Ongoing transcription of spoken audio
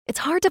It's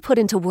hard to put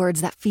into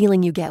words that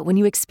feeling you get when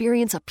you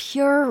experience a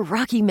pure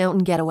Rocky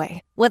Mountain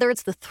getaway. Whether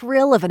it's the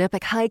thrill of an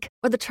epic hike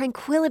or the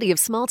tranquility of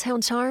small-town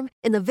charm,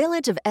 in the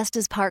village of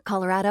Estes Park,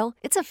 Colorado,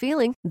 it's a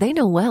feeling they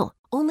know well.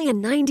 Only a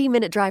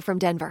 90-minute drive from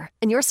Denver,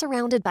 and you're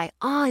surrounded by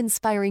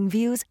awe-inspiring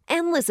views,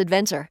 endless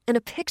adventure, and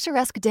a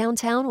picturesque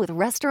downtown with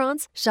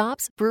restaurants,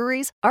 shops,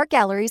 breweries, art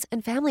galleries,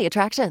 and family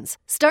attractions.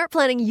 Start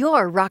planning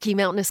your Rocky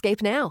Mountain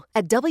escape now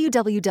at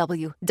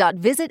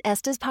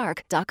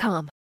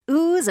www.visitestespark.com.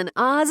 Oohs and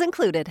ahs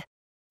included.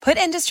 Put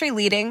industry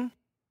leading,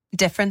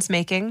 difference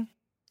making,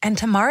 and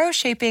tomorrow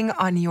shaping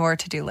on your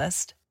to-do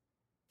list.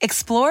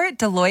 Explore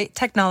Deloitte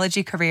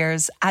Technology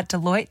Careers at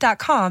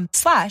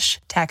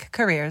Deloitte.com/tech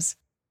careers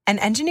and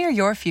engineer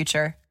your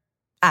future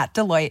at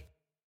Deloitte.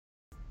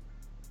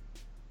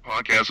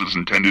 Podcast is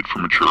intended for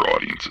mature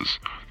audiences.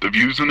 The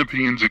views and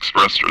opinions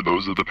expressed are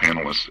those of the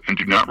panelists and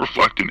do not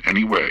reflect in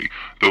any way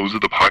those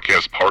of the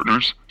podcast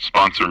partners,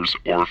 sponsors,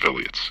 or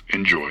affiliates.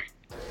 Enjoy.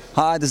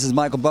 Hi, this is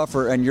Michael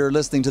Buffer, and you're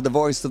listening to the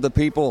Voice of the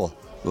People.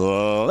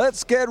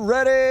 Let's get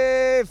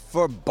ready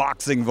for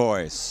Boxing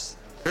Voice.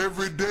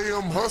 Every day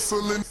I'm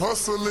hustling. You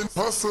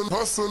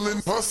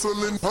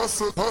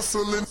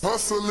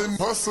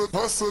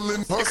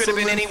could have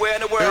been anywhere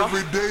in the world.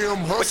 Every day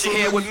I'm hustling. But you're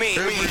here with me.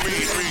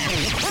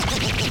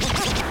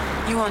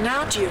 You are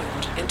now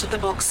tuned into the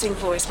Boxing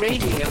Voice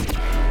Radio.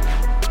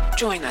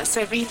 Join us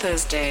every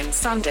Thursday and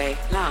Sunday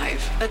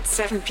live at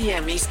 7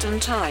 p.m. Eastern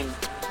Time.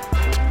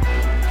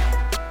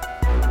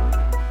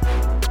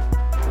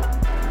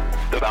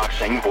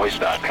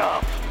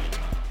 TheBoxingVoice.com.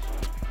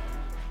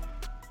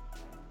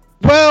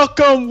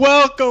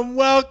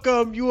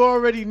 Welcome. You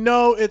already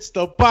know it's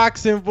the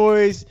Boxing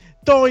Voice.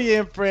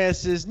 Dorian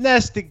Francis,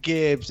 Nesta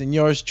Gibbs, and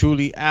yours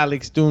truly,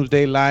 Alex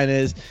Doomsday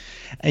Liners.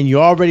 And you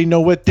already know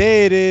what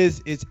day it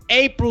is. It's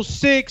April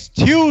 6th,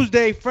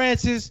 Tuesday.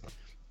 Francis,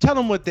 tell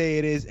them what day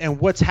it is and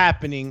what's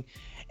happening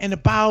in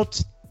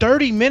about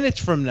 30 minutes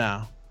from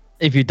now.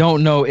 If you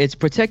don't know, it's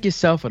Protect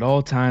Yourself at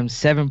All Times,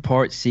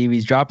 7-part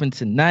series dropping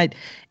tonight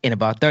in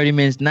about 30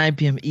 minutes, 9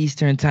 p.m.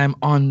 Eastern Time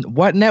on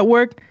what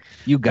network?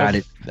 You got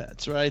it.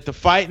 That's right. The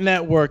Fight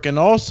Network, and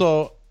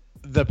also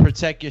the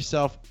Protect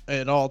Yourself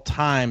at All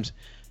Times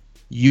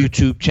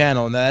YouTube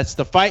channel. Now, that's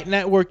the Fight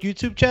Network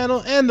YouTube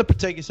channel and the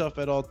Protect Yourself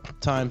at All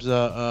Times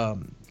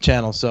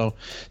channel. So,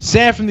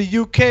 Sam from the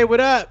UK, what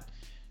up?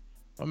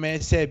 My man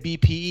said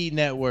BPE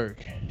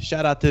Network.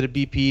 Shout out to the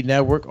BPE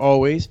Network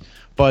always.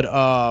 But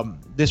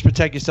this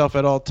Protect Yourself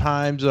at All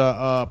Times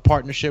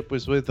partnership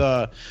was with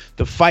the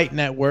Fight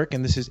Network,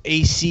 and this is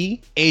AC,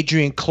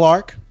 Adrian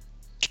Clark.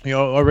 You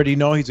already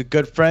know he's a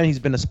good friend. He's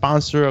been a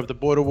sponsor of the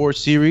Border War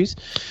series.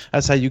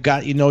 That's how you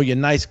got, your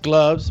nice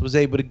gloves. Was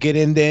able to get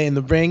in there in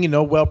the ring,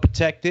 well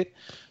protected.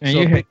 And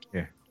so you're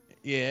here.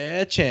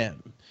 Yeah,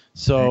 champ.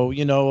 So,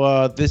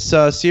 this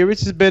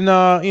series has been,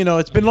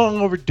 it's been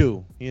long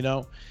overdue,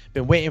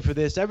 Been waiting for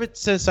this ever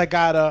since I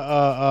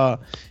got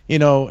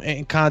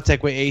in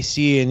contact with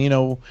AC,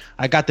 and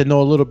I got to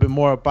know a little bit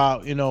more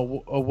about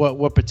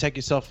what Protect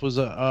Yourself was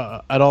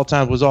at all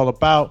times was all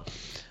about.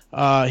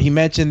 He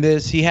mentioned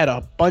this. He had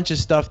a bunch of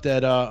stuff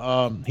that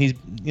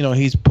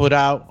he's put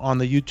out on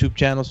the YouTube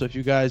channel. So if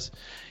you guys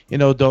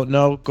don't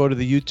know, go to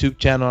the YouTube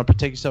channel on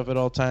Protect Yourself at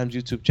All Times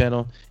YouTube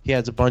channel. He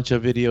has a bunch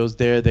of videos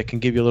there that can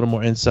give you a little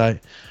more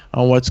insight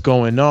on what's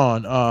going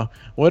on.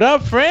 What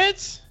up,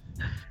 friends?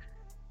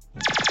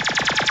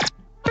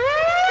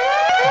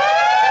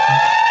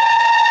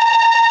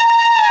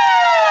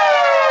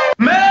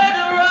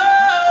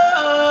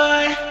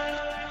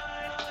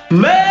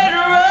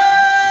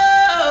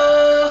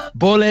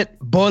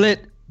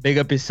 Bullet, big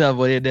up yourself.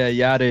 What there,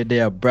 yada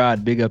there,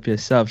 Brad, big up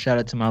yourself. Shout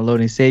out to my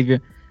Lord and Savior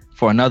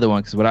for another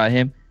one, because without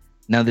him,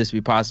 none of this would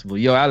be possible.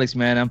 Yo, Alex,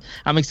 man,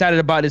 I'm excited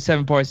about this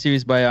 7-part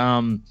series by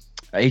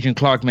Adrian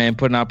Clark, man,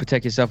 putting out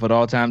Protect Yourself at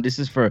All Time. This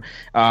is for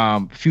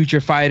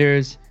future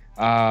fighters,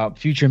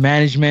 future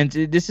management.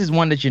 This is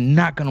one that you're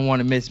not going to want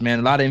to miss, man.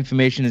 A lot of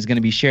information is going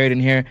to be shared in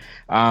here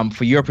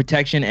for your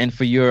protection and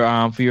for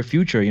your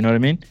future. You know what I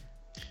mean?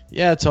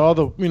 Yeah, to all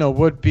the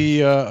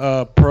would-be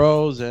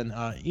pros and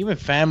even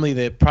family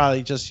that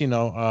probably just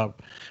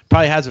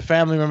probably has a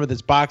family member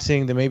that's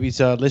boxing that maybe is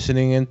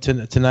listening in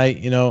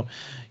tonight. Tune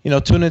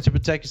in to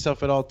Protect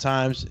Yourself at All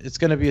Times. It's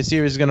going to be a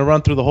series. It's going to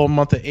run through the whole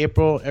month of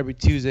April, every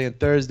Tuesday and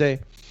Thursday,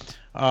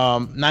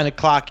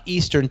 9:00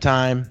 Eastern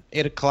Time,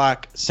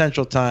 8:00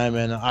 Central Time,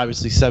 and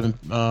obviously 7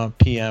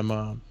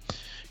 p.m.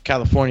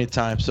 California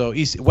time. So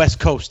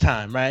West Coast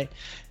time, right?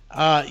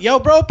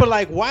 Bro,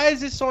 but why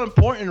is this so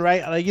important,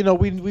 right?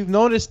 We've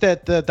noticed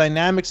that the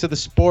dynamics of the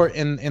sport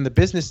and the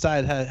business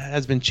side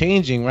has been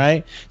changing,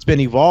 right? It's been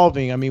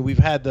evolving. I mean, we've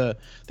had the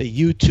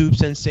YouTube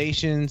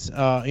sensations,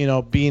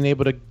 being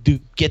able to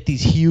get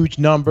these huge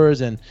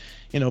numbers and,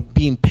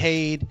 being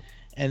paid.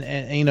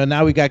 And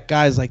now we got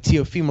guys like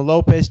Teofimo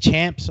Lopez,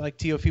 champs like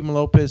Teofimo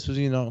Lopez, who's,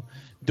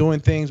 doing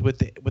things with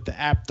the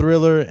app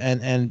Thriller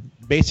and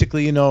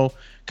basically,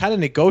 kind of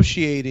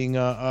negotiating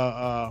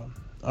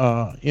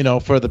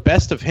for the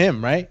best of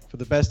him, right? For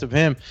the best of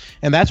him.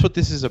 And that's what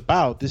this is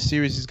about. This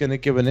series is going to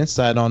give an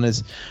insight on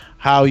is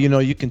how,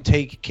 you can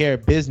take care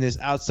of business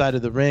outside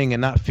of the ring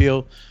and not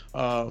feel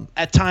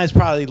at times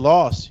probably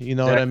lost. You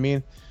know what I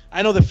mean?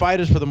 I know the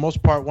fighters for the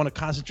most part want to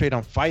concentrate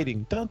on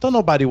fighting. Don't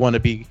nobody want to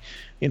be,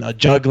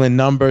 juggling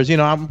numbers.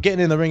 I'm getting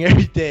in the ring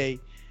every day.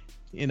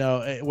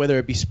 Whether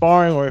it be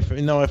sparring or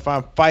if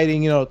I'm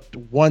fighting,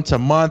 once a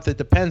month, it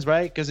depends,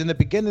 right? Because in the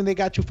beginning they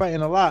got you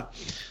fighting a lot.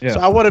 Yeah. So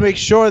I want to make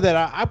sure that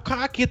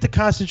I get to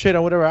concentrate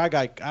on whatever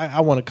I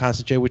want to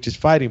concentrate, which is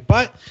fighting.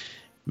 But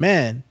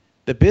man,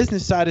 the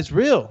business side is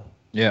real.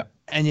 Yeah.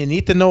 And you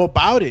need to know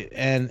about it.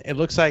 And it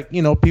looks like,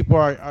 people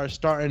are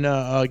starting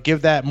to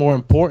give that more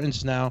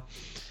importance now.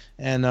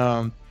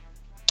 And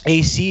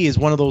AC is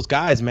one of those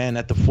guys, man,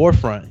 at the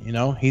forefront.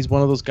 He's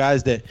one of those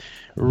guys that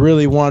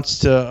really wants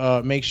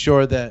to make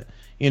sure that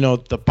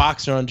the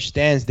boxer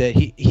understands that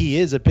he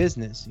is a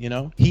business.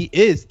 He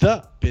is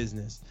the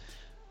business.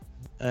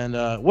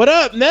 And what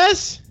up,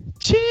 Ness?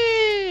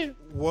 Cheer.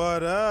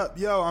 What up,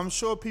 yo? I'm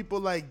sure people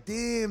like,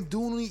 damn,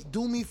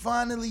 Doomy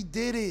finally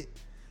did it.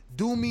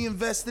 Doomy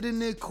invested in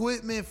the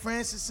equipment.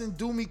 Francis and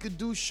Doomy could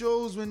do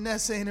shows when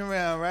Ness ain't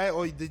around, right?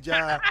 Or did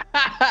y'all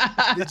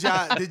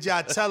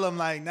tell him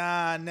like,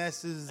 nah,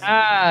 Ness is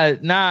nah.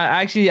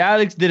 Actually,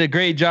 Alex did a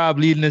great job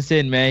leading us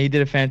in, man. He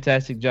did a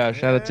fantastic job.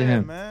 Shout out to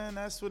him, man.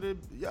 That's what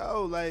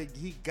like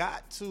he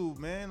got to,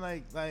 man.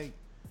 Like,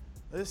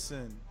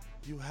 listen.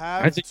 You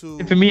have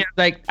to. For me, I'm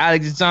like,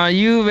 Alex, it's on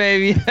you,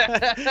 baby.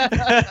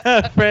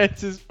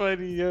 Francis,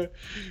 funny, yo.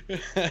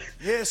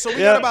 Yeah, so we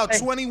got about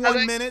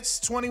 21 minutes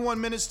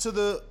to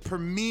the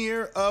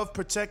premiere of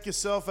Protect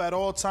Yourself at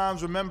All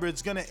Times. Remember,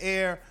 it's going to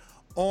air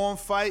on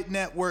Fight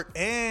Network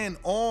and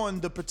on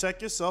the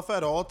Protect Yourself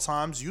at All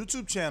Times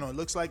YouTube channel. It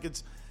looks like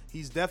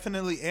he's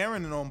definitely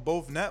airing it on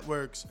both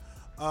networks.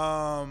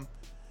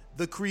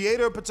 The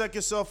creator of Protect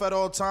Yourself at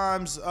All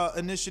Times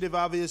initiative,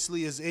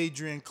 obviously, is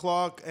Adrian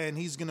Clark, and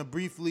he's going to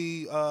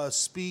briefly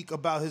speak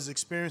about his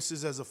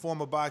experiences as a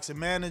former boxing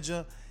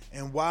manager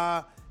and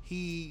why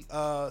he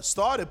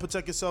started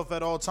Protect Yourself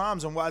at All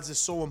Times and why it's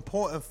so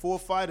important for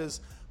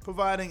fighters,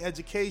 providing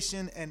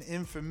education and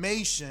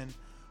information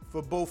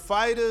for both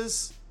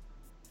fighters,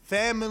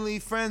 family,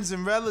 friends,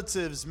 and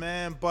relatives,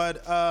 man.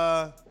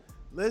 But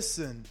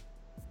listen.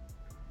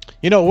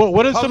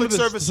 What are some of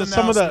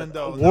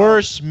the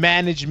worst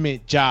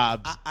management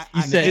jobs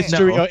in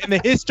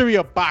the history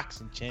of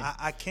boxing, champ?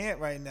 I can't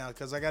right now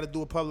because I got to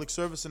do a public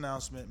service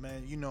announcement,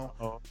 man.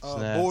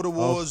 Border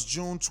Wars,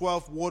 June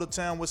 12th,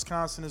 Watertown,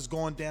 Wisconsin is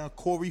going down.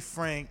 Corey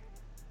Frank,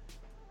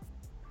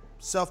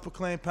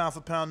 self-proclaimed pound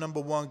for pound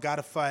 #1, got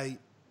to fight.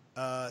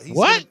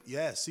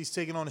 Yes, he's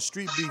taking on a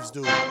Street Beefs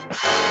dude.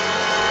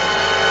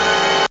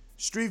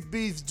 Street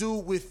Beefs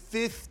dude with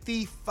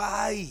 50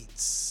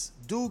 fights.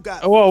 Dude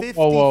got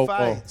 50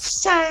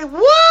 fights. Say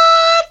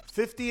what?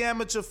 50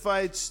 amateur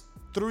fights,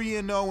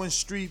 3-0 in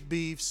Street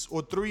Beefs,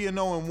 or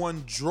 3-0 in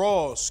one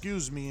draw,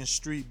 in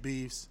Street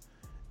Beefs.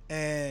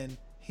 And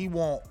he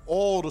want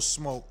all the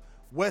smoke.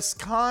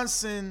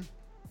 Wisconsin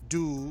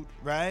dude,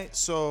 right?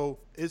 So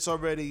it's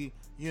already,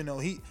 he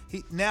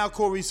now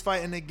Corey's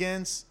fighting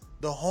against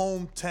the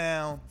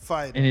hometown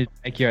fighter. In his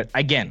backyard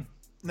again.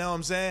 Know what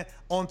I'm saying?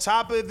 On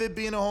top of it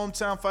being a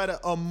hometown fighter,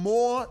 a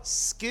more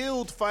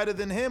skilled fighter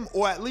than him,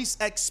 or at least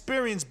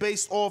experience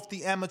based off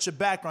the amateur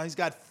background. He's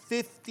got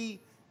 50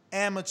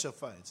 amateur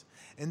fights.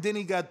 And then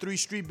he got 3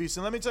 Street Beefs.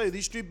 And let me tell you,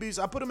 these Street Beefs,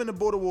 I put him in the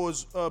Border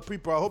Wars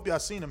pre-pro. I hope y'all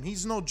seen him.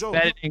 He's no joke.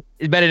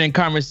 It's better than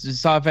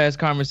soft-ass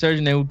Karma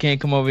Surgeon who can't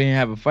come over here and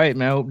have a fight,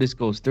 man. I hope this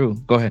goes through.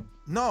 Go ahead.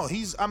 No,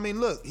 he's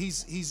in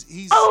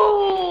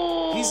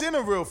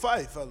a real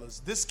fight, fellas.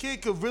 This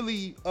kid could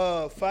really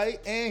fight,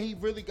 and he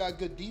really got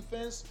good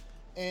defense,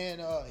 and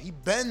he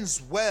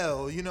bends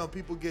well.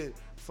 People get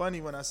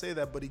funny when I say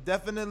that, but he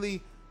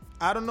definitely,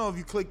 I don't know if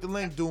you click the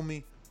link,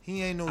 Doomy.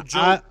 He ain't no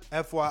joke,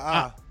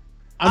 FYI.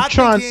 I'm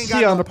trying to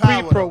see on the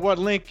pre-pro what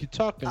link you're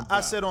talking about. I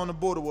said on the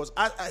Border Wars.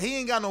 He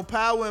ain't got no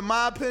power in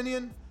my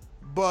opinion,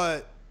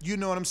 but you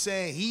know what I'm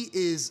saying? He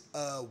is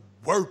a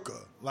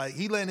worker. Like,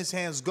 he letting his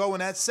hands go in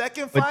that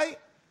second fight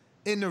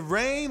in the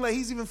rain. Like,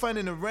 he's even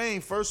fighting in the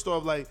rain. First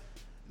off, like,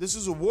 this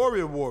is a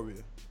warrior.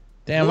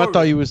 Damn, I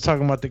thought you was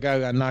talking about the guy who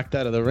got knocked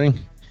out of the ring.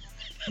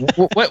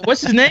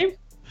 What's his name?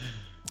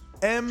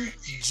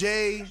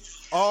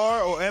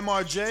 MJR or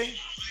MRJ?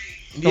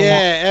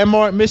 Yeah,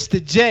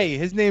 Mr. J.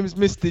 His name is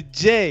Mr.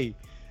 J.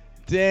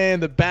 Damn,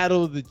 the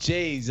battle of the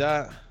J's.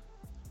 Mm-hmm.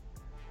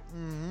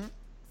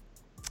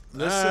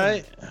 Listen, all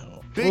right.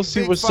 We'll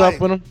see what's up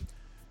with him.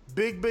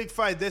 Big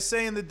fight. They're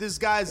saying that this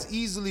guy's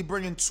easily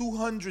bringing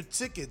 200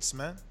 tickets,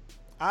 man.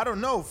 I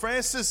don't know.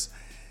 Francis,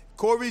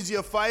 Corey's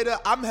your fighter.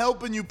 I'm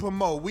helping you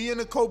promote. We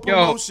in a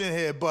co-promotion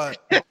here, but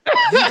you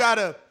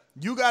gotta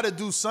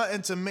do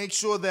something to make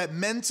sure that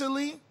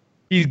mentally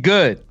he's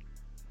good.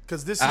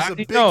 Because this is a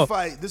big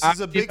fight. This is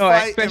a big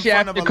fight. Especially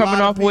after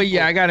coming off weight.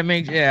 Yeah, I gotta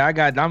make. Yeah,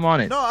 I'm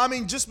on it. No, I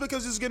mean, just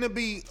because it's gonna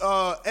be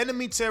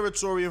enemy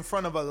territory in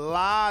front of a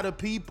lot of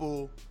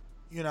people,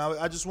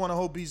 I just want to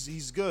hope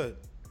he's good.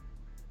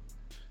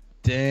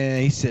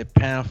 Damn, he said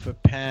pound for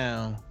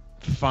pound,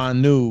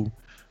 Fanu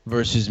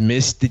versus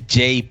Mr.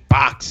 J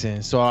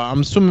boxing. So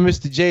I'm assuming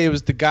Mr. J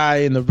was the guy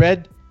in the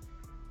red,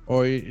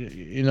 or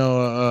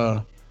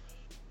yeah.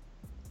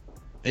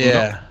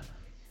 Yeah.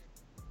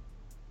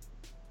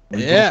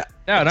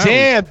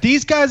 Damn,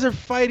 these guys are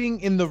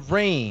fighting in the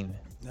rain.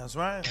 That's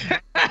right.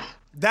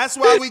 That's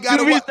why we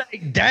gotta watch.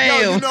 Like,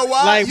 damn. Yo, you know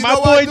why? Like, you my know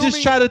why, boy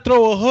just tried to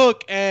throw a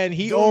hook and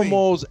he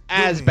almost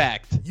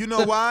ass-backed. You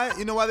know why?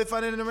 You know why they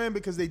fight in the rain?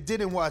 Because they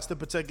didn't watch the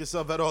Protect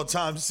Yourself at All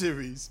Times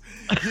series.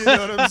 You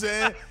know what I'm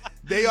saying?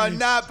 They are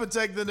not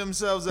protecting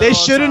themselves at all times.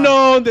 They should have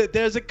known that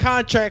there's a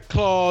contract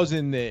clause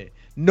in there.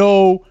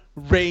 No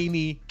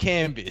rainy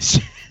canvas.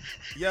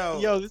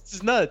 Yo, this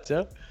is nuts,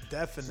 huh?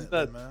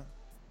 Definitely, man.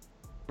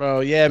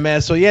 Bro, yeah,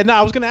 man. So yeah,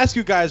 I was gonna ask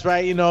you guys,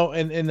 right?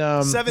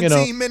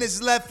 17 minutes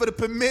left for the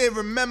premiere.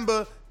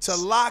 Remember to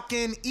lock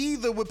in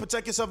either with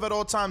Protect Yourself at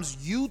All Times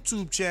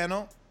YouTube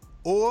channel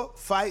or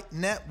Fight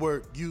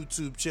Network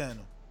YouTube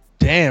channel.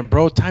 Damn,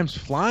 bro, time's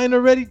flying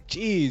already.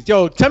 Jeez,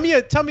 yo, tell me.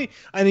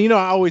 And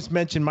I always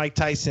mention Mike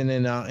Tyson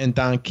and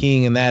Don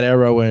King in that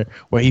era where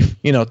he,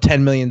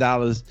 $10 million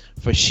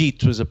for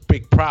sheets was a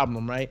big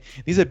problem, right?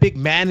 These are big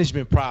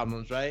management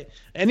problems, right?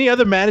 Any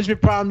other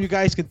management problem you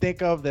guys can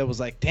think of that was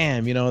like,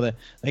 damn,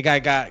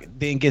 that guy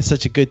didn't get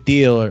such a good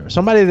deal, or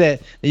somebody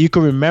that you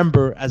can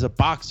remember as a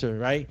boxer,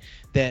 right?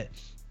 That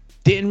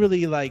didn't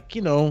really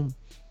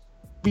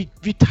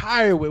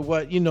retire with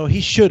what he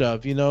should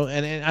have,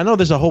 and I know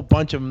there's a whole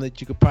bunch of them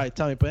that you could probably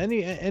tell me, but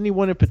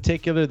anyone in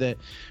particular that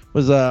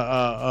was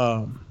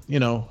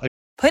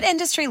Put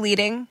industry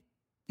leading,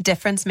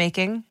 difference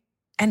making,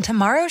 and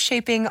tomorrow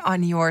shaping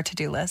on your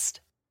to-do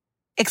list.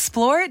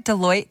 Explore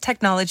Deloitte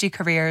Technology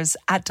Careers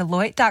at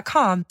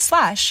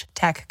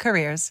Deloitte.com/tech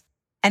careers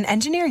and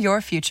engineer your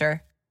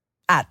future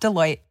at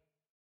Deloitte.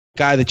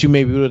 Guy that you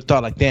maybe would have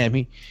thought like, damn,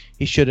 he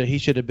should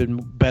have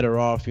been better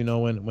off,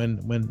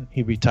 when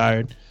he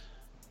retired.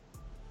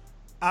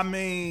 I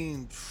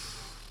mean,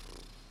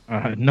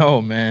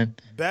 no, man.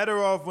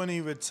 Better off when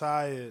he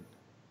retired.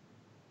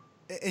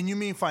 And you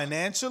mean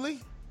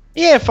financially?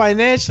 Yeah,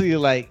 financially,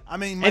 I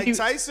mean, Mike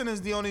Tyson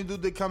is the only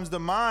dude that comes to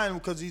mind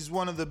because he's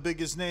one of the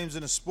biggest names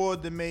in the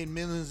sport that made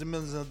millions and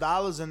millions of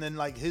dollars, and then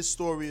his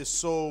story is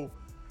so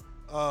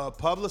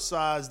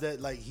publicized that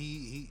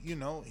he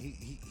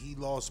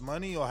lost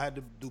money or had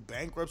to do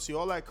bankruptcy,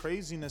 all that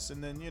craziness,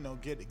 and then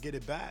get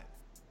it back.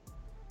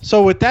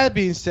 So with that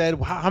being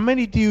said, how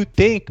many do you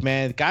think,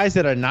 man, guys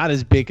that are not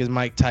as big as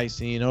Mike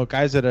Tyson,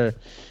 guys that are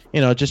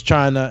just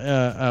trying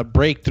to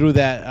break through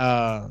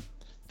that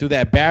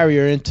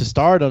barrier into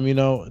stardom,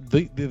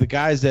 the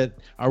guys that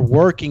are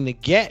working to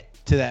get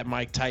to that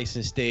Mike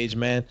Tyson stage,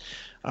 man,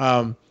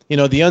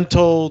 the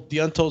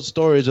untold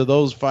stories of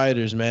those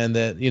fighters, man,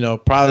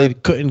 that probably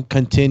couldn't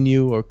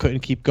continue or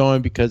couldn't keep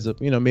going because of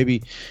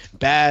maybe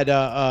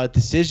bad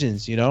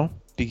decisions,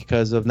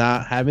 because of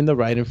not having the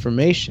right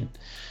information.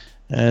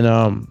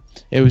 And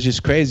it was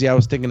just crazy. I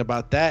was thinking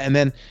about that, and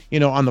then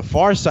on the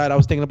far side, I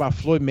was thinking about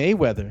Floyd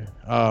Mayweather.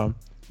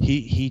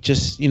 He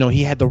just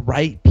he had the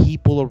right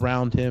people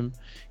around him.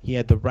 He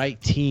had the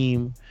right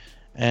team,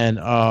 and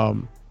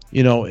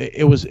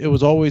it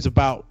was always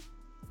about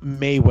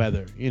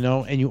Mayweather,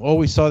 and you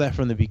always saw that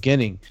from the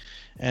beginning.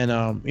 And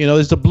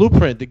there's the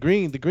blueprint, the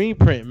green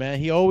print, man.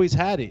 He always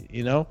had it,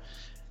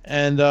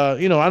 and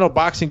I know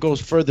boxing goes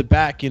further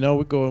back. We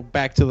go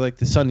back to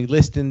the Sonny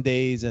Liston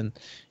days, and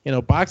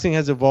boxing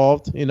has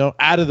evolved,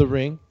 out of the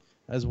ring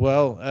as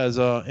well as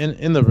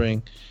in the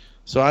ring.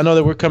 So I know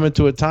that we're coming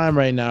to a time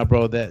right now,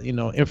 bro, that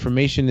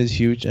information is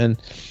huge,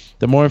 and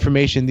the more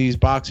information these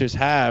boxers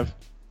have,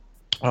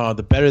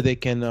 the better they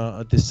can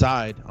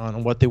decide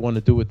on what they want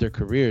to do with their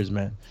careers,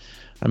 man.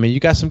 I mean,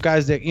 you got some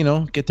guys that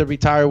get to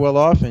retire well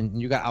off,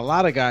 and you got a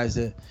lot of guys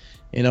that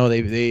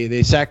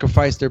they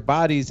sacrifice their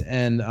bodies,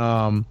 and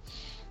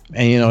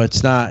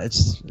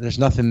there's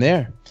nothing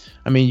there.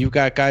 I mean, you've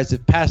got guys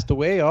that passed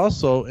away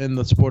also in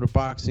the sport of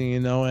boxing,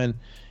 and I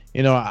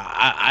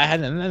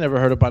never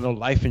heard about no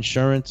life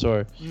insurance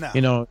or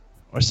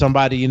or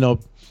somebody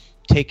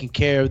taking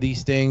care of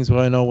these things.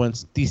 Well, when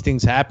these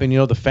things happen,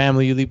 the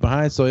family you leave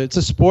behind. So it's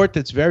a sport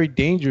that's very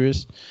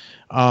dangerous.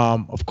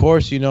 Of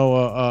course,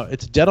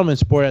 it's a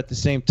gentleman's sport at the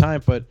same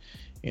time, but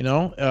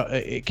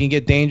it can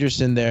get dangerous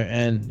in there.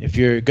 And if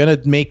you're gonna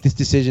make this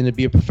decision to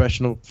be a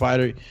professional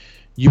fighter,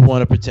 you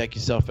want to protect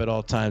yourself at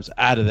all times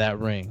out of that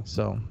ring.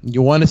 So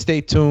you want to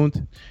stay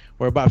tuned.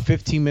 We're about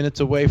 15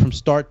 minutes away from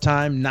start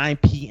time, 9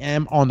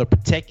 p.m. on the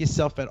Protect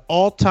Yourself at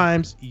All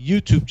Times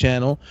YouTube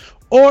channel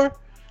or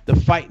the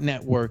Fight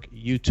Network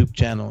YouTube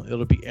channel.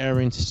 It'll be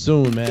airing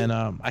soon, man.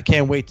 I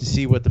can't wait to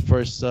see what the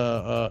first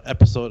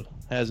episode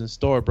has in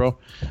store, bro.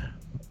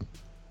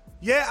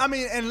 Yeah, I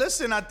mean, and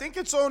listen, I think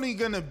it's only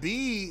gonna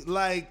be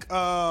like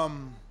 8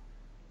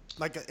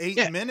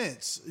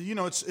 minutes.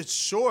 It's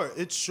short.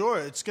 It's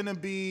short. It's gonna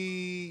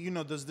be.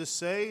 Does this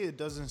say? It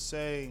doesn't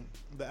say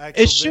the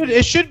actual.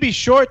 It should be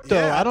short though.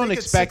 Yeah, I don't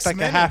expect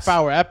a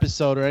half-hour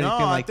episode or anything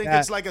like that. No, I think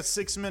it's like a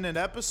 6-minute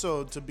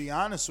episode, to be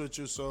honest with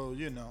you. So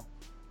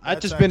I've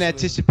just been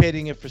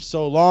anticipating it for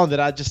so long that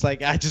I just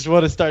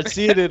want to start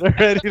seeing it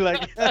already.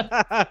 Like,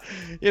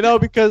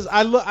 because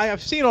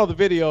I've seen all the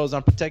videos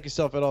on Protect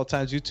Yourself at All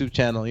Times YouTube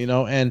channel,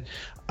 and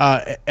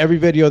every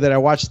video that I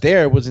watched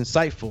there was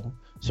insightful.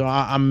 So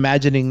I'm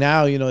imagining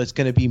now, it's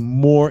going to be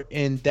more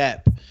in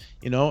depth,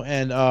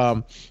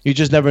 and you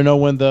just never know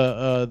when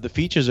the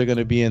features are going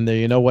to be in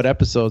there, what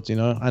episodes,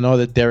 I know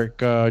that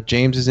Derek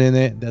James is in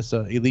it. That's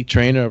an elite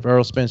trainer of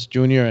Earl Spence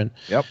Jr. And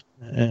yep.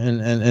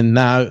 And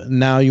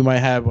now you might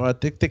have I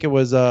think it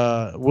was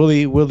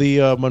Willie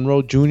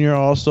Monroe Jr.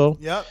 also.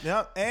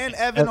 Yep. And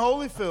Evan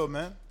Holyfield,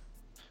 man.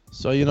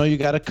 So you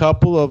got a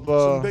couple of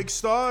some big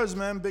stars,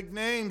 man, big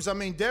names. I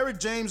mean, Derek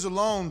James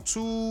alone,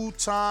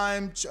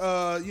 2-time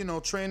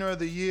trainer of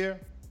the year,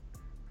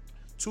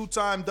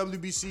 2-time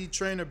WBC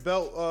trainer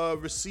belt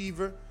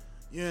receiver,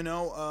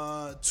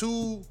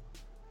 2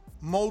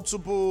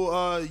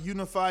 multiple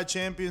unified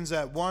champions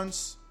at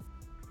once.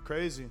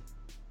 Crazy.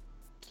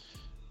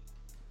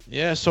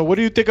 Yeah, so what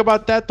do you think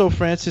about that, though,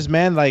 Francis,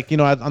 man? Like,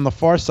 on the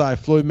far side,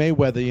 Floyd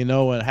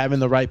Mayweather, and having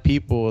the right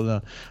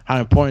people, how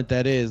important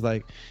that is.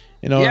 Like,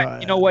 Yeah,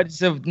 you know what?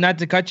 So, not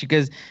to cut you,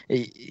 because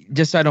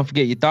just so I don't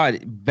forget your thought,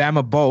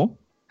 Bama Bo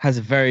has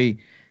a very,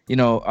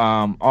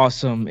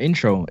 awesome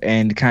intro,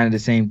 and kind of the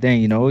same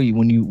thing.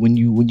 When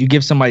you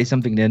give somebody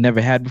something they never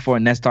had before,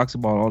 and Ness talks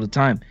about all the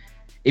time.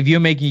 If you're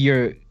making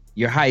your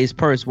highest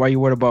purse, why are you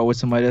worried about what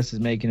somebody else is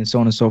making, and so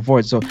on and so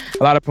forth? So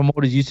a lot of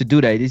promoters used to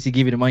do that. They used to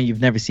give you the money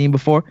you've never seen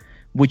before,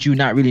 which you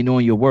not really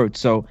knowing your worth.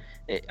 So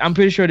I'm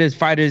pretty sure there's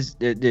fighters,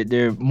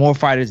 there are more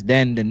fighters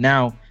then than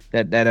now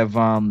that have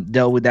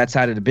dealt with that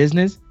side of the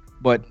business.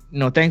 But,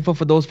 thankful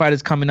for those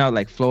fighters coming out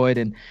like Floyd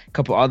and a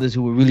couple others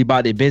who were really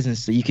about their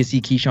business. So you can see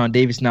Keyshawn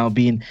Davis now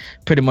being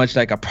pretty much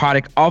like a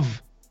product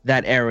of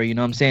that era,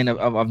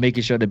 of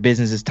making sure the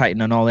business is tight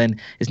and all in.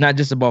 It's not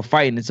just about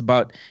fighting, it's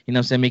about,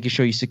 making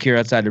sure you secure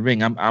outside the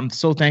ring. I'm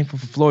so thankful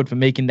for Floyd for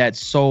making that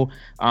so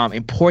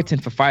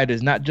important for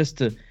fighters, not just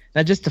to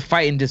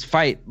fight and just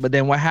fight, but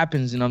then what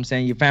happens,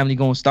 your family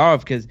gonna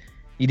starve because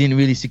you didn't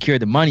really secure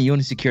the money, you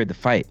only secured the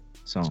fight.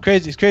 So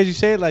it's crazy you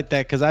say it like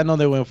that, because I know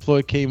that when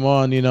Floyd came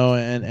on,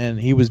 and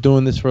he was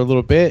doing this for a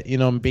little bit,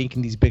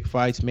 making these big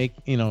fights,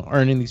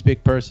 earning these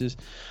big purses.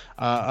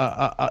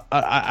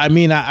 I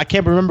mean, I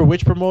can't remember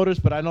which promoters,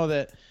 but I know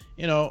that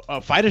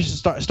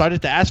fighters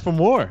started to ask for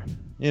more.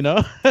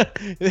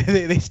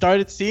 They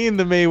started seeing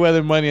the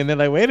Mayweather money, and they're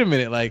like, wait a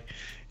minute, like,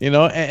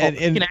 and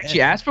you can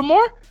actually ask for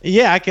more.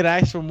 Yeah, I could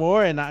ask for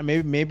more, and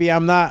maybe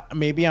I'm not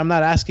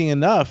asking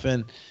enough,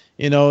 and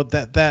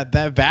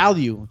that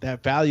value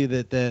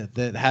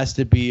that has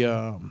to be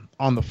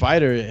on the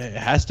fighter, it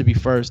has to be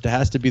first, it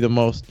has to be the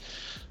most.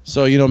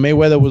 So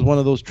Mayweather was one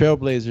of those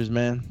trailblazers,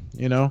 man.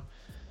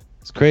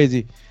 It's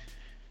crazy.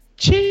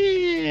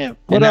 Champ.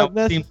 What up,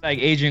 Ness? Seems like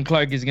Adrian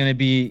Clark is gonna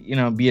be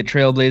a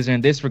trailblazer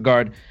in this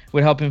regard,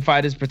 with helping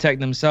fighters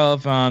protect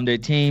themselves, their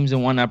teams,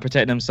 and whatnot,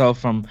 protect themselves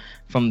from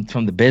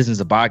the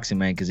business of boxing,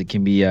 man, because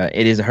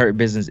it is a hurt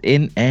business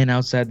in and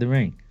outside the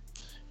ring.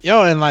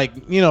 Yo, and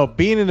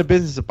being in the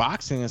business of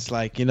boxing, it's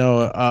like I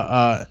don't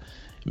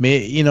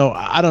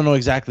know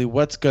exactly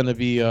what's gonna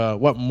be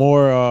what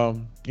more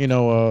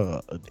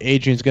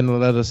Adrian's gonna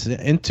let us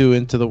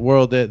into the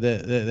world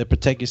that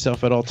Protect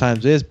Yourself at All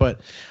Times is, but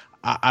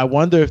I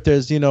wonder if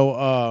there's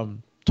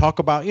talk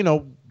about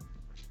not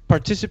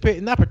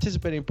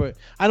participating, but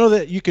I know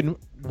that you can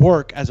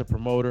work as a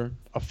promoter,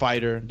 a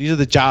fighter. These are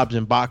the jobs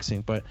in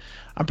boxing, but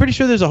I'm pretty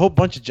sure there's a whole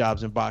bunch of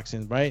jobs in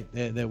boxing, right,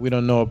 that we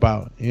don't know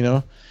about.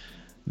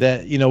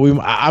 That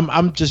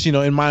I'm just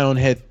in my own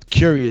head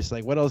curious,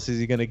 like, what else is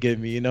he gonna give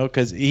me,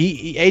 because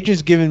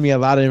Adrian's giving me a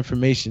lot of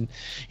information,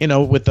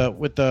 with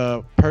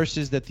the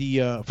purses that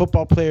the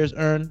football players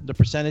earn, the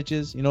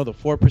percentages, the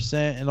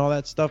 4% and all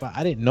that stuff.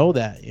 I didn't know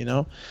that.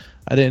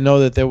 I didn't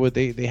know that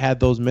they had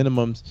those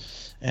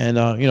minimums, and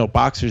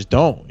boxers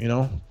don't.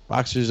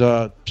 Boxers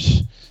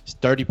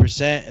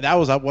 30%. That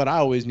was what I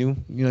always knew.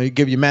 You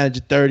give your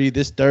manager 30,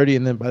 this 30,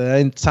 and then by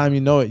the time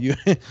you know it,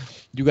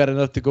 you got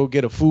enough to go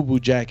get a FUBU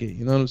jacket.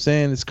 You know what I'm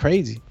saying? It's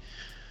crazy.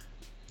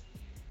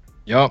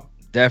 Yup,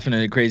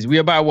 definitely crazy. We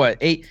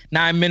about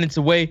 9 minutes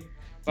away.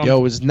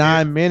 Yo, it's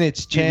 9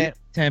 minutes, champ.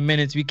 10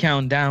 minutes. We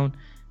count down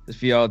just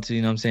for y'all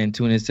to,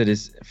 tune into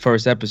this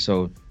first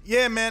episode.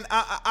 Yeah, man.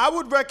 I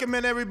would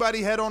recommend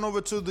everybody head on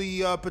over to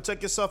the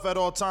Protect Yourself at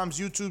All Times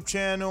YouTube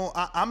channel.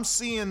 I'm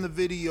seeing the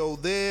video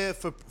there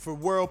for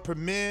world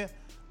premiere.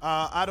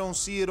 I don't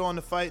see it on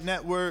the Fight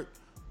Network.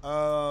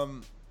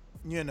 So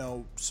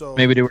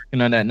maybe they're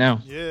working on that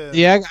now.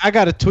 Yeah. I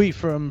got a tweet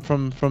from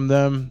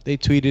them. They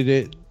tweeted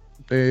it.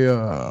 They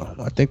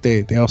I think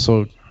they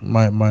also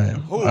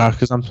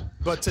because I'm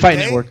Fight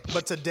Network.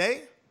 But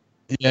today?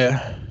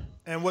 Yeah.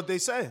 And what they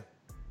say?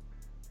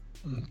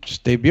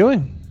 Just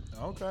debuting.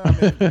 Okay. I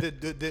mean,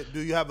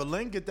 do you have a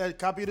link? Get that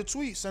copy of the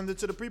tweet. Send it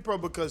to the pre-pro,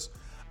 because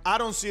I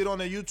don't see it on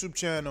their YouTube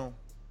channel.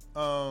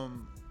 I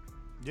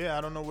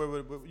don't know where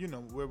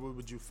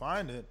would you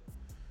find it?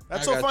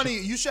 That's so funny.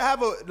 You should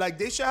have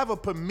they should have a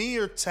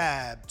premiere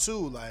tab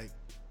too. Like,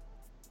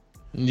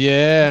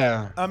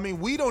 Yeah. I mean,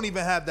 we don't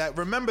even have that.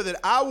 Remember that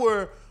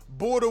our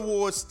Border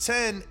Wars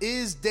 10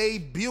 is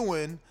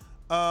debuting,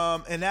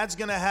 and that's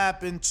going to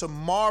happen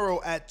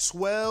tomorrow at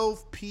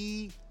 12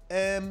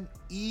 p.m.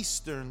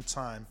 Eastern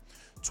time.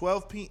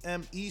 12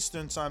 p.m.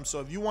 Eastern time. So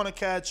if you want to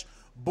catch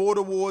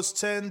Border Wars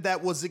 10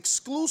 that was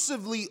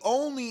exclusively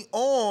only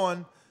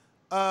on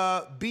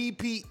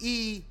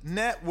BPE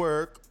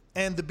Network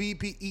and the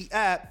BPE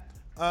app,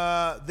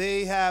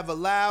 they have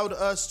allowed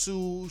us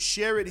to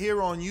share it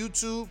here on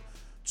YouTube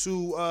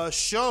to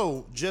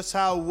show just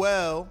how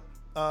well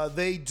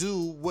they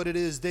do what it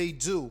is they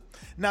do.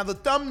 Now, the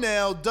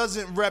thumbnail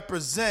doesn't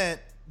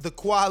represent the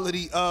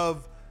quality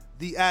of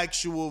the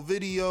actual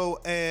video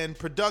and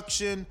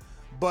production,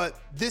 but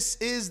this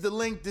is the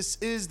link, this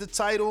is the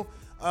title.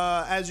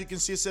 As you can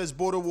see, it says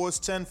Border Wars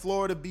 10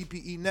 Florida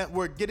BPE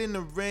Network. Get in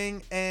the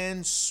ring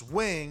and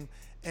swing.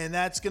 And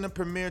that's going to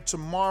premiere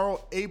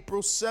tomorrow,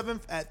 April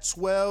 7th at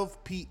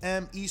 12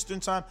 p.m. Eastern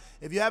time.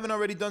 If you haven't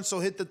already done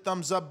so, hit the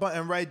thumbs up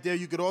button right there.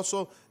 You could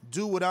also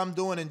do what I'm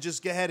doing and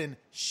just go ahead and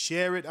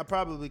share it. I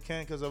probably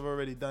can't because I've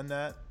already done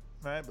that,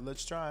 right? But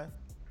let's try.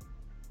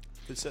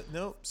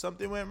 Nope,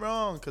 something went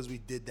wrong because we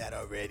did that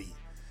already.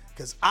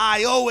 Because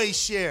I always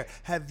share.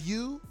 Have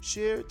you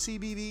shared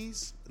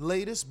TBV's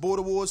latest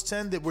Border Wars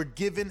 10 that we're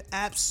giving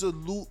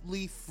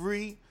absolutely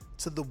free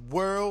to the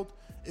world?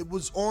 It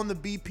was on the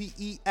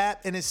BPE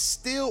app, and it's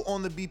still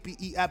on the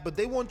BPE app, but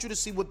they want you to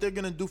see what they're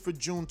going to do for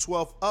June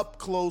 12th up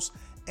close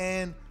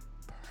and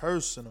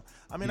personal.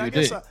 I mean, I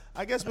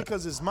guess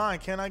because it's mine,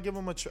 can I give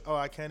them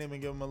I can't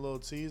even give them a little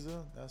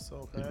teaser? That's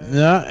okay.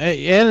 Yeah,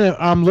 and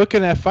I'm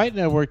looking at Fight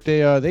Network.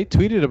 They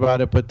tweeted about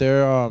it, but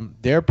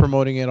they're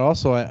promoting it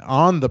also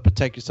on the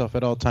Protect Yourself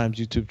at All Times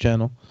YouTube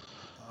channel.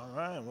 All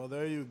right, well,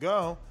 there you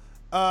go.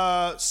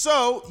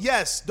 So,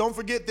 yes, don't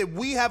forget that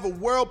we have a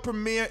world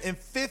premiere in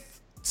 15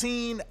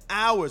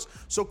 hours.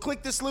 So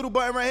click this little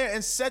button right here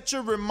and set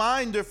your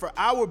reminder for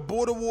our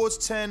Border Wars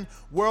 10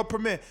 world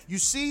premiere. You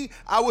see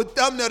our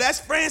thumbnail? That's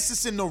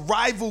Francis in the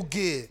rival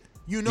gear.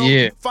 You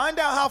know, Find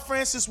out how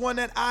Francis won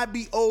that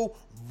IBO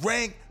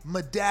rank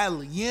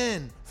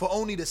medallion for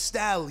only the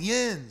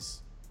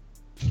Stallions.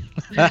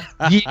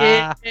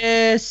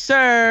 Yes,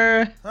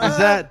 sir.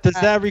 Does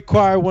that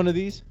require one of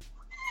these?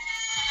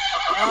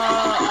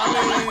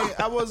 I mean,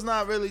 I was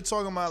not really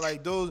talking about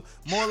like those.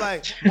 More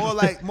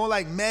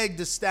like Meg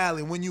the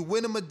Stallion. When you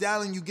win a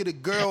medallion, you get a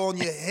girl on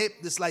your hip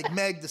that's like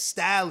Meg the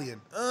Stallion.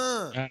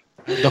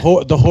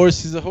 The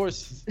horse is a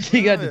horse.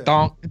 He got the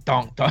donk. You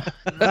know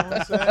what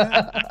I'm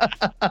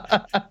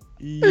saying?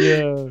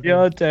 Yeah.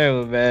 Yo,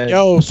 terrible, man.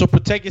 Yo, so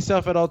Protect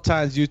Yourself at All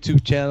Times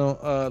YouTube channel,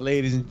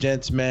 ladies and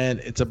gents, man.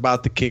 It's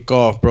about to kick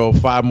off, bro.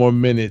 5 more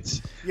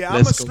minutes. Yeah,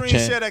 I'm gonna screen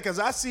share that because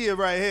I see it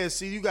right here.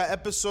 See, you got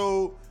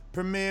episode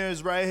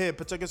premieres right here.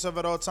 Protect Yourself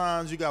at All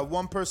Times. You got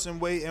one person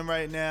waiting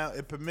right now.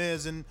 It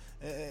premieres and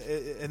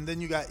then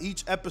you got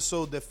each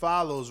episode that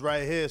follows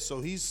right here.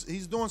 So he's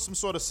doing some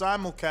sort of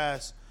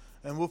simulcast,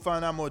 and we'll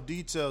find out more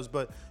details.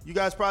 But you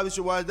guys probably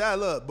should watch that.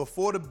 Look,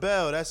 Before the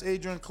Bell. That's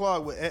Adrian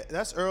Clark.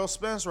 That's Earl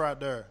Spence right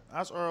there.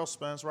 That's Earl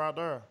Spence right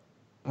there.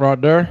 Right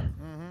there.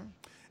 Mm-hmm.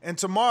 And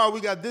tomorrow we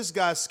got this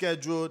guy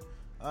scheduled.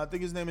 I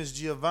think his name is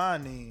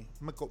Giovanni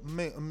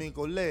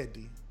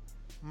Micoletti.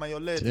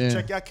 Mayoletti.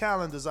 Check your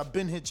calendars. I've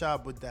been hit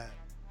y'all with that.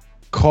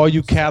 Call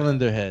you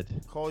calendar head.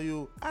 Call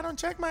you. I don't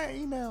check my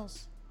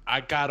emails. I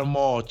got them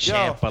all,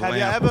 champ. Yo,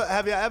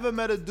 have you ever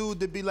met a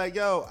dude that be like,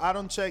 yo, I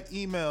don't check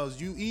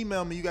emails. You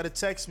email me, you got to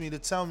text me to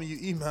tell me you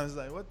email. It's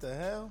like, what the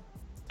hell?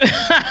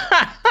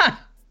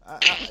 I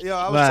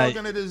was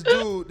talking to this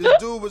dude. This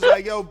dude was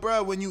like, yo,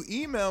 bro, when you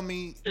email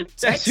me,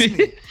 text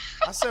me.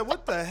 I said,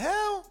 what the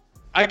hell?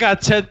 I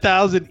got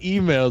 10,000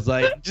 emails.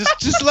 Like, just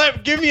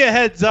give me a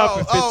heads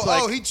up.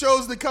 He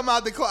chose to come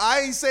out the call.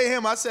 I ain't say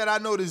him. I said I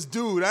know this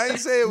dude. I ain't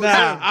say it was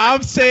him.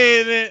 I'm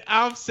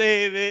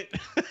saying it.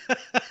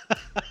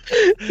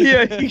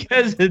 Yeah, you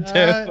guys are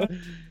terrible.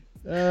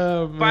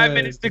 5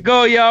 minutes to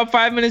go, y'all.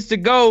 5 minutes to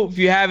go. If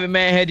you haven't,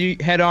 man,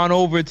 head on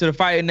over to the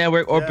Fight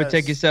Network or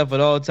Protect Yourself at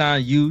All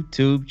Time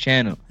YouTube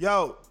channel.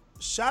 Yo,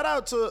 shout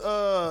out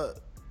to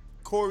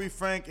Corey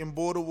Frank in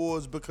Border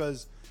Wars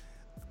because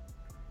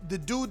the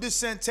dude that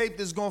sent tape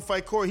that's gonna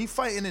fight Corey, he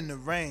fighting in the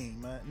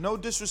rain, man. No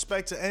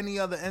disrespect to any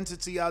other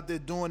entity out there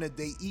doing it.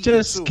 They eat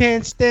just too.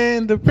 Can't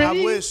stand the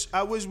rain.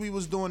 I wish we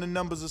was doing the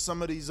numbers of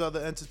some of these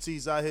other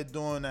entities out here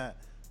doing that.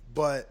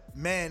 But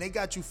man, they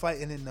got you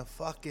fighting in the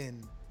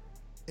fucking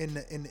in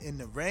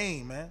the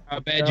rain, man. How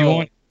bad you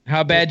want it?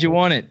 How bad you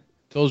want it?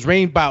 Those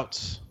rain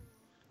bouts.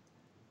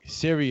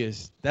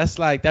 Serious.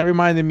 That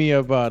reminded me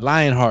of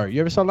Lionheart.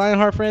 You ever saw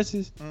Lionheart,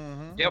 Francis?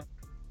 Mm-hmm. Yep.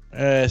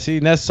 See,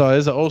 that's all.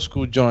 It's an old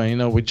school joint, you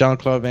know, with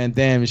Jean-Claude Van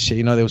Damme and shit.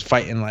 You know, they was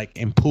fighting like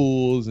in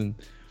pools and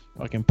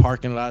fucking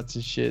parking lots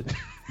and shit.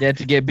 They had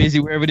to get busy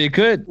wherever they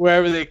could.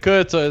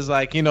 So it's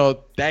like, you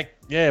know,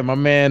 my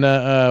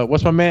man,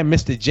 what's my man?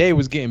 Mr. J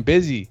was getting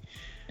busy.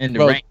 In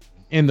the rain.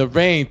 In the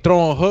rain,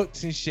 throwing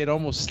hooks and shit,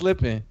 almost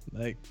slipping.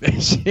 Like, that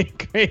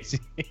shit crazy.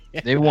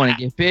 They want to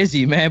get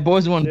busy, man.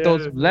 Boys want to throw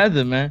some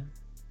leather, man.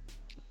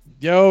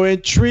 Yo,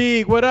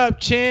 Intrigue, what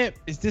up, champ?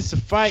 Is this a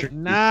fight?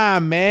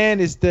 Nah, man.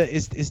 It's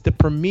the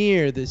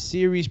premiere, the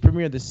series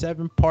premiere, the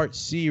 7-part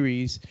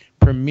series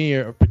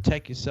premiere of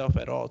Protect Yourself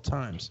at All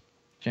Times.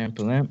 Champ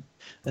Lamp.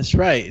 That's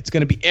right. It's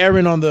gonna be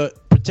airing on the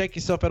Protect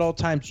Yourself at All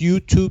Times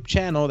YouTube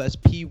channel. That's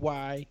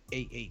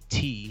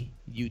PYAAT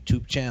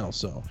YouTube channel.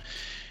 So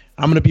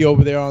I'm gonna be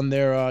over there on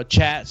their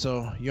chat.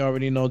 So you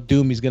already know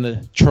Doomy's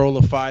gonna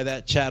trollify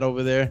that chat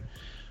over there.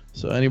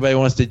 So anybody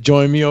wants to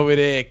join me over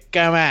there,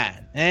 come on,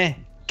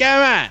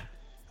 come on.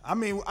 I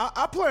mean,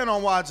 I plan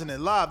on watching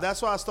it live.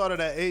 That's why I started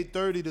at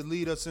 8:30 to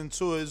lead us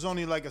into it. It's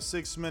only like a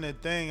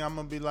 6-minute thing. I'm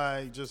gonna be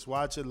like, just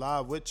watch it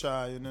live with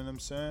y'all. You know what I'm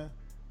saying?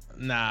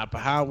 Nah, but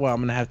how? Well, I'm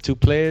gonna have 2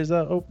 players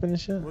open and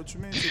shit. What you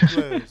mean 2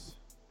 players?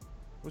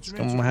 What you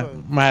mean? I'm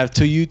gonna have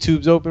 2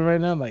 YouTubes open right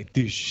now, like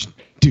douche.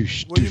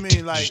 What do you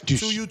mean, like 2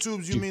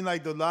 YouTubes? You mean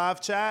like the live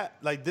chat,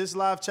 like this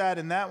live chat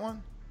and that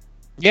one?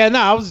 Yeah,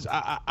 no,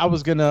 I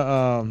was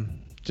gonna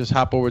just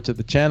hop over to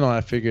the channel. I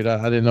figured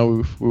I didn't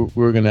know we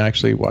were gonna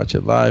actually watch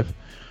it live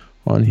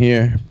on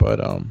here, but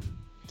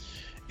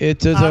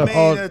it is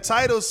the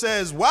title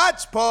says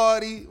 "Watch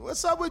Party."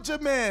 What's up with your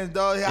man,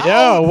 dog?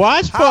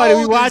 Watch Party.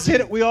 We watch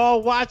it. We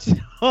all watch it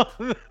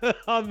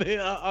on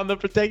the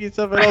Protect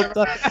Yourself at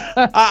All Times.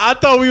 I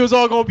thought we was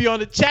all gonna be on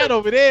the chat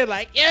over there,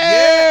 like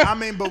yeah. I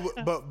mean,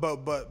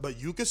 but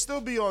you can still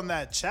be on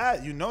that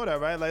chat. You know that,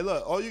 right? Like,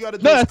 look, all you gotta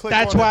do is click.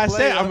 That's on why I play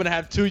said I'm gonna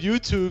have 2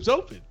 YouTubes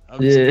open.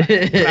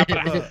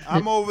 Look,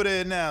 I'm over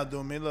there now,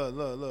 Doomy.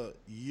 Look.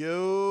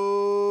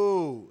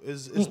 Yo,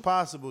 it's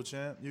possible,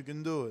 champ. You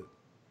can do it.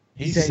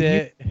 He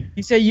said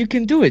you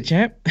can do it,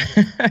 champ.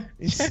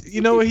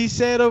 You know what he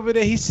said over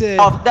there? He said,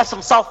 "Oh, that's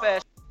some soft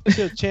ass."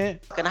 Chill,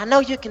 champ. And I know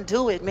you can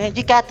do it, man.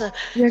 You got the.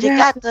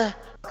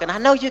 And I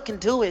know you can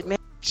do it, man.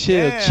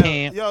 Chill,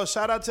 champ. Yo,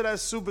 shout out to that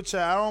super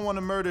chat. I don't want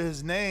to murder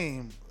his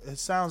name. It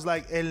sounds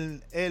like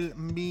El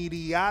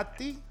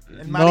Miriati.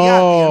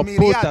 No,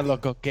 puta,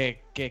 loco, que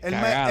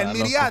cagada,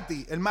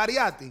 El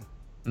Mariati.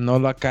 No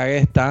la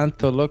cagues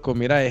tanto, loco.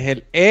 Mira,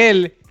 es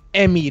el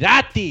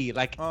Emirati,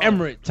 like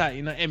Emirate,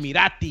 you know,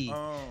 Emirati.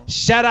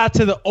 Shout out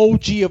to the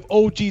OG of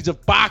OGs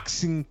of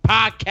boxing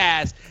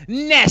podcast,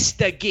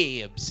 Nesta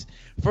Gibbs.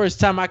 First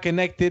time I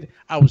connected,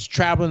 I was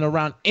traveling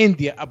around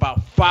India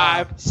about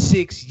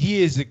 5-6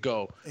 years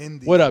ago.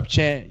 India. What up,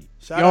 Chan?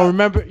 You don't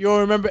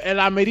remember El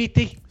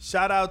Amiriti?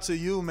 Shout out to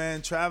you,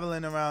 man,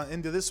 traveling around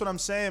India. This is what I'm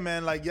saying,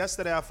 man. Like,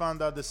 yesterday I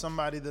found out that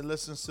somebody that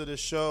listens to the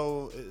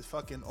show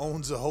fucking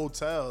owns a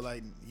hotel.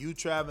 Like, you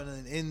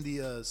traveling in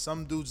India.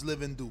 Some dudes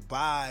live in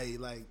Dubai.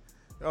 Like,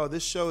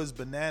 this show is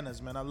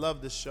bananas, man. I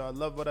love this show. I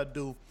love what I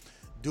do.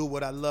 Do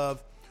what I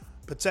love.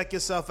 Protect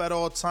Yourself at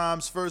All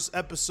Times. First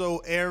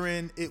episode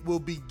airing. It will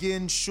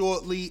begin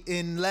shortly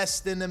in less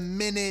than a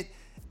minute.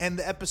 And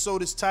the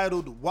episode is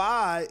titled,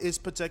 Why is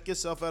Protect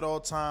Yourself at All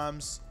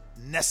Times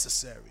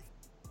Necessary?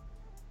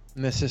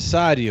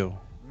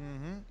 Necesario.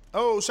 Mm-hmm.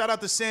 Oh, shout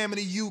out to Sam in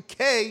the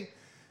UK.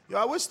 Yo,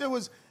 I wish there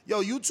was,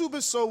 YouTube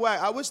is so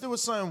whack. I wish there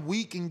was something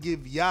we can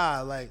give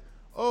y'all. Like,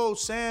 oh,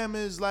 Sam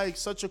is like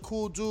such a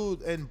cool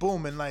dude. And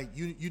boom, and like,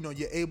 you know,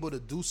 you're able to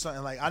do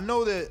something. Like, I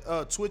know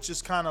that Twitch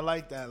is kind of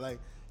like that. Like,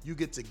 you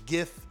get to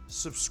gift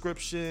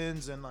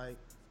subscriptions and like,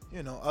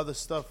 you know, other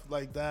stuff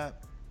like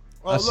that.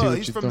 Oh, look,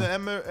 he's from the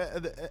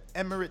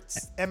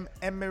Emirates.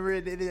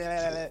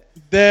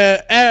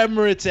 The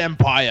Emirates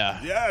Empire.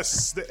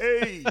 Yes, the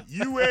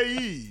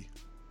UAE.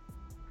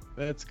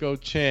 Let's go,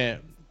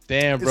 champ.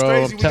 Damn, bro. It's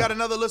crazy. We got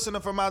another listener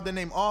from out there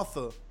named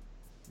Arthur.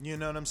 You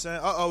know what I'm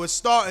saying? It's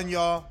starting,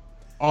 y'all.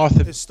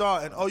 Arthur. It's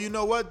starting. Oh, you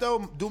know what,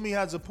 though? Doomy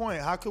has a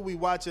point. How could we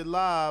watch it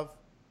live?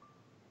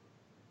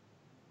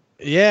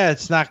 Yeah,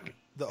 it's not.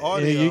 The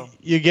audio.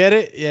 You get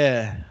it?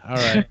 Yeah. All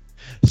right.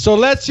 So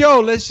let's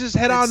just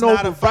head on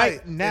over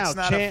right now, It's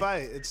not a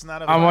fight. It's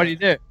not a fight. I'm already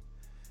there.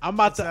 I'm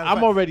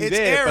already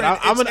there, but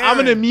I'm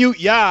gonna mute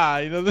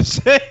y'all. You know what I'm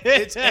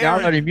saying? Y'all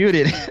already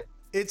muted.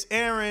 It's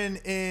airing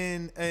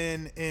in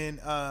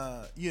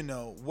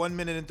 1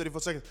 minute and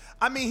 34 seconds.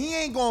 I mean, he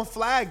ain't gonna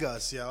flag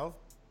us, yo.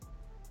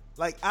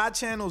 Like, our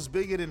channel's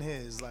bigger than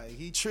his. Like,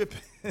 he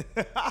tripping.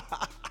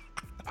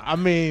 I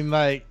mean,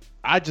 like,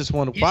 I just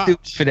want to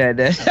watch for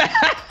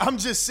that. I'm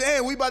just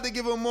saying, we about to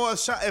give him more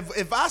shine.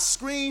 If I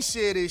screen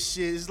share this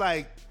shit, it's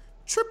like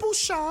triple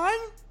shine.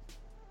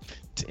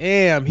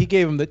 Damn, he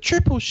gave him the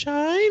triple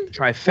shine.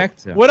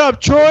 Trifecta. What up,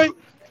 Troy?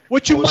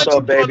 What's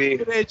up, baby?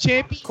 Over there,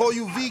 champion? Call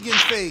you vegan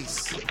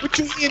face. What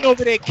you eating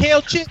over there?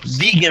 Kale chips?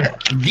 Vegan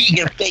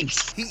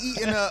face. He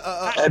eating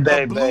a hey,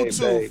 babe,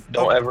 Bluetooth.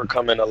 Don't ever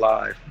come in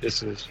alive.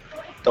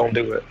 Don't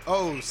do it.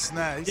 Oh,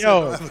 snap. He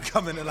Yo. said don't ever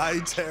come in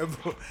alive.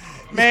 Terrible.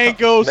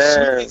 Mango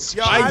sweet.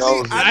 Yo, I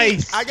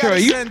gotta Troy,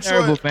 send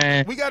terrible, Troy.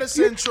 man. We gotta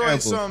send Troy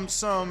some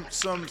No,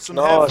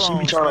 headphones, she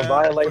be trying man, to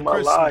violate my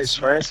Christmas. lives,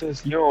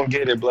 Francis. You don't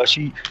get it, blood.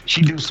 She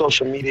do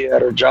social media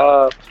at her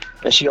job,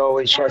 and she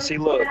always try to see.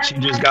 Look, she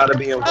just gotta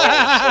be involved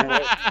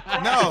somewhere.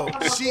 No,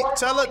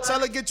 tell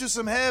her get you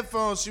some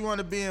headphones. She want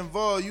to be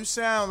involved. You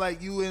sound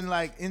like you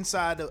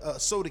inside a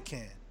soda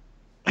can.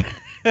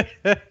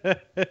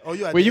 Oh,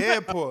 you at the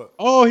airport?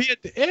 Oh, he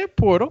at the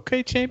airport.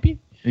 Okay, champion.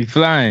 We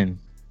flying.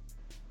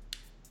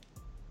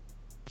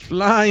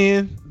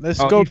 Let's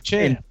go,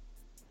 champ.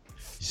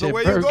 So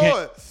where you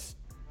going?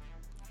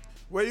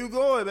 Where you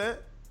going, man?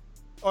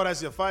 Oh,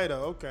 that's your fighter.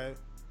 Okay.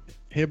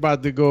 He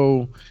about to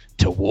go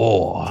to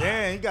war.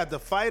 Damn, he got the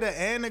fighter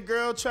and the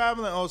girl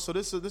traveling. Oh, so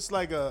this is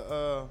like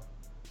a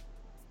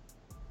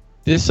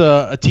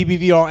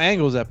TBV All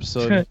Angles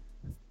episode.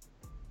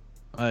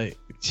 Like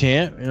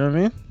champ, you know what I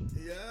mean?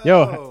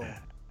 Yo,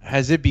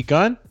 has it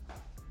begun?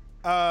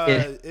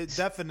 It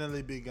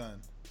definitely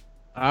begun.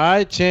 All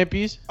right,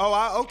 champions.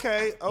 Oh,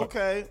 okay.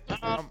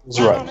 That's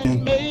right.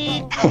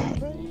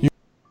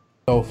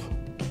 Yourself,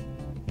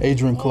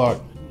 Adrian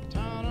Clark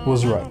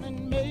was right.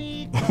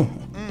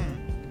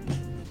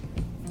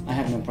 I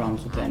have no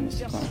problems with that,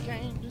 Mr. Clark.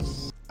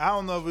 I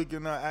don't know if we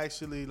can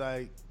actually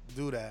like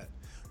do that,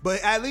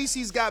 but at least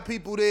he's got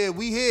people there.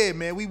 We here,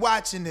 man. We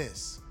watching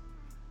this.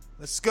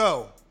 Let's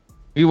go.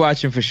 We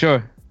watching for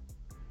sure.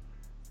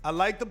 I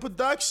like the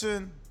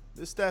production.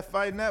 This that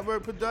Fight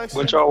Network production.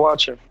 What y'all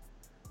watching?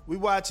 We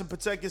watching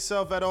Protect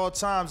Yourself at All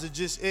Times. It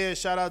just aired.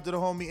 Shout out to the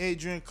homie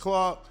Adrian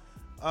Clark.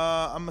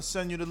 I'm going to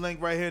send you the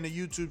link right here in the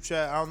YouTube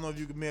chat. I don't know if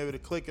you can be able to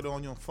click it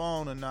on your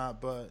phone or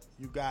not, but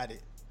you got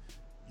it.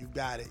 You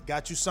got it.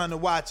 Got you something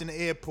to watch in the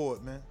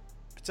airport, man.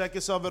 Protect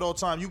yourself at all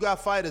times. You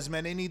got fighters,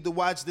 man. They need to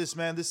watch this,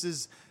 man. This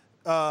is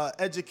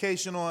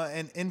educational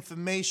and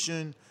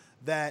information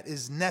that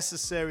is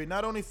necessary,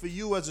 not only for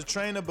you as a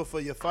trainer, but for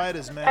your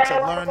fighters, man,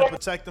 to learn to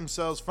protect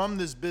themselves from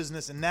this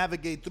business and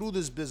navigate through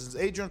this business.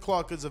 Adrian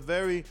Clark is a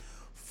very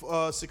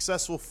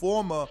successful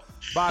former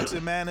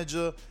boxing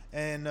manager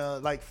and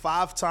like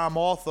 5-time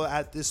author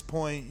at this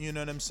point, you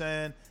know what I'm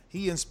saying?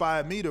 He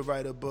inspired me to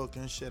write a book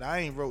and shit. I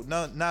ain't wrote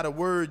not a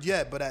word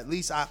yet, but at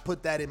least I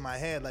put that in my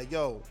head like,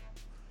 yo,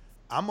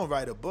 I'm going to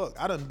write a book.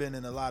 I done been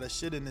in a lot of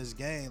shit in this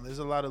game. There's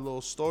a lot of little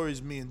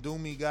stories me and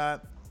Doomy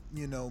got.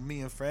 You know,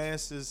 me and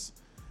Francis,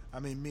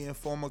 me and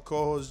former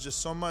co-hosts, just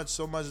so much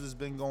that's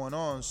been going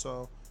on.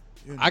 So,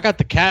 you know. I got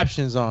the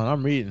captions on.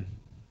 I'm reading.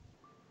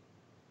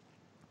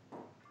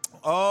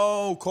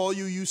 Oh, call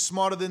you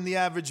smarter than the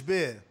average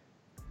bear.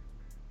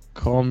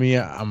 Call me.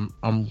 I'm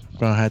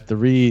gonna have to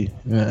read.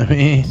 You know what I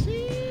mean?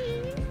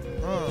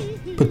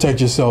 Protect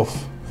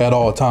yourself at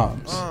all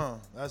times.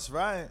 That's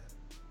right.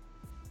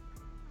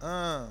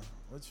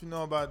 What you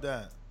know about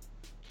that?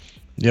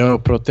 Yo,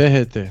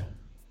 protégete.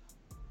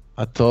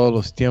 A todos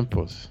los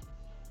tiempos.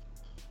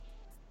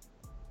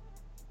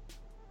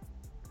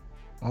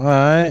 All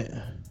right.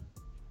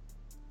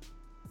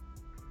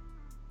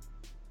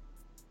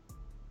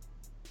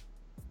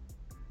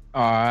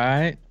 All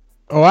right.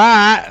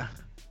 I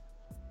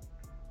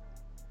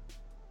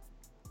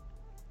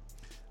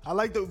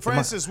like the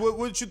Francis.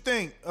 What you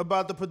think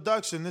about the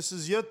production? This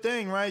is your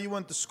thing, right? You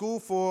went to school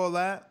for all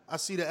that. I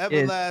see the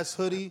Everlast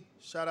hoodie.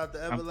 Shout out to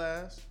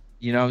Everlast.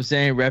 You know what I'm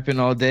saying? Repping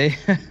all day.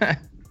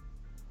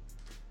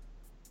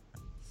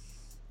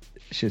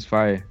 Shit's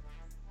fire.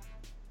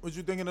 What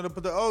you thinking of the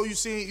production? Oh, you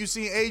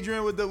seen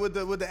Adrian with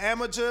the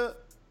amateur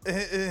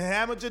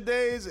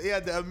days? He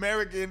had the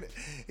American.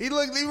 He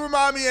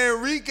remind me of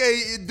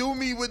Enrique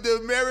Doomy with the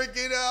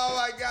American. Oh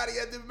my God, he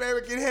had the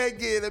American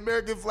headgear, the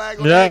American flag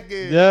on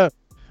headgear. Yeah.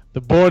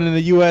 The born in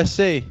the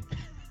USA.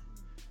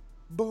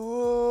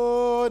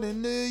 Born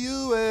in the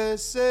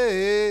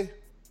USA.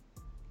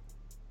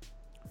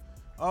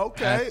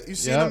 Okay, you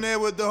seen him there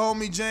with the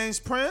homie James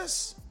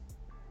Prince?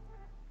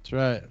 That's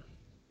right.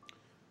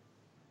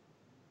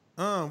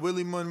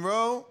 Willie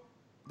Monroe.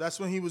 That's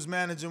when he was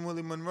managing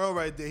Willie Monroe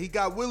right there. He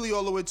got Willie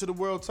all the way to the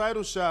world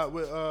title shot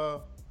with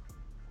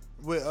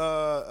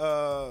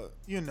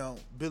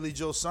Billy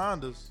Joe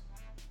Saunders.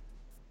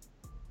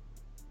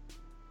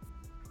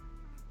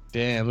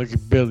 Damn, look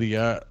at Billy. He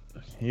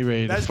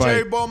ready to fight. That's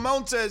Jerry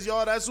Montes,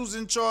 y'all. That's who's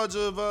in charge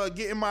of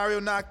getting Mario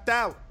knocked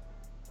out.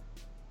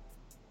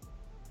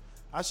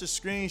 I should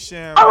screen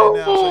share him right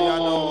now so y'all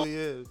know who he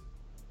is.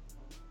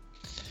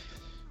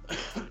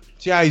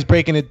 See how he's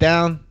breaking it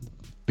down?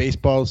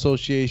 Baseball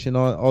Association,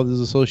 all these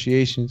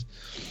associations.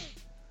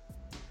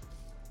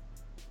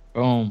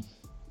 Boom.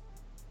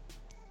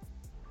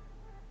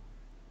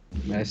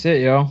 That's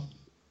it, yo.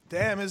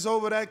 Damn, it's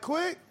over that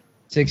quick?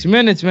 6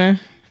 minutes, man.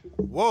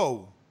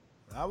 Whoa.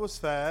 That was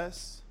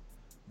fast.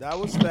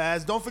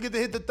 Don't forget to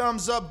hit the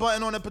thumbs up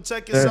button on the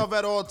Protect Yourself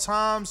at All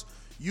Times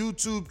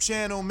YouTube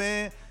channel,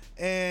 man.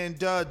 And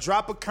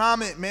drop a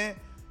comment, man.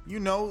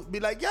 You know, be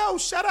like, yo,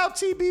 shout out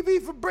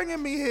TBV for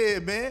bringing me here,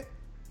 man.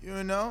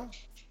 You know?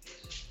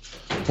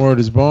 Word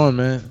is born,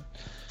 man.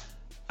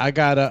 I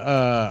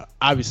gotta,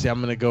 obviously, I'm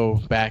gonna go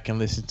back and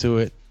listen to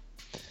it.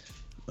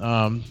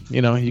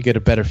 You get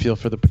a better feel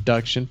for the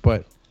production,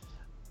 but,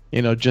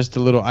 just the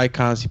little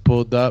icons he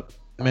pulled up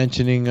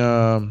mentioning,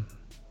 the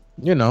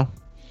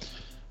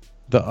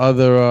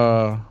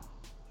other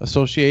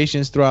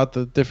associations throughout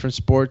the different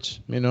sports,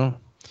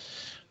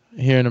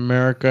 here in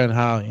America and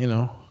how,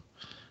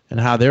 and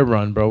how they're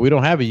run, bro. We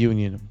don't have a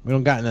union. We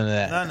don't got none of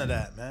that. None of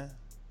that, man.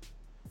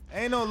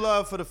 Ain't no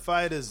love for the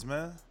fighters,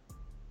 man.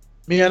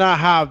 Me and I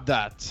have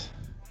that.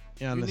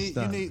 You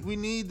understand? We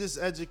need this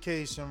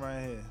education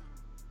right here.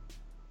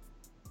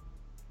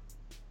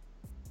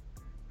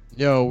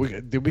 Yo,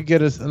 did we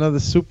get another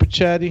super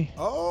chatty?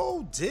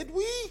 Oh, did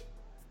we?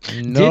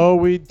 No,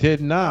 we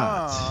did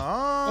not.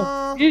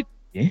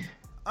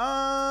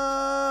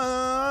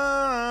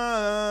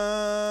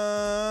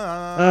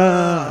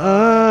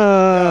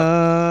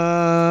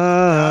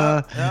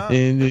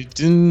 And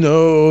to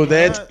know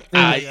that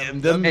I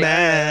am the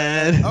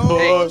man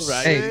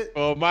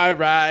for my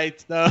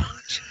rights. No.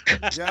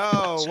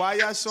 Yo, why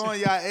y'all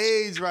showing y'all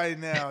age right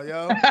now,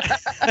 yo?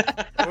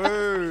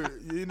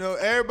 Word. You know,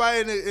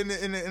 everybody in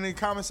the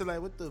comments are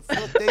like, what the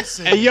fuck they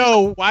saying? Hey,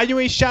 yo, why you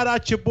ain't shout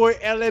out your boy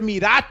El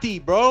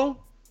Emirati, bro?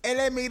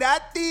 El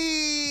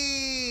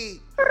Emirati.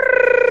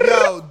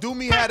 Yo,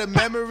 Doomy had a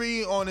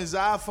memory on his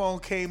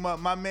iPhone came up.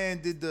 My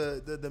man did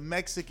the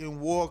Mexican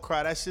war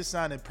cry. That shit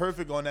sounded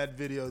perfect on that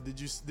video. Did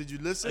you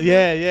listen?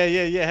 Yeah.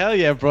 Hell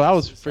yeah, bro. I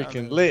was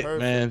freaking lit,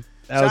 perfect. Man.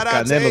 Shout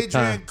out to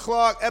Adrian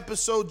Clark.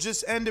 Episode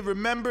just ended.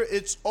 Remember,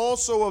 it's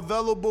also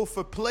available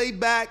for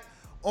playback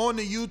on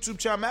the YouTube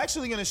channel. I'm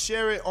actually gonna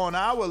share it on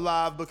our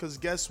live because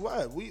guess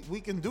what?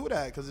 We can do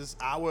that because it's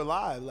our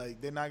live.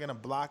 Like they're not gonna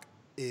block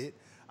it.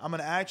 I'm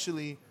gonna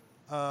actually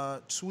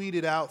tweet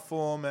it out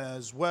for them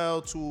as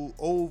well to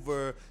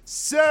over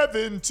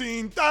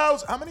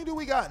 17,000. How many do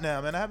we got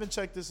now, man? I haven't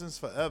checked this since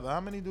forever.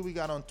 How many do we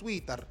got on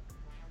Twitter?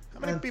 How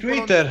many people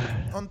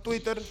on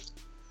Twitter?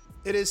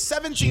 It is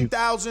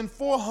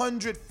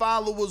 17,400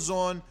 followers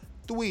on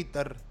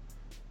Twitter.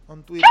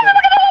 That's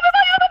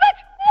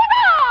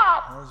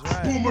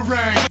right.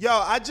 Boomerang. Yo,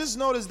 I just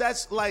noticed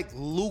that's like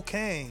Liu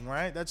Kang,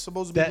 right? That's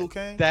supposed to be Liu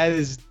Kang? That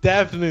is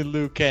definitely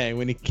Liu Kang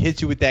when he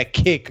hits you with that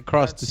kick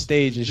across the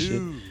stage and shit.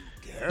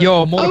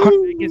 Yo, Mortal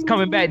Kombat is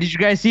coming back. Did you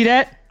guys see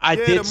that? I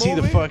did see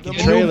the fucking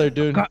trailer,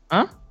 dude.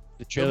 Huh?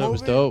 The trailer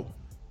was dope.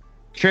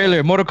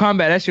 Trailer, Mortal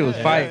Kombat, that shit was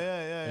fire.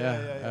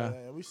 Yeah.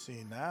 We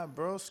seen that,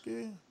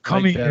 broski.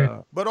 Coming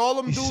here. But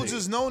all them dudes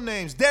is no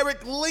names.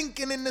 Derek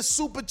Lincoln in the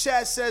super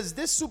chat says,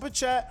 this super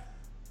chat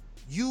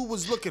you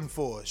was looking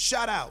for.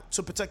 Shout out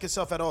to Protect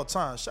Yourself at All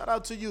Times. Shout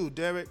out to you,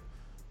 Derek.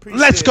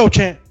 Let's go,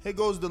 champ. Here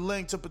goes the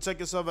link to Protect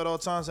Yourself at All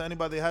Times. So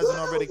anybody that hasn't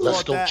already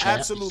caught that, champ.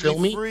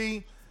 Absolutely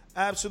free.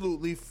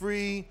 Absolutely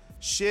free.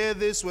 Share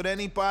this with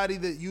anybody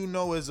that you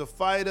know is a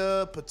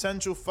fighter,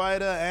 potential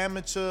fighter,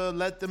 amateur.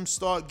 Let them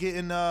start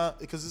getting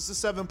because it's a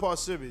 7-part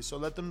series, so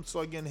let them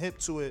start getting hip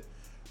to it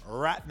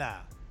right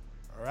now,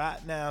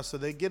 so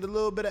they get a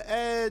little bit of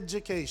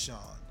education.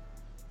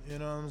 You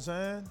know what I'm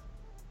saying?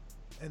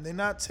 And they're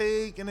not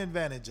taken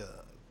advantage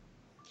of.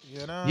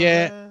 You know?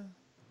 Yeah.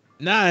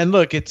 Nah, and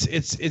look, it's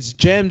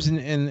gems in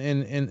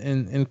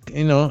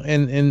you know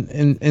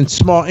in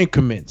small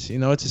increments. You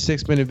know, it's a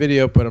 6-minute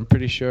video, but I'm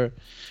pretty sure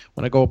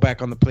when I go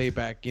back on the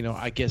playback, you know,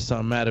 I get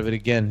something out of it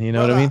again. You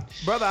know what I mean?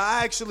 Brother,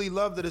 I actually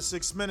loved it at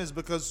 6 minutes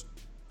because,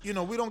 you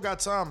know, we don't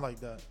got time like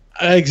that.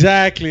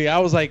 Exactly. I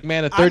was like,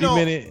 man, a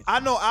 30-minute. I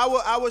know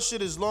our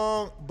shit is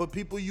long, but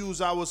people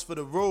use ours for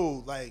the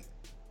road. Like,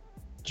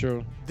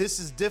 true. This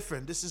is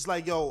different. This is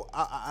like, yo,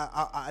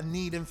 I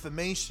need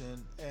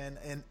information,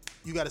 and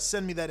you got to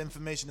send me that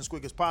information as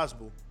quick as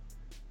possible.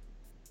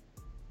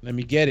 Let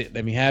me get it.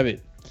 Let me have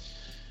it.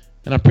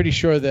 And I'm pretty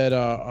sure that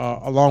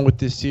along with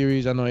this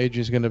series, I know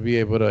Adrian's going to be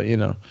able to, you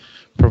know,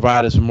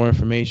 provide us with more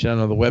information. I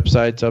know the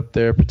website's up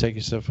there,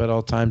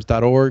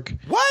 protectyourselfatalltimes.org.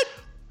 What?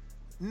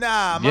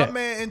 Nah, my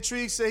man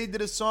Intrigue said he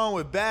did a song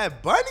with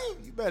Bad Bunny.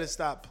 You better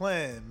stop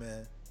playing,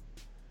 man.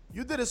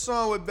 You did a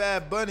song with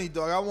Bad Bunny,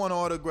 dog. I want an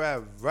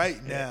autograph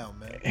right now,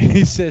 man.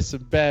 He said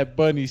some Bad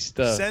Bunny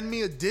stuff. Send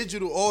me a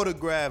digital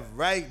autograph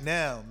right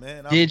now,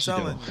 man. I'm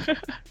telling you.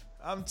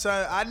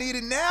 I need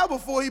it now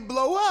before he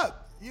blow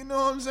up. You know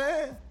what I'm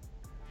saying?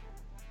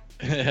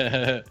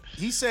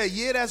 He said,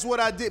 yeah, that's what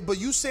I did. But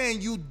you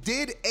saying you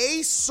did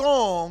a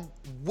song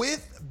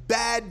with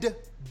Bad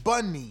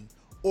Bunny,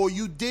 or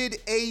you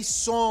did a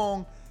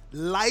song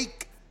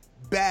like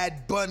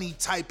Bad Bunny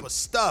type of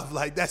stuff?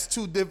 Like, that's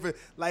two different.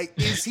 Like,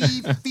 is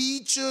he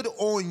featured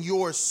on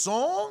your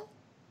song?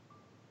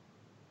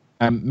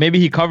 Maybe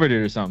he covered it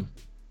or something.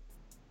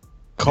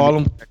 Call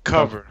him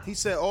cover. He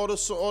said all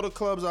the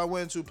clubs I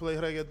went to play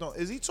reggaeton.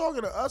 Is he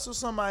talking to us or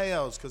somebody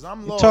else? Because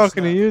I'm lost.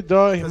 Talking to you,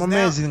 dog. My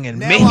man's in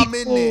Mexico. I'm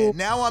in there.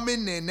 Now I'm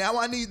in there. Now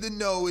I need to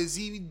know, is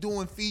he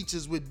doing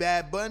features with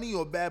Bad Bunny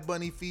or Bad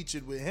Bunny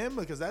featured with him?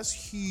 Because that's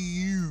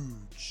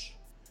huge.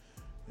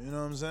 You know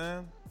what I'm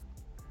saying?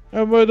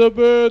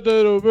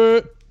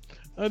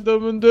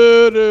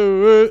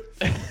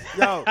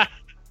 Yo,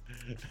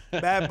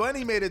 Bad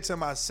Bunny made it to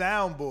my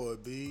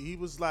soundboard, B. He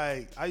was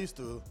like, I used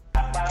to.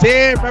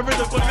 Damn, remember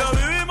the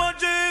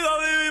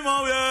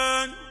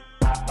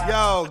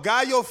Yo,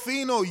 Gallo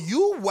Fino,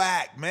 you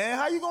whack, man.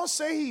 How you gonna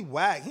say he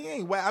whack? He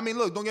ain't whack. I mean,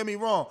 look, don't get me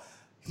wrong.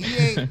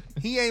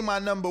 He ain't my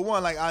number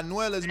one. Like,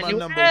 Anuel is my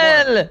number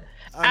one.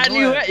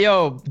 Anuel,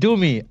 yo, do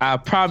me. I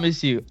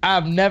promise you.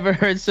 I've never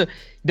heard so.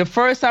 The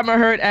first time I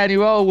heard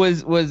Anuel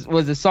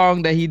was a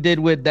song that he did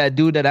with that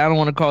dude that I don't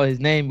want to call his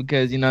name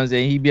because, you know what I'm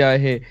saying, he be out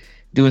here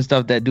doing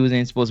stuff that dudes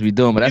ain't supposed to be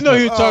doing. But that's you know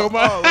who you're talking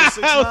about.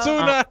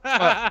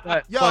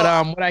 But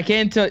what I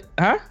can tell,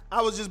 huh?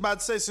 I was just about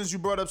to say, since you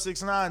brought up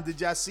 6ix9ine,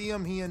 did y'all see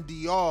him? He and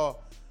DR,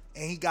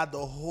 and he got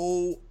the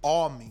whole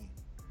army.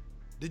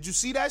 Did you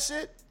see that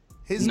shit?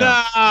 He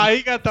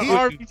got the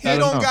army.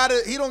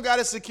 He don't got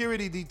a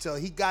security detail.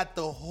 He got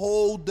the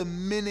whole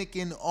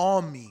Dominican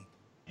army.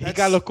 He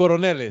got los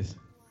coroneles.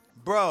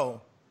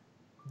 Bro,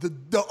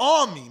 the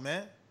army,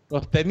 man.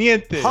 Los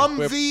tenientes.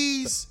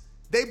 Humvees.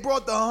 They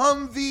brought the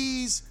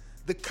Humvees,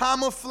 the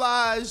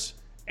camouflage,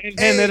 and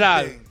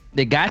general.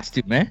 They got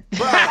to, man.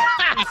 Bro,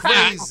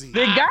 crazy.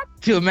 They got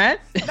to, man.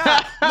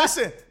 Nah,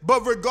 listen,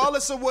 but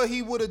regardless of what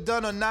he would have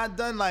done or not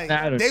done, like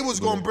they was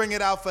gonna bring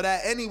it out for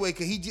that anyway,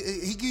 cause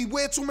he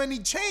wear too many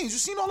chains. You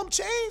seen all them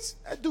chains?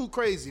 That dude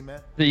crazy,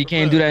 man. So you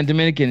can't do that in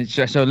Dominican.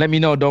 So let me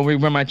know. Don't wear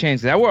my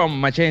chains. I wear all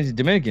my chains in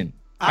Dominican.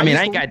 I mean,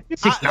 I ain't got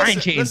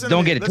 6'9" chains.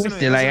 Don't get it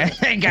twisted.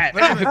 Like I ain't got.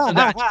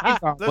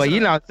 But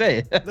you know what I'm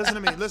saying.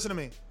 Listen to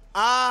me.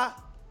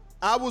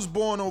 I was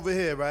born over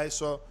here, right?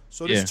 So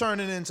this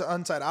turning into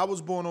Untied. I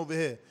was born over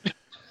here,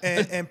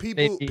 and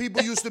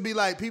people used to be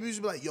like,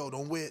 yo,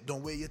 don't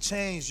wear your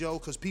chains, yo,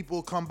 because people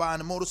will come by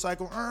on a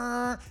motorcycle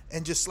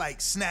and just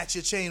like snatch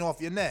your chain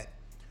off your neck.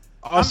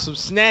 Awesome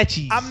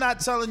snatchies. I'm not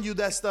telling you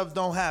that stuff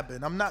don't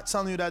happen. I'm not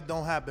telling you that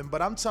don't happen,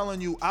 but I'm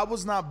telling you I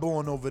was not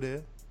born over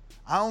there.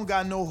 I don't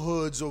got no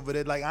hoods over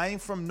there. Like I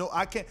ain't from no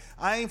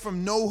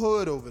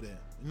hood over there.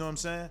 You know what I'm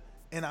saying?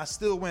 And I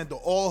still went to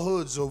all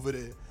hoods over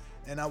there.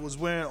 And I was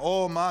wearing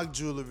all my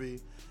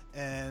jewelry,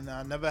 and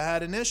I never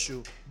had an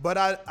issue. But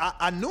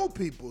I knew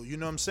people, you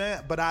know what I'm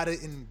saying? But I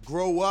didn't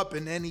grow up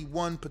in any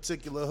one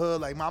particular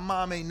hood. Like, my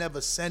mom ain't never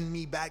send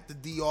me back to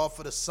DR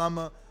for the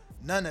summer.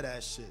 None of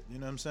that shit, you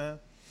know what I'm saying?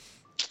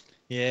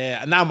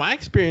 Yeah, now my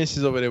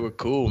experiences over there were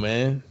cool,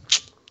 man.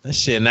 That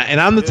shit.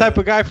 And I'm the type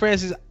of guy,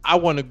 Francis, I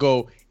want to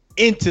go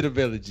into the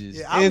villages.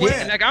 Yeah, I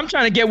went. Like I'm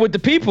trying to get with the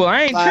people.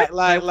 I ain't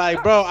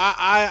like bro.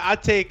 I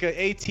take an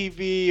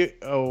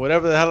ATV or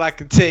whatever the hell I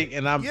can take,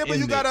 and I'm. Yeah, but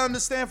you gotta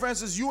understand,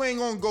 Francis. You ain't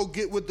gonna go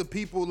get with the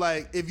people.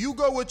 Like if you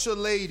go with your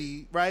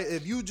lady, right?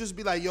 If you just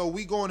be like, yo,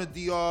 we going to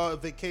DR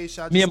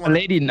vacation. Me and my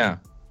lady now.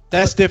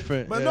 That's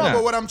different. But no,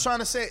 but what I'm trying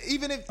to say,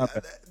 even if.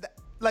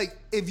 Like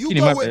if you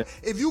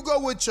go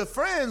with your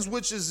friends,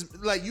 which is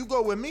like you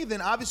go with me,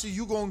 then obviously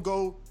you gonna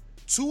go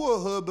to a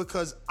hood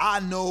because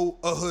I know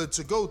a hood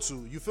to go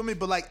to. You feel me?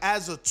 But like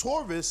as a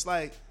tourist,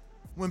 like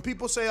when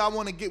people say I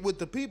want to get with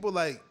the people,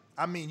 like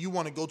I mean you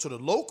want to go to the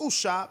local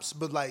shops,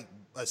 but like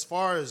as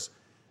far as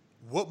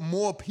what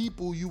more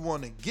people you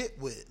want to get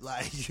with,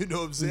 like you know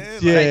what I'm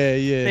saying? Yeah, like,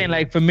 yeah. Saying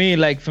like for me,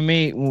 like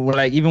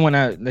even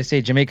when let's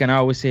say Jamaican, I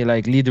always say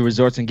like leave the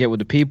resorts and get with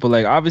the people.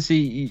 Like obviously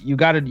you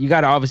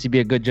gotta obviously be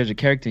a good judge of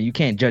character. You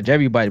can't judge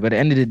everybody, but at the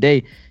end of the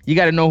day, you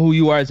gotta know who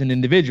you are as an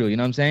individual. You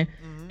know what I'm saying?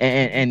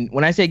 And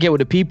when I say get with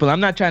the people, I'm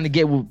not trying to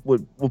get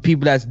with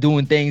people that's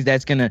doing things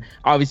that's gonna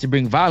obviously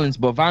bring violence,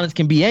 but violence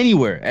can be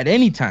anywhere at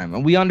any time,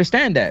 and we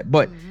understand that.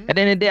 But at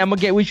the end of the day, I'm gonna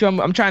get with you.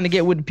 I'm trying to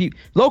get with the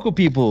local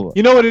people.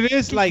 You know what it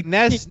is? Like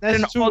that's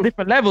all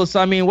different levels.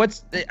 So I mean,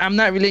 I'm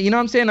not really, you know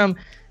what I'm saying?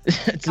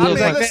 It's a little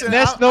listen,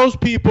 Ness knows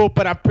people,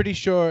 but I'm pretty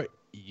sure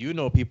you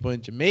know people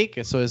in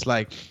Jamaica. So it's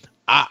like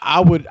I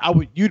would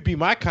you'd be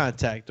my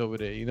contact over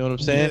there. You know what I'm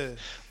saying?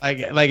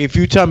 Yeah. Like if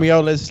you tell me, yo,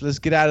 let's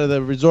get out of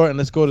the resort and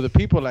let's go to the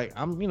people, like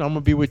I'm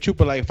gonna be with you.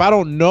 But like if I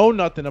don't know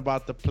nothing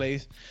about the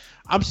place,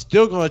 I'm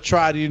still gonna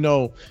try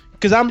to,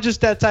 because I'm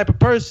just that type of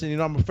person.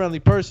 I'm a friendly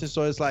person.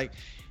 So it's like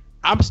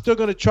I'm still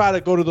gonna try to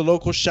go to the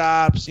local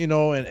shops,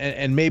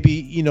 and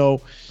maybe,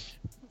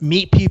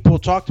 meet people,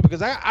 talk to,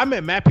 because I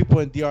met mad people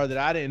in DR that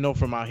I didn't know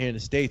from out here in the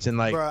States, and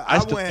like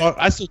Bruh,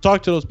 I still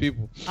talk to those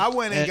people. I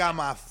went and got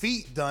my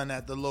feet done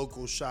at the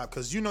local shop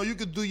because you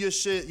could do your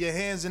shit, your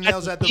hands and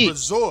nails at the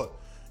resort.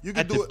 You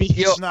can do it.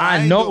 Yo,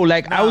 I know.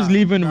 I was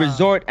leaving the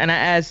resort and I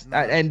asked,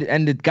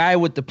 and the guy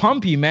with the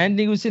pumpy, man,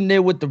 he was sitting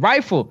there with the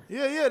rifle.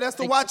 Yeah, that's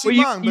the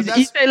Wachimang.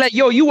 He said like,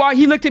 yo,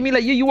 he looked at me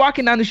like, you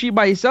walking down the street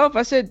by yourself?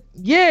 I said,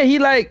 yeah. He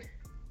like,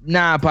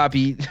 nah,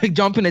 Poppy,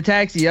 jump in a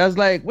taxi. I was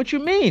like, what you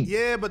mean?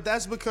 Yeah, but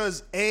that's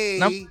because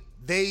A,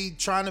 they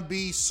trying to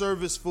be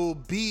serviceful.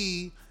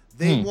 B,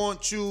 they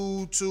want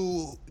you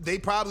to, they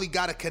probably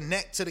got to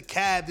connect to the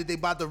cab that they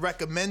about to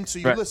recommend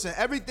to you. Right. Listen,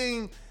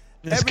 everything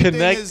is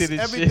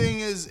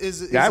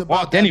I about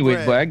walked that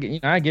anyways,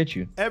 bread. but I get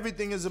you.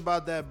 Everything is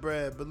about that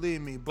bread,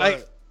 believe me.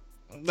 But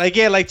like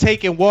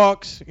taking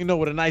walks,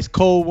 with a nice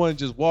cold one,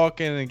 just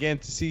walking and getting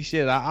to see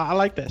shit. I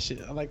like that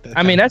shit. I like that.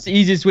 I mean, that's the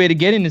easiest way to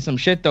get into some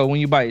shit though when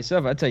you by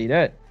yourself. I tell you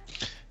that.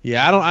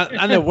 Yeah,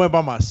 I never went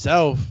by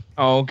myself.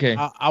 Oh, okay.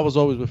 I was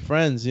always with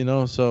friends,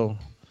 so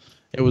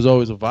it was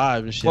always a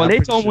vibe and shit. Well, they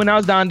told me when I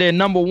was down there,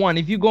 number one,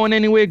 if you going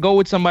anywhere, go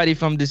with somebody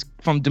from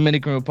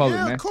Dominican Republic,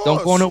 man.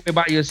 Don't go nowhere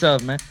by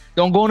yourself, man.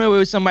 Don't go nowhere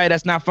with somebody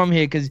that's not from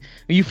here, because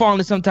when you fall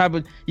into some type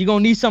of, you're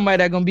going to need somebody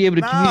that's going to be able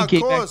to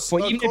communicate back.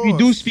 Even if you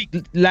do speak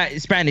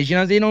Spanish,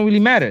 it don't really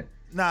matter.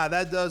 Nah,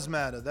 that does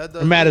matter.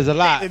 It matters a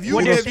lot. If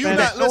you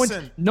not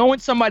listen, knowing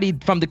somebody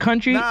from the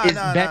country is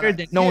better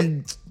than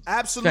knowing.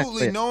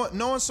 Absolutely,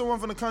 knowing someone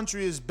from the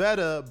country is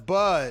better,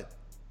 but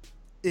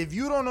if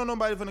you don't know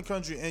nobody from the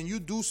country and you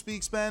do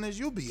speak Spanish,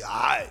 you'll be all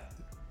right.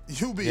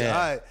 You'll be all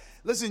right.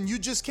 Listen, you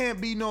just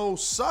can't be no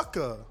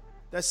sucker.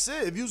 That's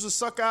it. If you's a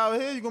sucker out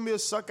here, you're gonna be a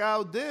sucker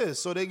out there.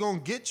 So they gonna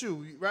get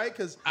you, right?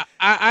 Because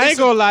I ain't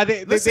gonna lie,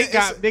 they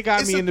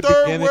got me in the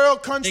third beginning.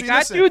 world country. They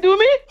got you, do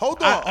me?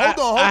 Hold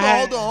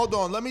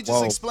on. Let me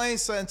just explain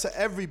something to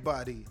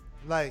everybody.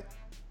 Like,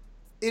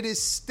 it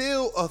is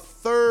still a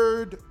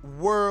third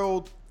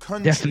world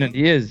country.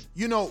 Definitely is.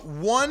 You know,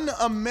 $1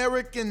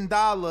 American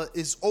dollar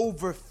is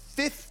over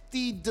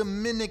 50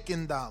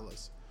 Dominican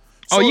dollars.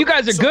 So, you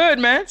guys are good,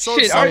 man. So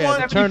Shit,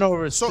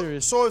 turnover is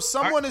serious. So if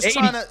someone is 80.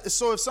 trying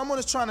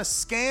to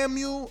scam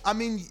you, I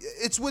mean,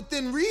 it's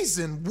within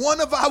reason.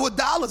 One of our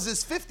dollars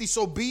is 50,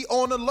 so be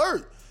on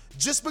alert.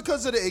 Just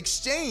because of the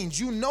exchange,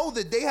 you know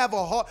that they have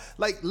a hard,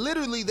 like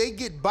literally they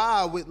get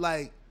by with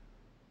like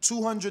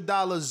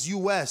 $200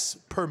 US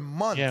per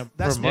month. Yeah,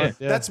 that's per month.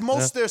 That's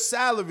most their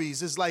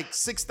salaries is like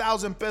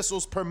 6,000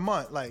 pesos per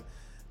month. Like,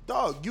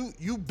 dog,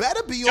 you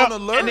better be on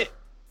alert.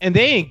 And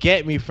they ain't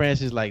get me,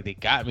 Francis. Like, they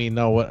got me.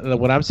 No,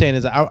 what I'm saying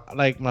is,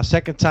 like my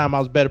second time, I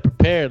was better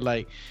prepared.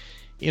 Like,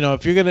 you know,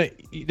 if you're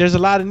there's a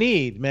lot of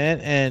need,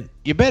 man, and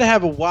you better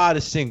have a wad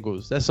of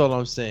singles. That's all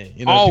I'm saying.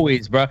 You know,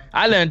 always, bro.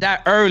 I learned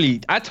that early.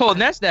 I told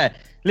Ness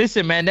that.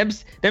 Listen, man, them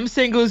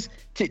singles,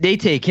 they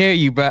take care of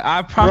you, bro.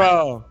 I promise.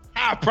 Bro.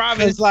 I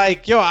promise. It's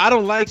like, yo, I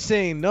don't like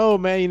saying no,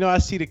 man. You know, I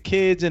see the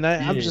kids, and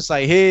I'm just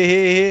like,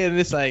 hey, and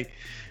it's like,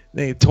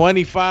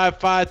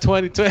 25, 5,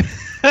 20.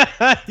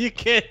 You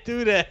can't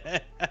do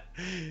that.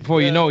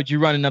 Before you know it, you're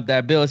running up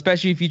that bill,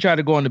 especially if you try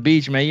to go on the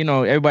beach, man. You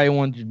know, everybody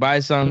wants to buy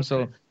something,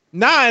 so.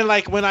 Nah, and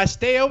like when I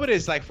stay over there,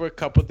 it's like for a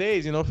couple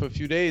days, you know, for a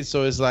few days.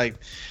 So it's like,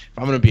 if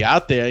I'm gonna be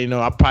out there, you know,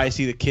 I'll probably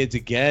see the kids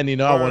again. You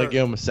know, I want to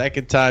give them a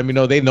second time. You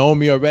know, they know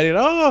me already. And,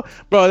 oh,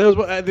 bro, there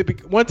was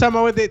one time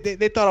I went,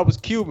 they thought I was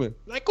Cuban.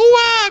 Like,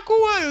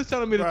 Kuwa. He was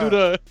telling me to do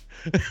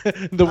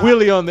the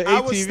wheelie on the ATV.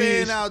 I was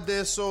staying out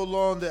there so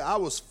long that I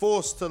was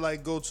forced to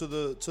like go to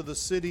the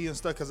city and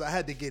stuff because I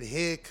had to get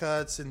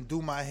haircuts and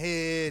do my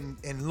hair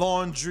and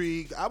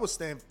laundry. I was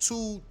staying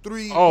 2-3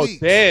 weeks. Oh,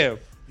 damn.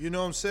 You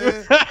know what I'm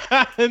saying?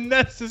 And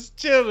that's just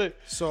chilling.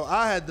 So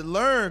I had to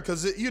learn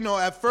because, you know,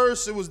 at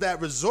first it was that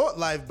resort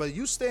life, but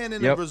you staying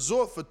in a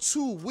resort for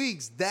 2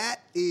 weeks,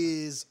 that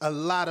is a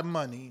lot of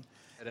money.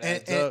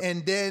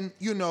 And then,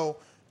 you know,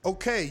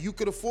 okay, you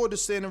could afford to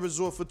stay in a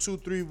resort for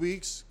 2-3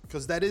 weeks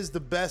because that is the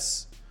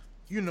best,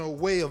 you know,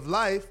 way of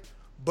life.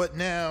 But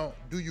now,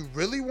 do you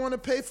really want to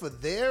pay for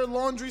their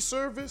laundry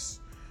service?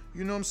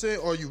 You know what I'm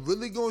saying? Or are you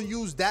really going to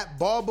use that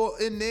barber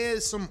in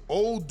there, some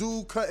old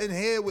dude cutting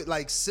hair with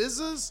like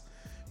scissors?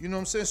 You know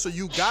what I'm saying? So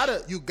you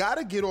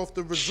gotta get off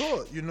the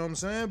resort, you know what I'm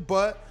saying?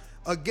 But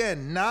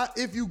again, not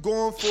if you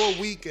going for a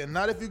weekend,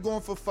 not if you're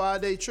going for a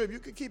 5-day trip. You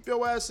can keep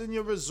your ass in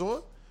your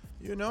resort.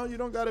 You know, you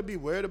don't got to be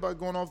worried about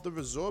going off the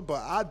resort.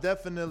 But I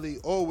definitely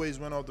always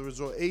went off the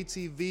resort.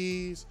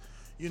 ATVs,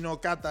 you know,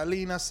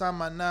 Catalina,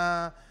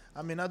 Samaná.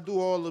 I mean, I do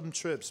all them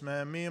trips,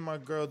 man. Me and my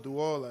girl do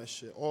all that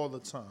shit all the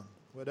time.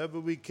 Whatever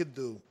we could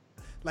do.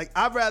 Like,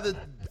 I'd rather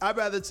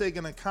take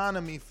an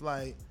economy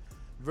flight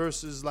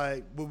versus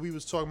like what we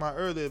was talking about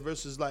earlier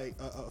versus like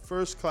a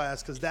first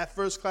class, because that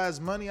first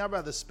class money, I'd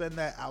rather spend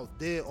that out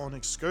there on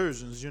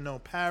excursions, you know,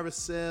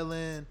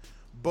 parasailing,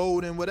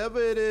 boating, whatever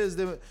it is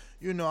that,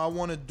 you know, I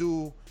want to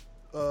do.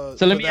 So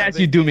let me ask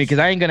you, do me, because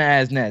I ain't gonna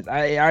ask Ness.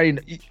 I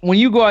already, when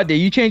you go out there,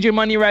 you change your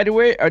money right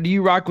away, or do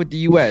you rock with the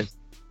U.S.?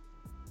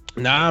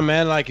 Nah,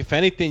 man. Like, if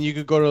anything, you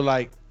could go to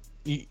like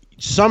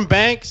some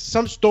banks,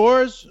 some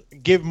stores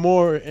give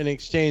more in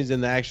exchange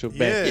than the actual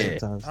bank.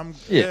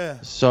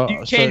 Yeah. So do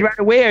you change right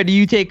away, or do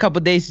you take a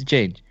couple days to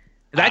change?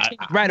 Because I change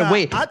right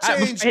away. I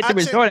hit the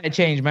resort, I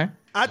change, man.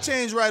 I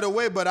change right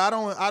away, but I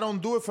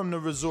don't do it from the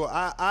resort.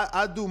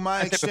 I do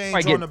my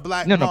exchange on the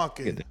black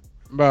market.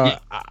 Bro,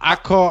 I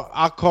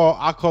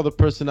call the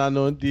person I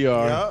know in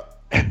DR.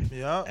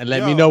 Yeah. And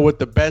let me know what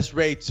the best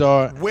rates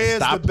are. Where's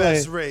the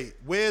best rate?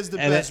 Where's the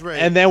best rate?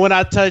 And then when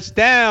I touch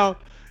down,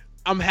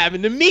 I'm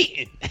having the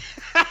meeting.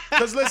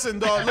 Cause listen,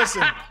 dog,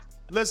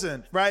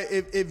 listen, right?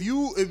 If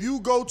you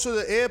go to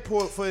the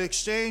airport for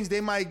exchange,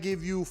 they might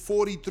give you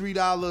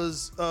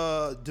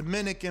 $43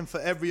 Dominican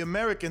for every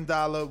American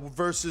dollar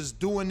versus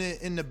doing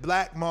it in the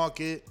black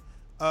market.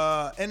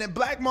 And the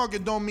black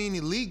market don't mean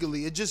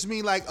illegally. It just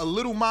mean like a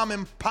little mom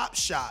and pop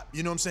shop,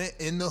 you know what I'm saying,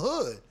 in the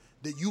hood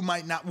that you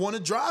might not want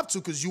to drive to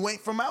because you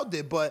ain't from out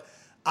there. But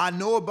I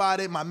know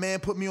about it. My man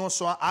put me on,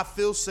 so I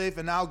feel safe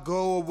and I'll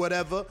go or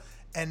whatever.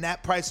 And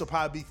that price will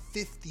probably be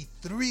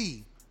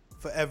 $53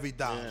 for every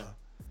dollar.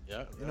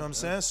 Yeah. You know what I'm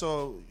saying?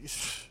 So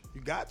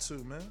you got to,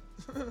 man.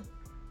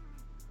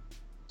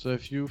 So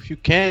if you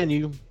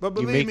can, But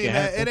believe make me, it man,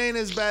 happen. it ain't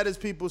as bad as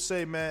people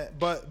say, man.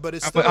 But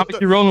it's How still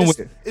much you rolling with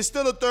it? It's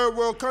still a third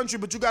world country,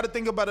 but you got to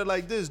think about it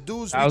like this: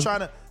 dudes be trying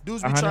to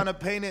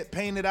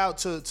paint it out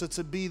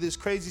to be this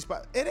crazy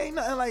spot. It ain't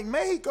nothing like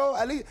Mexico.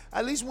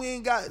 At least we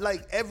ain't got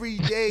like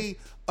everyday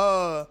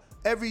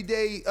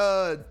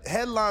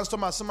headlines talking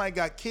about somebody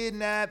got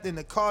kidnapped and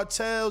the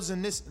cartels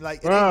and this,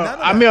 like, it ain't none of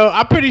that. I mean,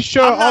 I'm pretty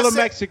sure all the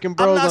Mexican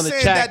bros on the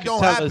chat can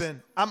tell us.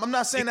 I'm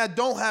not saying that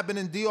don't happen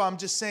in DR. I'm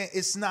just saying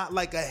it's not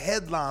like a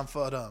headline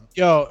for them.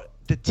 Yo,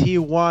 the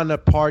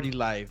Tijuana party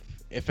life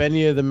if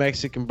any of the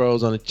Mexican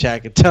bros on the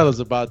chat can tell us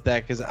about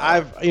that, because I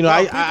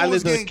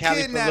lived in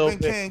Cali for a little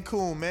bit.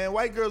 Cancun, man.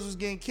 White girls was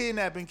getting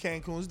kidnapped in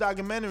Cancun. There's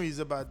documentaries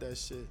about that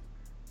shit.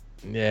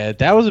 Yeah,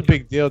 that was a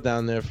big deal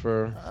down there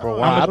for a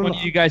while. How much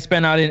money you guys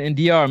spend out in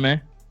DR,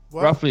 man?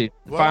 What? Roughly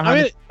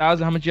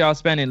 500,000. How much y'all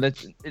spending?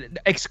 Let's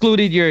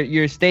excluded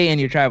your stay and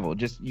your travel.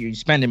 Just you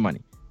spending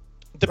money.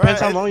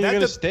 Depends how long you're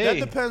gonna stay.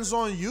 That depends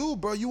on you,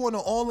 bro. You want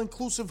an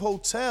all-inclusive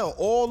hotel,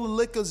 all the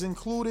liquors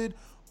included,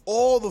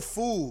 all the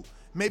food.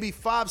 Maybe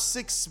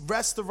 5-6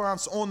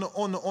 restaurants on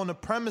the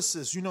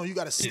premises. You know, you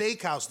got a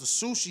steakhouse, the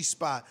sushi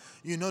spot.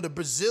 You know, the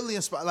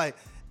Brazilian spot. Like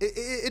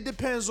it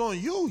depends on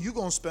you. You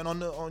gonna spend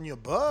on your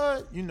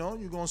bud. You know,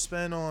 you gonna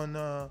spend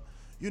on.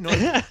 You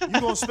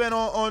gonna spend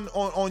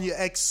on your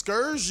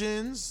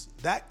excursions.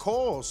 That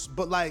costs.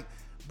 But like,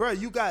 bro,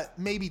 you got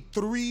maybe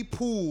 3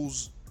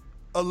 pools,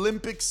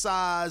 Olympic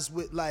size,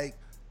 with like,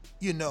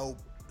 you know,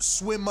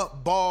 swim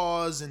up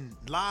bars and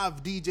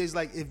live DJs.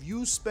 Like, if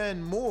you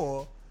spend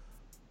more,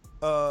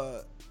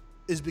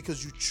 is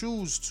because you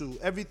choose to.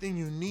 Everything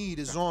you need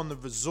is on the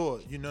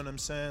resort. You know what I'm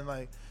saying?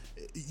 Like,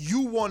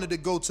 you wanted to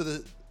go to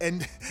the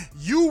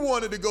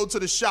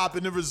shop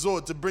in the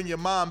resort to bring your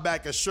mom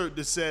back a shirt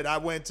that said I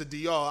went to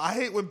DR. I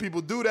hate when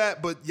people do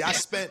that, but y'all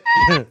spent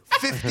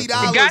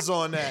 $50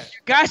 on that. You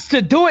got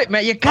to do it,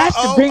 man. You got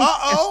to bring.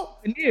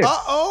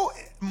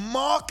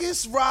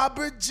 Marcus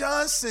Robert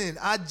Johnson.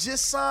 I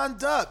just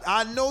signed up.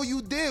 I know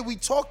you did. We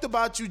talked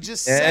about you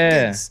just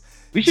seconds.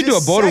 We should do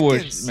a Border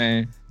Wars,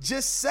 man.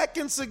 Just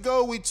seconds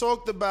ago, we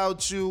talked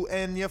about you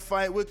and your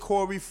fight with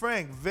Corey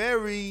Frank.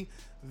 Very,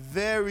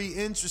 very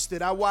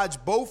interested. I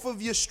watched both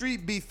of your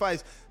street beef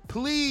fights.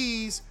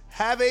 Please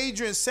have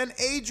Adrian, send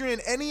Adrian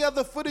any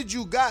other footage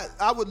you got.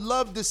 I would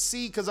love to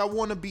see, because I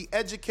want to be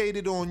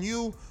educated on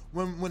you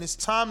when it's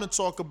time to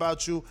talk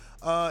about you.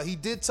 He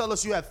did tell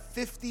us you have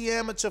 50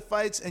 amateur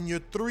fights and you're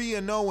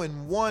 3-0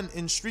 and 1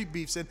 in street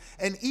beefs. And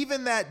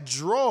even that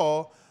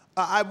draw,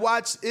 I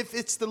watched, if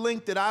it's the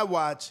link that I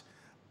watch,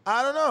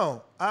 I don't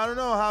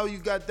know how you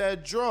got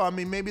that draw. I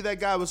mean, maybe that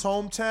guy was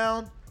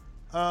hometown.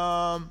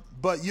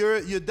 But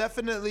you're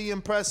definitely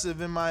impressive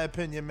in my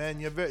opinion,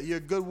 man. You're a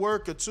good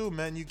worker too,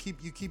 man. You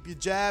keep your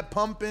jab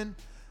pumping.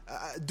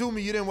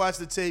 Doomy, you didn't watch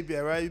the tape yet,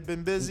 right? You've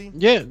been busy.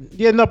 Yeah,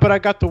 no, but I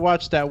got to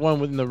watch that one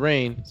within the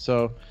rain.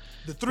 So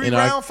the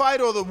 3-round fight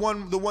or the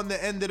one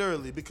that ended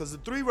early, because the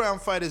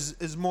 3-round fight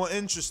is more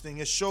interesting.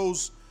 It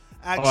shows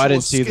actual skill. I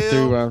didn't see the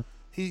 3-round.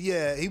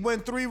 He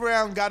went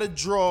 3-round, got a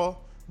draw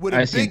with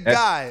a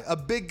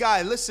big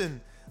guy.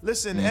 Listen,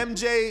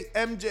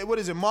 MJ, what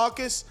is it,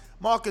 Marcus,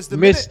 the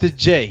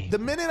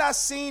minute I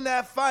seen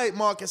that fight,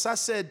 Marcus, I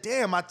said,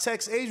 damn, I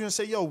text Adrian and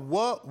said, yo,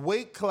 what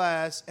weight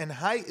class and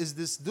height is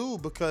this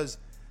dude? Because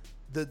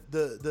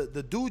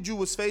the dude you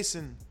was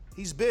facing,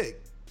 he's big.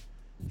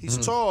 He's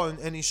tall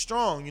and he's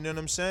strong, you know what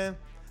I'm saying?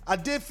 I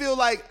did feel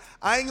like,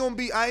 I ain't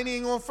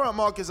gonna front,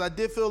 Marcus. I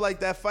did feel like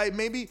that fight,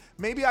 maybe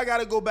I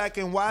gotta go back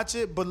and watch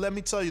it, but let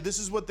me tell you, this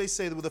is what they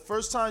say. The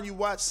first time you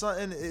watch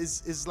something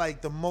is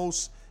like the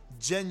most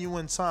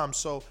genuine time.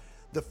 So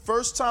the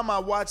first time I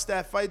watched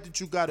that fight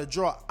that you got to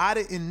draw, I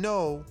didn't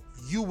know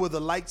you were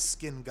the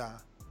light-skinned guy.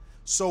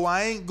 So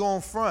I ain't going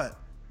front.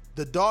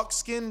 The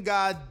dark-skinned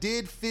guy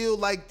did feel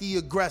like the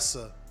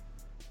aggressor.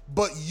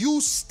 But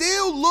you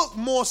still look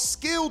more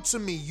skilled to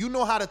me. You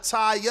know how to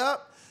tie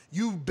up.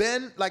 You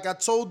bend, like I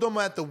told them,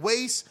 at the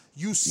waist.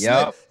 You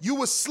slip. You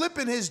was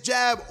slipping his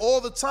jab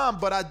all the time.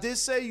 But I did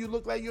say you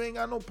look like you ain't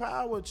got no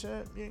power,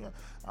 champ.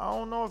 I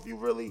don't know if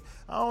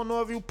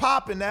you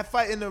popping. That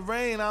fight in the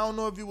rain, I don't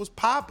know if you was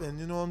popping.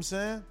 You know what I'm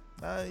saying?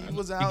 He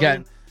was out.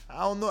 I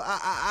don't know.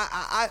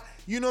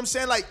 You know what I'm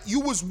saying? Like, you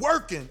was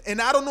working,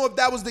 and I don't know if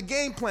that was the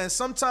game plan.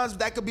 Sometimes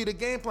that could be the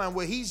game plan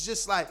where he's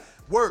just like,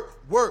 work,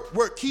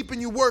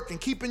 keeping you working.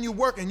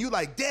 You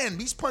like, damn,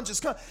 these punches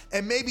come.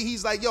 And maybe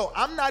he's like, yo,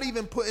 I'm not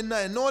even putting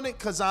nothing on it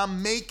because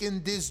I'm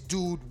making this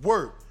dude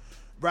work,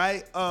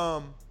 right?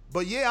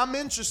 But yeah, I'm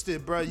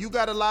interested, bro. You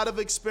got a lot of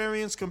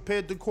experience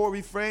compared to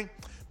Corey Frank,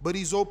 but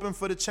he's open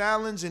for the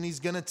challenge and he's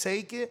gonna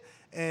take it.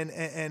 And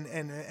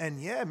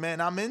yeah,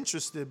 man, I'm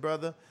interested,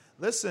 brother.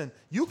 Listen,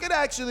 you could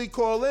actually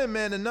call in,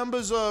 man. The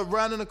numbers are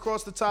running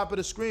across the top of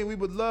the screen. We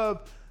would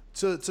love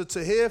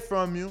to hear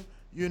from you,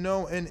 you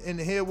know, and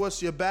hear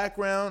what's your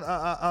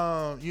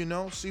background, you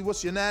know, see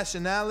what's your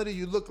nationality.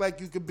 You look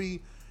like you could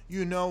be,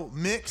 you know,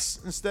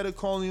 mixed instead of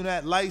calling you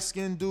that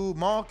light-skinned dude,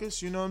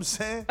 Marcus. You know what I'm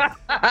saying?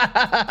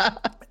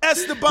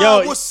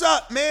 Esteban, what's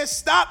up, man?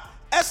 Stop,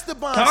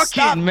 Esteban.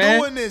 Stop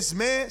doing this,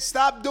 man.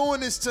 Stop doing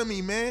this to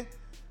me, man.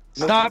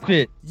 Stop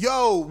it.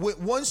 Yo,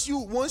 once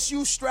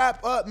you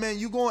strap up, man,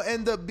 you gonna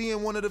end up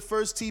being one of the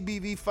first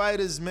TBV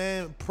fighters,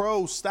 man.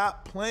 Pro,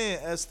 stop playing,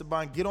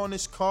 Esteban. Get on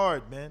this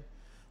card, man.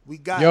 We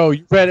got. Yo,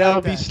 you read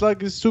LV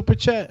Slug's super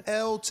chat?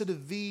 L to the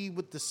V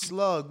with the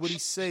slug. What'd he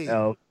say?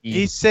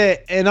 He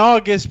said, in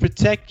August,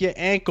 protect your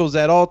ankles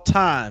at all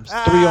times.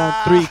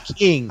 3-on-3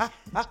 king.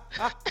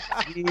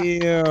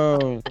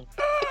 Yo.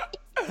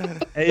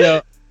 Hey,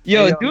 yo.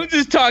 Yo, dudes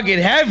is talking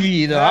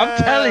heavy, though. I'm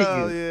telling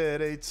you. Yeah,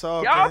 they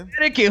talking. Y'all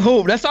better get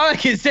hoop. That's all I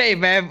can say,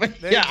 man.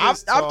 Yeah, I'm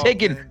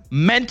taking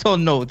mental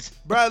notes.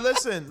 Bro,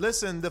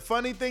 listen. The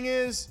funny thing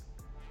is,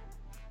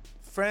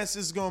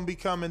 Francis is gonna be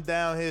coming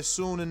down here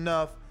soon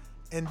enough,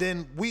 and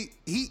then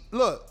he's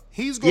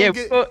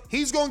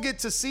gonna get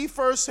to see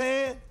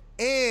firsthand,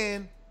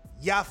 and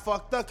y'all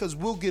fucked up because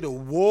we'll get a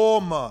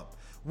warm up.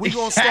 We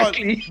gonna start.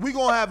 We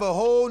gonna have a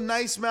whole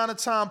nice amount of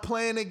time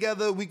playing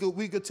together. We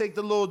could take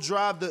the little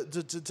drive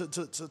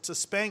to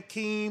spank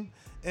Keem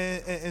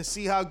and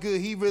see how good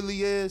he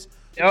really is.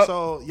 Yep.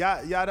 So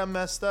y'all done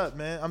messed up,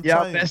 man. I'm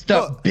telling you, messed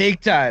up big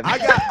time.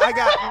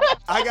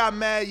 I got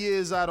mad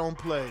years I don't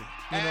play.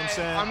 You know what I'm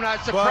saying? I'm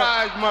not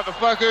surprised,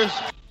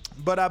 motherfuckers.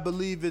 But I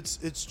believe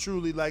it's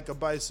truly like a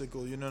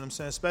bicycle. You know what I'm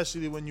saying?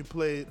 Especially when you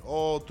play it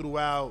all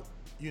throughout.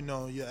 You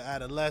know, your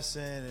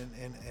adolescent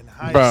and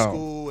high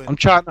school. And,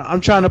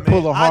 I'm trying to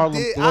pull a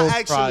Harlem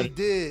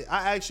Globetrotter.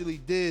 I actually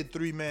did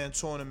 3-man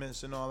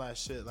tournaments and all that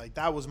shit. Like,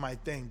 that was my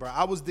thing, bro.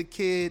 I was the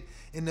kid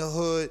in the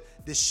hood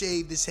that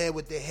shaved his head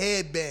with the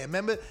headband.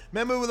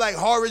 Remember with like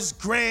Horace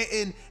Grant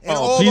and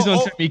all. Please don't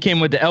tell me you came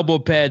with the elbow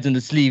pads in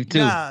the sleeve too.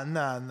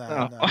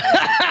 Nah.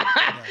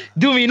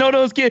 Dude, you know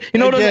those kids? You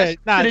know those?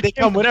 They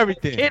come with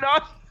everything. Kid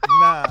on?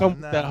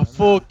 Come with the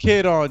full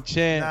kid on,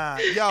 Chan.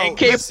 Yo, and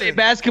can't play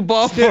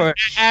basketball for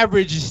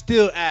average is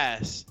still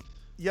ass.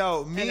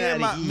 Yo, me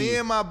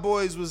and my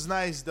boys was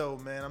nice though,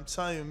 man. I'm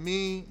telling you,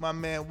 me, my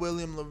man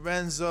William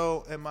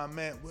Lorenzo, and my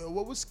man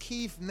what was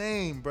Keith's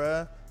name,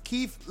 bruh?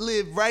 Keith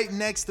lived right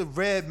next to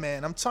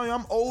Redman. I'm telling you,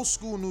 I'm old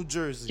school New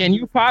Jersey. Can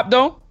you pop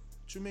though? What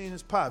you mean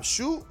it's pop?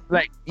 Shoot?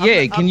 Like,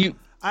 yeah, can you?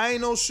 I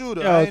ain't no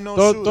shooter. Yo,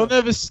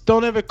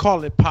 don't ever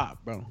call it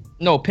pop, bro.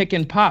 No, pick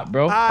and pop,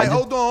 bro. All right,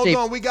 hold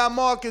on. We got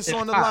Marcus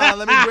on the line.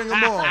 Let me bring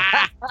him on.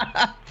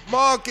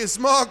 Marcus,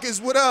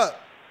 what up?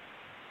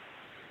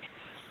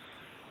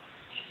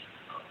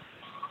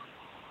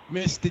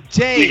 Mr.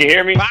 J. You can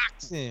hear me?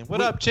 Boxing.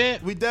 What up,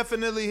 champ? We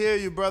definitely hear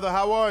you, brother.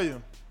 How are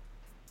you?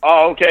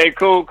 Oh, okay,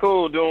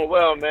 cool. Doing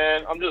well,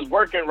 man. I'm just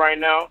working right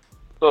now.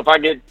 So if I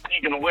get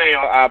taken away,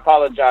 I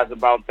apologize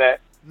about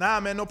that. Nah,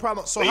 man, no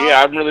problem. So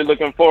yeah, I'm really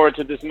looking forward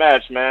to this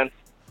match, man.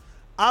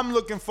 I'm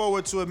looking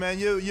forward to it, man.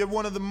 You're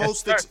one of the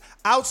most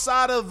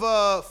outside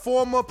of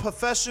former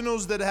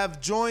professionals that have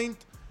joined.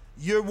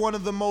 You're one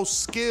of the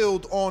most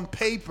skilled on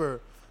paper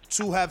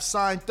to have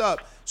signed up.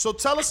 So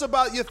tell us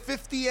about your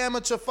 50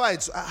 amateur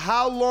fights.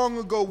 How long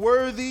ago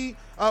were these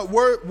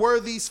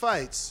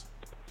fights?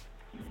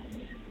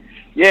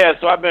 Yeah,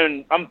 so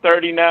I'm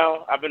 30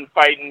 now. I've been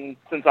fighting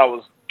since I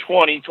was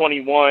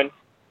 21.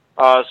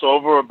 So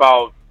over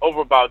about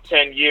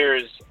 10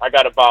 years, I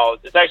got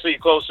it's actually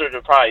closer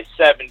to probably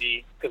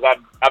 70 because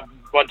I've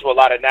went to a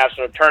lot of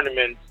national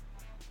tournaments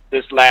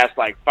this last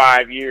like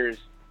 5 years.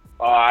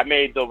 I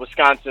made the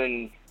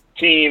Wisconsin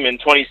team in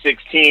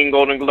 2016,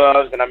 Golden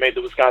Gloves, and I made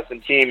the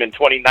Wisconsin team in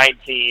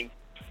 2019.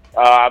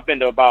 I've been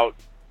to about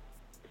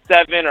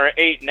 7 or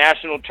 8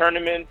 national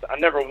tournaments. I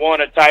never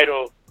won a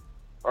title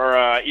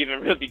or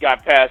even really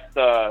got past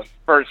the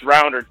first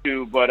round or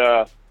two, but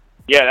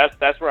yeah,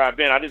 that's where I've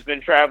been. I've just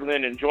been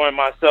traveling, enjoying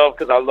myself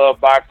because I love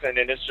boxing,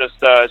 and it's just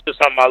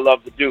something I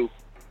love to do.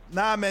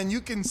 Nah, man,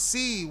 you can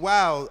see.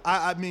 Wow,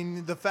 I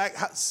mean, the fact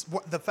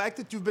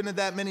that you've been to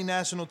that many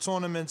national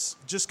tournaments,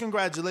 just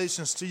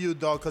congratulations to you,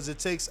 dog, because it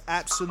takes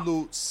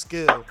absolute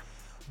skill.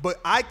 But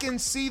I can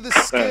see the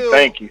skill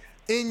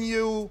in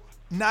you.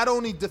 Not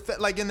only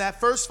like in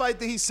that first fight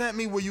that he sent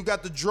me, where you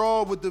got the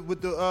draw with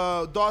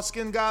the dark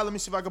skinned guy. Let me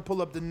see if I can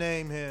pull up the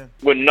name here.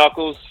 With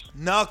Knuckles.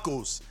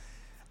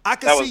 I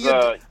can see you.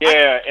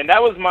 And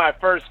that was my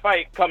first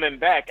fight coming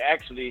back.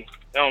 Actually,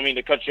 I don't mean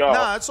to cut you off.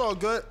 Nah, it's all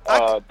good.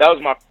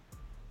 That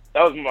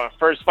was my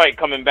first fight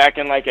coming back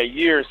in like a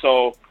year.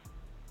 So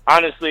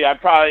honestly, I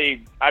got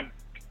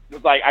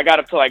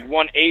up to like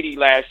 180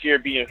 last year,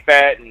 being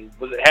fat and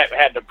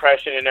had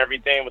depression and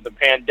everything with the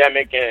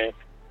pandemic. And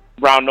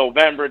around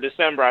November,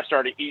 December, I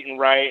started eating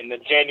right, and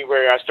then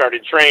January I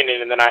started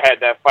training, and then I had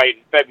that fight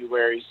in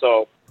February.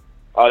 So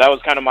that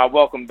was kind of my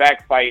welcome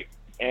back fight.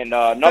 And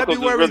Knuckles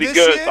was really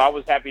good, so I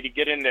was happy to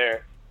get in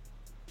there.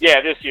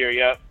 Yeah, this year,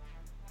 yeah.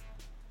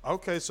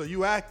 Okay, so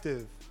you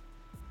active.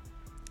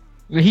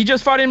 He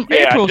just fought in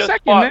April 2nd, I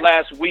just fought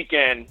last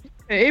weekend.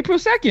 April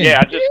 2nd.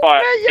 Yeah, I just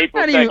fought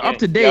April 2nd. You're not even up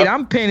to date. Yep.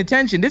 I'm paying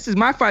attention. This is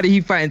my fight that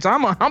he fighting, so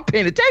I'm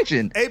paying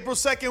attention. April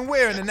 2nd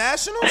where? In the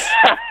Nationals?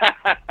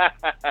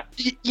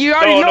 You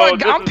already know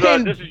I'm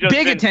paying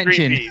big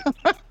attention.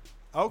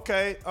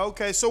 Okay.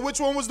 So which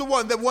one was the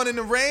one? The one in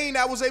the rain?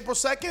 That was April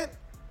 2nd?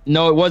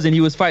 No, it wasn't.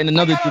 He was fighting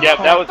another dude. Yeah,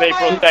 that was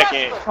April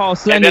 2nd. Tall,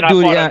 slender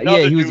dude. Yeah,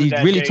 he was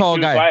a really tall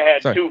guy. I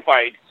had 2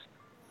 fights.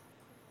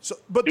 So,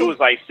 but he was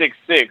like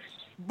 6'6".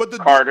 But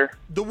Carter.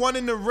 The one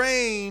in the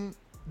rain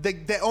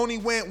that only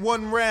went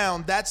 1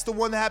 round, that's the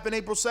one that happened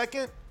April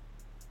 2nd?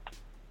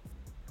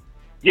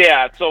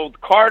 Yeah, so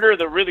Carter,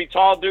 the really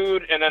tall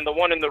dude, and then the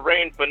one in the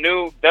rain,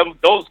 Fanu,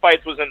 those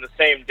fights was in the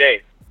same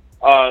day.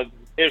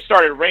 It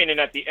started raining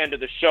at the end of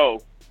the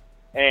show.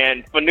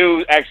 And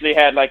Fanu actually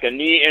had like a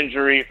knee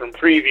injury from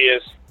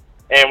previous,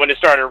 And when it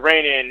started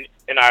raining,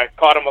 and I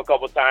caught him a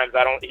couple times,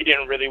 he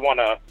didn't really want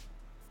to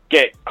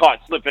get caught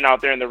slipping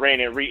out there in the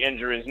rain and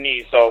re-injure his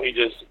knee, so he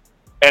just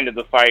ended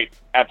the fight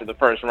after the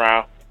first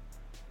round.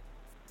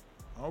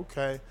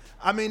 Okay.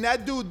 I mean,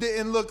 that dude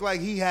didn't look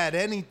like he had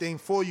anything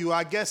for you.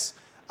 I guess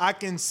I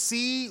can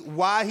see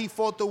why he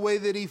fought the way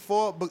that he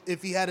fought, but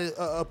if he had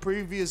a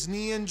previous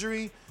knee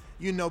injury,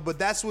 you know, but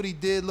that's what he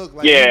did look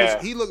like.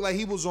 Yeah. He looked like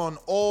he was on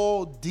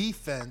all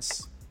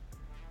defense.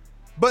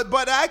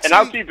 But actually, and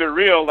I'll keep it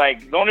real.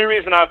 Like, the only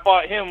reason I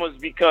fought him was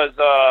because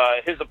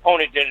his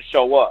opponent didn't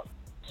show up.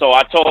 So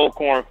I told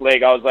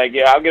Cornflake, I was like,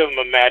 yeah, I'll give him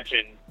a match,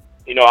 and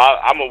you know,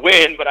 I'm gonna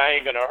win, but I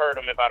ain't gonna hurt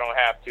him if I don't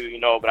have to, you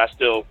know. But I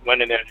still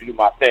went in there to do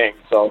my thing.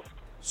 So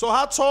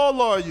how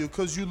tall are you?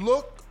 Because you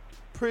look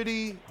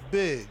pretty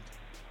big.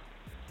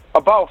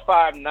 About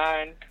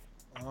 5'9".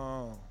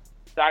 Oh.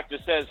 Doctor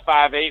says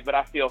 5'8", but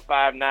I feel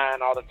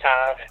 5'9" all the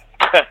time.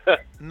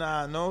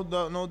 Nah,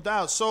 no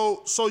doubt.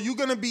 So you're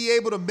gonna be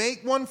able to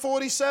make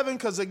 147?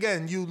 Because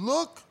again, you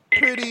look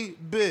pretty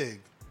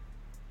big.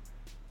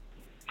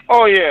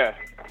 Oh yeah.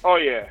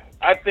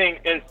 I think,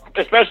 and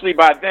especially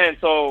by then.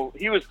 So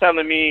he was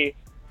telling me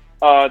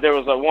there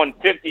was a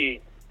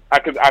 150. I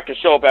could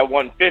show up at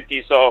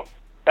 150. So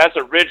that's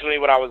originally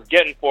what I was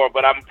getting for.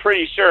 But I'm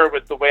pretty sure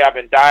with the way I've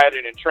been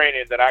dieting and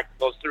training that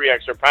those 3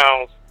 extra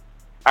pounds,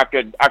 I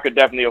could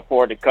definitely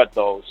afford to cut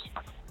those.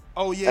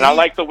 Oh yeah. And I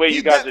like the way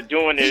you guys are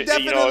doing it.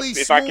 You know,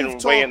 if I can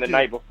weigh in the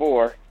night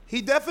before.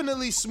 He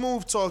definitely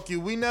smooth talk you.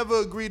 We never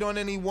agreed on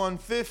any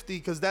 150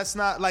 because that's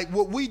not like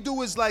what we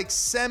do is like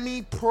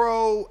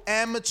semi-pro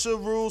amateur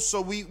rules. So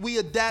we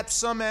adapt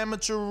some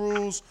amateur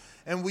rules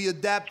and we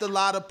adapt a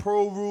lot of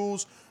pro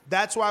rules.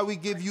 That's why we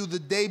give you the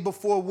day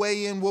before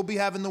weigh-in. We'll be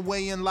having the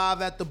weigh-in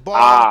live at the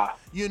bar,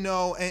 you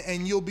know,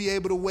 and you'll be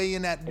able to weigh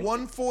in at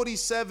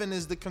 147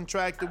 is the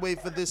contracted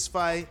weight for this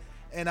fight.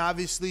 And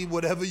obviously,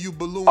 whatever you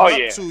balloon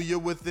up to, you're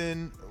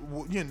within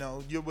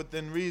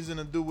reason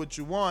to do what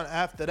you want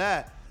after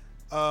that.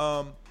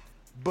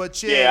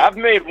 But yeah, I've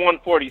made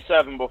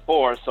 147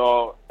 before,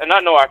 so, and I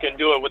know I can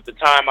do it with the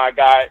time I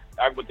got,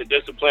 with the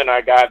discipline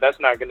I got. That's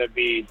not going to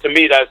be, to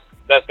me,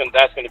 that's going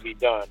to be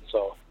done.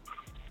 So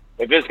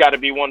if it's got to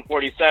be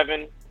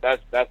 147,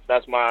 that's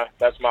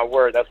my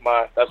word. That's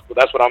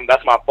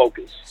my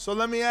focus. So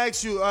let me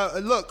ask you,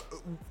 look,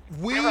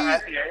 we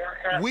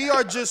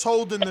are just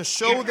holding the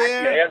show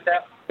there.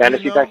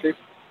 Fantasy Factory?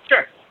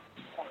 Sure.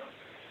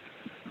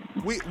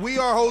 We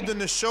are holding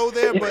the show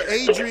there, but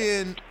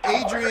Adrian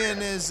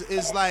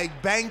is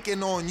like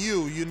banking on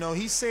you. You know,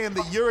 he's saying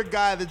that you're a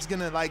guy that's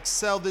gonna like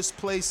sell this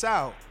place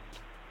out.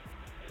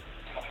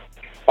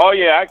 Oh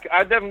yeah,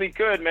 I definitely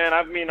could, man.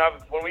 I mean,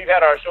 when we've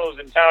had our shows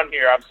in town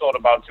here, I've sold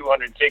about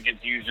 200 tickets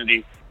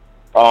usually.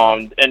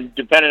 And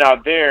depending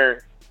out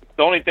there,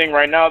 the only thing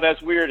right now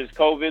that's weird is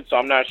COVID. So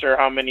I'm not sure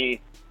how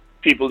many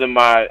people in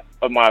my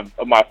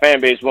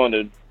fan base willing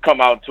to come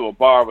out to a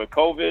bar with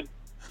COVID.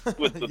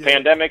 With the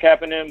pandemic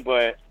happening,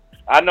 but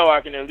I know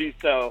I can at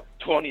least sell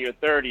 20 or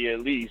 30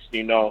 at least,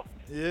 you know.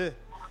 Yeah.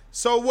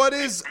 So what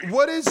is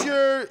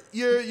your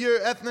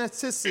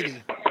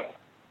ethnicity?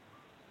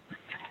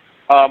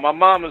 My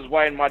mom is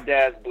white and my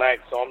dad's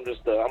black, so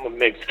I'm a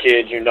mixed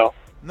kid, you know.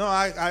 No,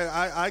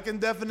 I can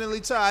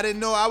definitely tell. I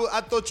didn't know.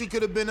 I thought you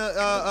could have been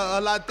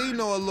a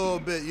Latino a little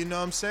bit. You know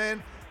what I'm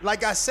saying?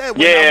 Like I said,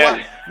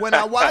 when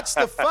I watched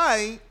the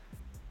fight,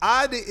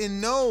 I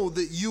didn't know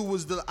that you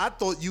was I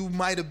thought you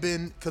might have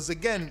been, because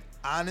again,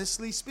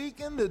 honestly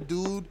speaking,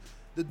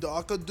 the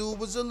darker dude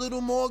was a little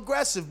more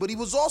aggressive, but he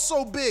was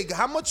also big.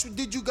 How much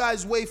did you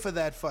guys weigh for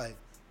that fight?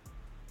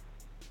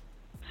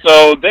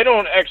 So they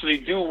don't actually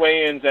do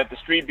weigh-ins at the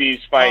Street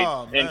Beefs fight,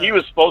 and he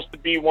was supposed to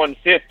be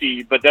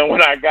 150, but then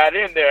when I got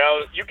in there,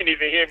 you can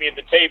even hear me in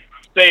the tape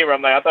say,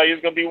 I'm like, I thought he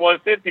was going to be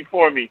 150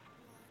 for me.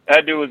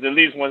 That dude was at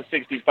least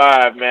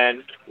 165,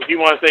 man. If you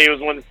want to say he was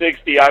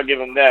 160, I'll give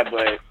him that,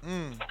 but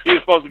he was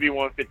supposed to be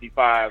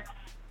 155.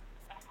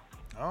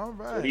 All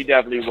right. But he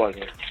definitely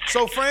wasn't.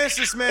 So,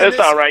 Francis, man. That's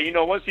all right. You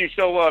know, once you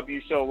show up,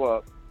 you show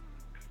up.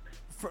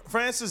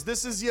 Francis,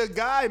 this is your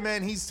guy,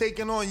 man. He's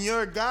taking on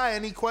your guy.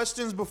 Any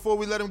questions before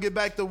we let him get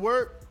back to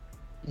work?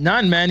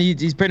 None, man.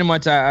 He's pretty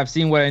much, I've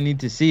seen what I need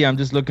to see. I'm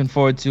just looking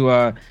forward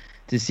to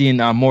seeing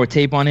more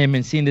tape on him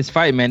and seeing this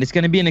fight, man. It's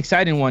going to be an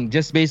exciting one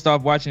just based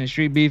off watching the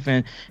Street Beef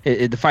and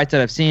the fights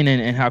that I've seen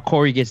and how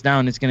Corey gets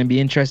down. It's going to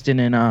be interesting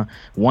and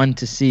one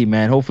to see,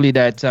 man. Hopefully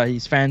that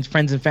his friends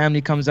and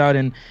family comes out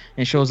and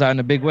shows out in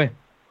a big way.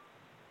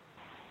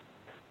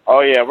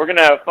 Oh, yeah, we're going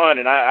to have fun,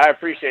 and I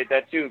appreciate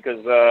that, too,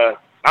 because,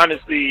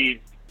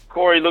 honestly,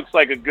 Corey looks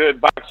like a good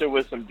boxer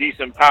with some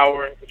decent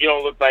power. He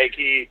don't look like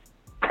he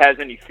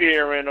has any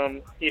fear in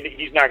him.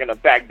 He's not going to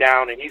back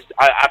down, and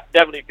I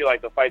definitely feel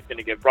like the fight's going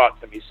to get brought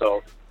to me.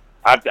 So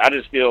I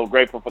just feel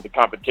grateful for the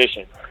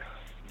competition.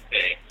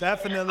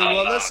 Definitely.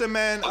 Well, listen,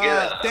 man,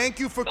 thank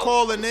you for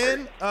calling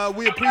in.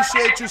 We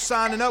appreciate you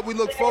signing up. We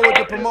look forward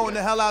to promoting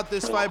the hell out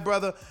this fight,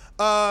 brother.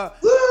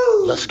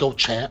 Let's go,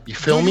 champ. You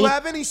feel me? Do you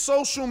have any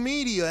social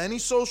media?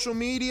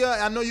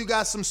 I know you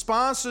got some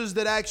sponsors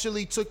that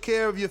actually took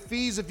care of your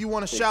fees. If you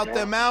want to shout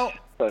them out.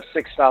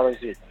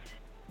 $6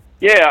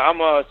 Yeah,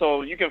 I'm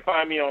so you can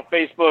find me on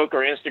Facebook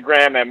or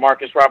Instagram at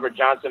Marcus Robert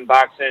Johnson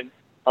Boxing.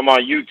 I'm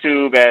on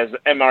YouTube as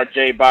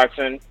MRJ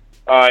Boxing.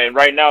 And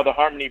right now the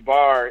Harmony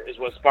Bar is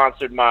what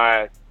sponsored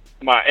my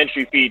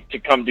entry fee to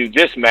come do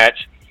this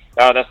match.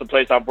 That's the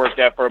place I've worked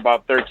at for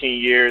about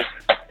 13 years.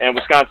 And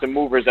Wisconsin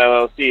Movers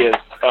LLC has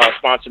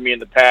sponsored me in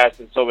the past,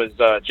 and so is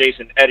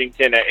Jason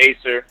Eddington at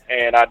Acer.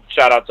 And I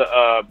shout out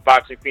to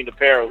Boxing Fiend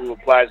Apparel, who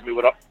supplies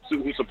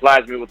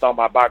me with all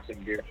my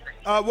boxing gear.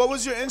 What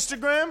was your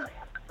Instagram?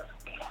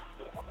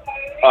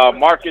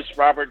 Marcus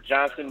Robert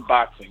Johnson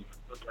Boxing.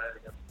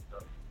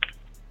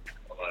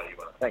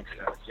 Thanks.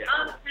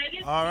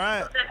 All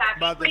right.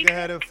 About to go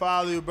ahead and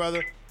follow you,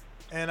 brother.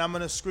 And I'm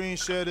going to screen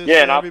share this.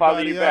 Yeah, and I'll follow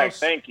you back.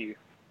 Thank you.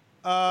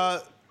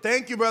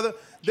 Thank you, brother.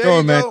 There Sure,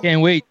 you man. go.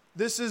 Can't wait.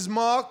 This is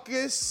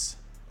Marcus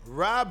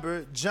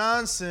Robert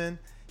Johnson.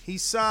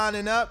 He's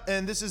signing up,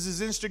 and this is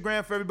his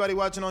Instagram for everybody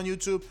watching on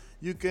YouTube.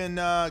 You can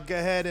go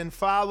ahead and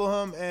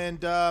follow him.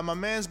 And my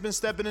man's been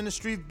stepping in the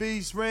Street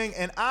Beast ring,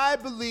 and I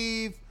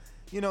believe,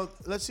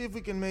 let's see if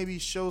we can maybe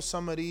show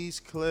some of these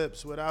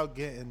clips without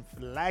getting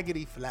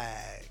flaggity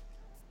flag.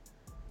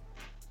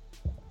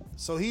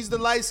 So he's the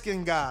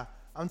light-skinned guy.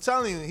 I'm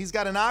telling you, he's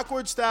got an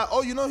awkward style.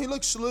 Oh, he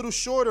looks a little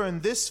shorter in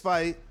this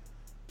fight.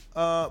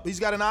 He's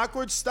got an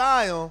awkward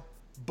style,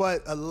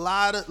 but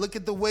look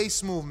at the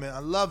waist movement. I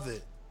love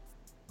it.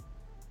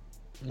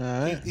 All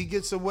right. He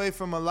gets away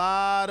from a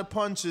lot of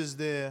punches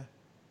there.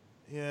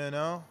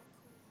 What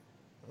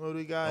do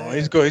we got here?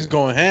 He's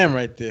going ham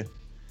right there.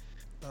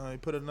 He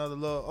put another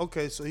little.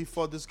 Okay, so he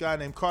fought this guy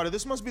named Carter.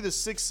 This must be the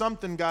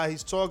 6-something guy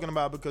he's talking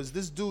about, because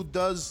this dude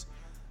does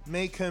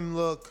make him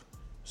look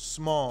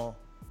small.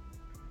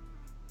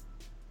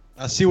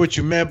 I see what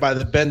you meant by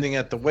the bending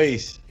at the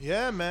waist.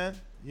 Yeah, man.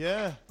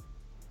 Yeah.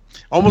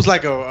 Almost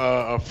like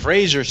a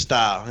Frazier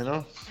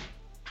style,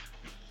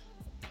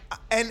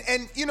 And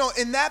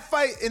in that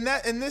fight, in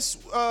this,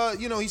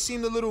 he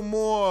seemed a little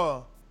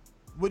more.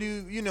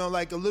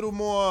 Like a little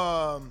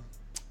more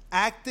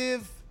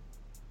active.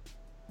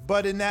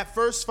 But in that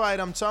first fight,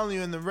 I'm telling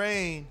you, in the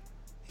rain,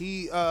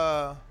 he.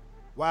 Wow,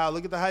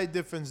 look at the height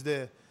difference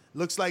there.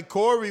 Looks like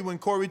Corey when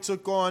Corey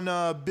took on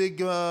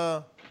big.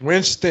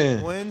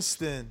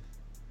 Winston.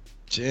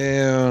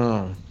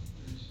 Damn.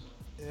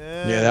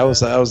 Yeah, that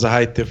was a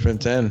height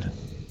difference and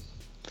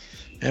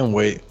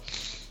weight.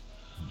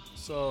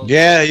 So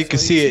yeah, you can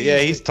see it. Yeah,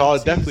 he's taller,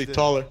 definitely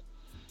taller.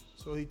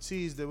 So he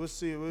teased it. Let's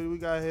see what do we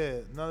got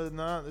here.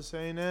 This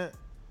ain't it.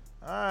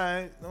 All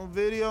right, no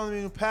video,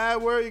 no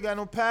pad work. You got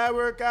no pad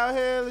work out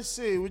here. Let's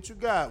see what you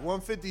got.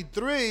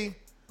 153. Okay.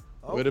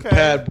 Where the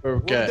pad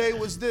work What at? day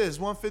was this?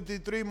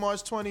 153,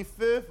 March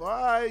 25th. All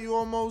right, you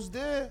almost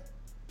there.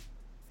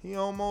 He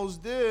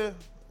almost there.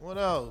 What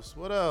else?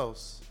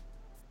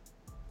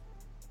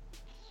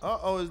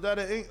 Uh-oh, is that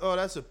an ink? Oh,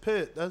 that's a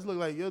pit. That look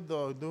like your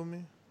dog, do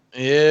me.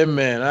 Yeah,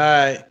 man. All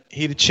right.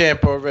 He the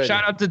champ already.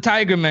 Shout out to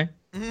Tiger, man.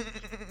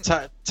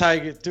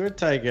 Tiger. Do a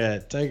Tiger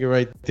at? Tiger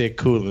right there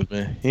cooling,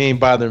 man. He ain't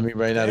bothering me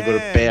right now to go to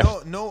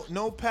bath.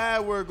 No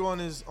pad work on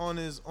his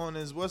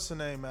what's the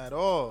name at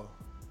all.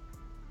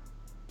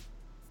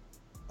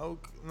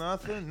 Okay,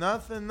 nothing.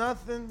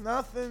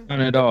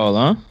 None at all,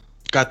 huh?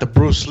 Got the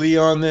Bruce Lee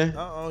on there.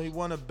 Uh-oh, he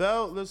won a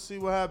belt. Let's see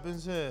what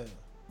happens here.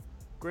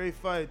 Great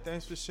fight.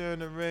 Thanks for sharing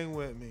the ring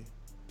with me.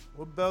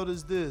 What belt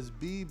is this?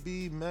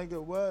 BB Mega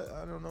what?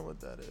 I don't know what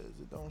that is.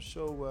 It don't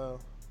show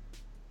well.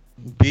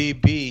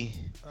 BB.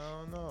 I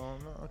don't know.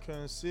 I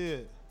can't see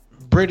it.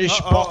 British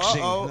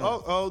boxing.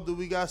 Do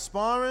we got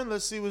sparring?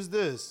 Let's see what's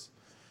this.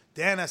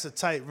 Damn, that's a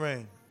tight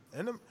ring.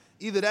 And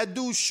either that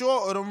dude's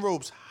short or them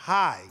ropes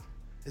high.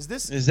 Is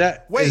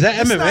that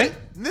MMA?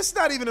 This is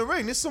not even a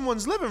ring. This is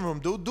someone's living room,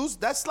 dude.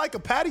 That's like a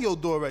patio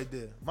door right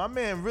there. My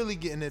man really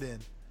getting it in.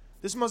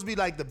 This must be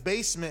like the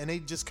basement, and they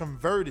just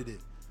converted it.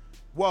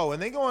 Whoa,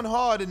 and they going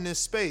hard in this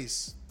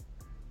space.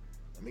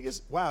 Let me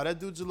guess. Wow, that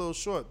dude's a little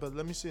short, but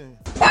let me see.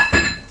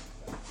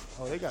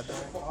 Oh, they got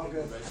that. All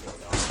good.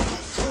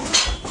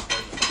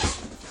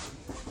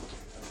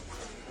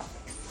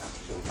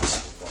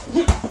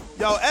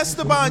 Yo,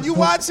 Esteban, you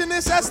watching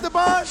this,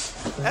 Esteban?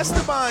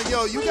 Esteban,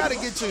 yo, you gotta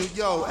get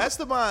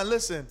Esteban,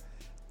 listen.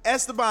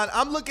 Esteban,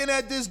 I'm looking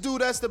at this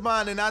dude,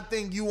 Esteban, and I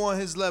think you on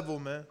his level,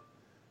 man.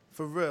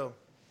 For real.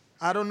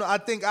 I don't know. I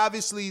think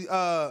obviously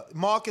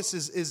Marcus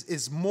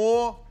is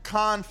more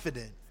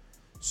confident.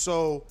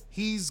 So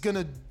he's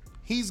gonna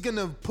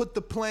put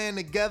the plan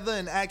together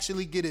and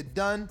actually get it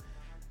done.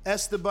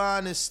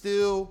 Esteban is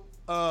still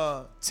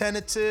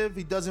tentative.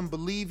 He doesn't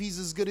believe he's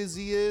as good as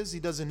he is. He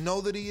doesn't know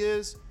that he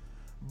is.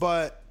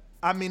 But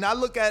I mean, I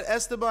look at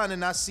Esteban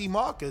and I see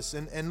Marcus,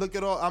 and look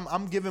at all.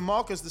 I'm giving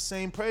Marcus the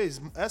same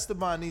praise.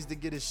 Esteban needs to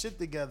get his shit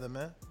together,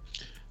 man.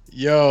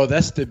 Yo,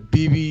 that's the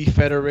BB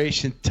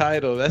Federation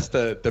title. That's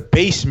the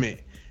basement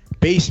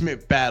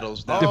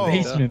battles. The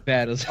basement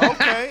battles.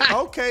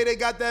 Okay, they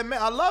got that.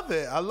 I love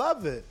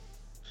it.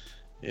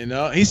 You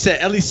know, he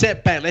said, Ellie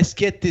setback. Let's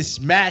get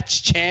this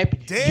match, champ.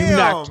 Damn, you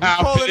not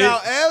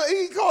confident.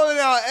 He calling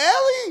out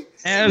Ellie.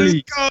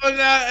 He's calling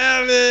out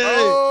Ellie.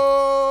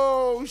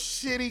 Oh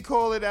shit, he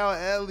calling out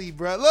Ellie,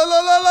 bro.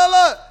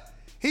 Look.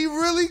 He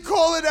really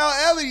calling out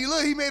Ellie.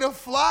 Look, he made a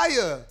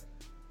flyer.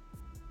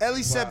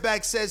 Ellie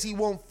Setback says he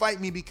won't fight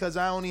me because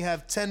I only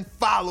have 10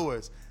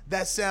 followers.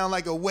 That sound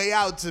like a way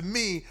out to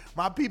me.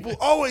 My people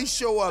always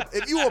show up.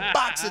 If you a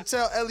boxer,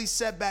 tell Ellie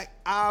Setback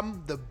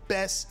I'm the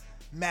best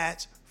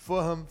match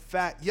for him.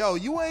 Yo,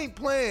 you ain't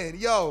playing.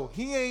 Yo,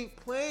 he ain't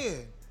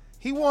playing.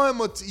 He want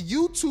him a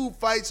YouTube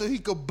fight so he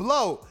could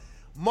blow.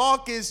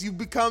 Marcus, you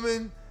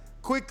becoming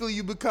one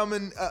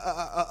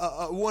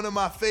of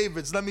my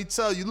favorites. Let me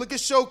tell you. Look at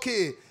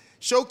Showkid.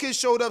 Showkid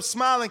showed up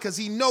smiling because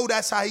he know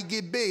that's how he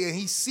get big, and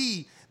he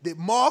see that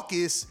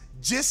Marcus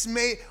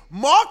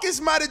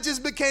might have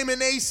just became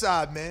an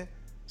A-side, man.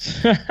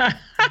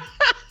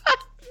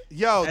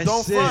 Yo,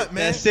 don't front,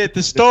 man. That's it.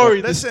 The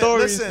story is there.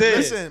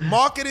 Listen,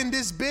 marketing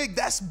this big,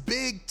 that's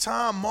big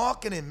time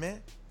marketing,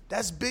 man.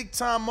 That's big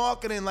time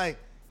marketing. Like,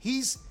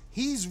 he's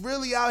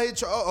really out here.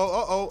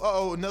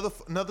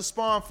 Another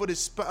spawn for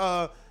this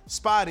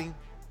spotting.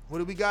 What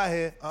do we got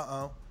here?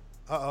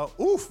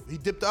 Oof, he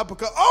dipped the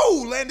uppercut.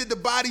 Oh, landed the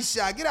body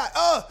shot. Get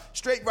out.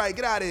 Straight right.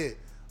 Get out of here.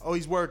 Oh,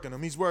 he's working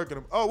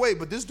him. Oh, wait,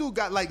 but this dude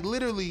got like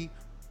literally,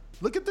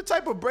 look at the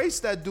type of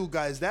brace that dude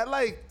got. Is that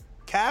like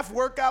calf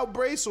workout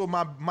brace, or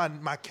my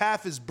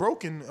calf is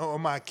broken, or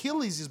my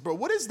Achilles is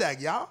broken? What is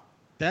that, y'all?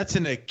 That's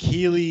an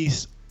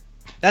Achilles.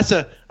 That's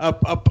a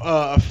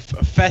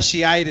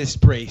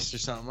fasciitis brace or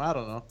something. I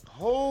don't know.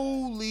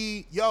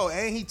 Holy, yo,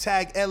 and he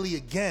tagged Ellie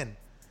again.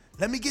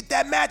 Let me get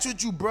that match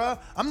with you, bruh.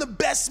 I'm the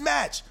best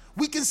match.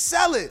 We can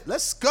sell it.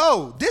 Let's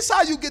go. This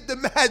how you get the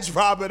match,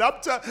 Robert.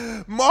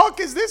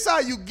 Marcus, this how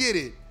you get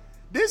it.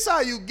 This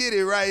how you get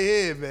it right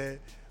here, man.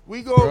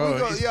 We go.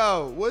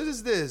 Yo, what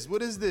is this?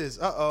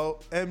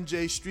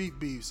 MJ Street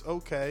Beefs.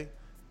 Okay,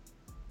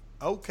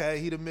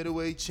 he the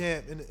middleweight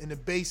champ in the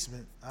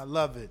basement. I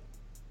love it.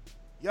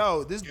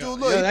 Yo, this dude,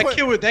 look.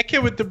 That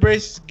kid with the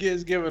brace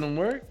is giving him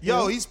work.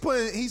 Yo, he's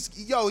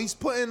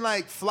putting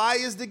like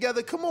flyers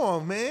together. Come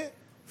on, man.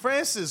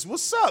 Francis,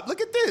 what's up? Look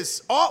at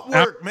this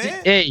artwork,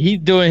 man. Hey, he's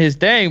doing his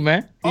thing,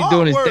 man. He's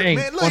doing his thing.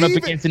 Man. Look, going up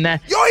against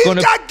that. Yo, he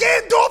got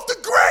Gandalf the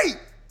Great.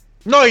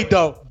 No, he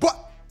don't.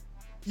 But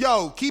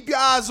yo, keep your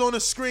eyes on the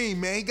screen,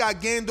 man. He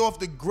got Gandalf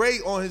the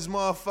Great on his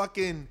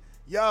motherfucking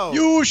yo.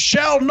 You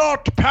shall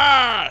not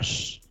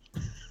pass.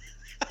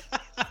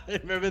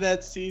 Remember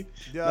that scene?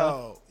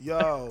 Yo,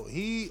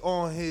 he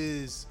on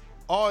his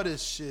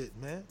artist shit,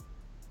 man.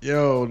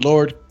 Yo,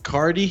 Lord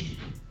Cardi.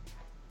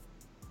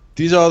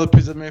 These are all the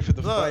pieces I made for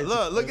the fight.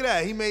 Look at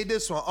that. He made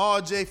this one.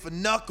 RJ for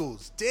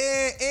Knuckles.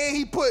 Damn, and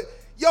he put,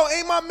 yo,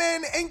 ain't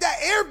that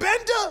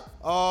Airbender?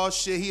 Oh,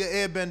 shit, he an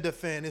Airbender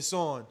fan. It's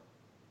on.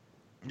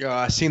 Yo,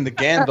 I seen the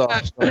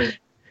Gandalf.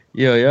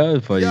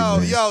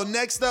 Yo,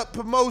 next up,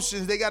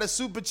 promotions. They got a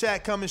super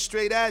chat coming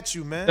straight at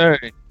you, man.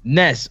 Third,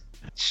 Ness,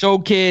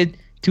 Showkid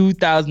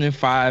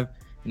 2005.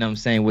 You know what I'm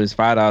saying? With his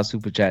 $5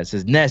 super chat. It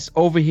says, Ness,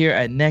 over here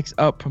at Next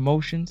Up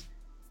Promotions,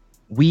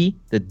 we,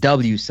 the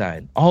W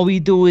side. All we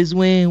do is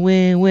win,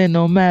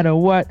 no matter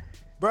what.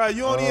 Bro,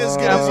 you only as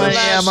good as your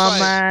last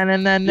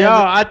fight. Yo,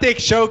 I think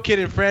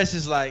Showkid and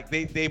Francis, like,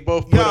 they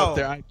both put up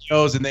their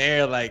IQs in the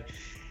air, like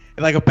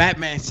a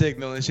Batman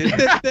signal and shit.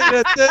 And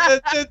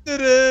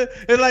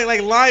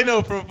like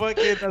Lino from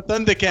fucking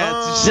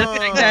Thundercats and shit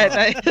like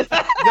that.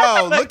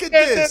 Yo, look at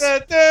this. Yo,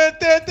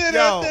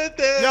 look at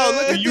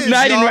this.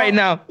 Uniting right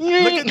now.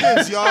 Look at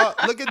this, y'all.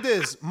 Look at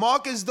this.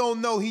 Marcus don't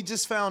know he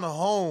just found a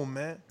home,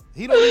 man.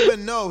 He don't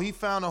even know he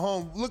found a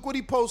home. Look what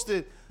he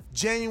posted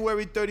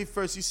January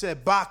 31st. He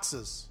said,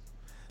 boxers.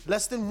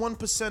 Less than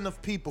 1%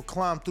 of people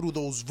climb through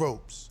those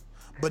ropes,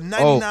 but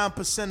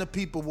 99% of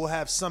people will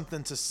have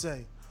something to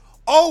say.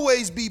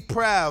 Always be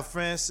proud,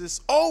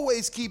 Francis.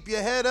 Always keep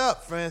your head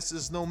up,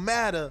 Francis, no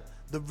matter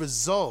the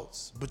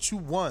results. But you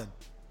won.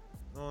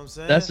 You know what I'm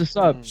saying? That's what's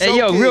up. Hey,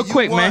 yo, real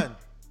quick, man.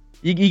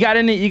 You got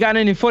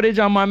any footage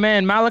on my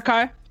man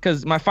Malachi?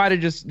 Because my fighter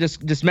just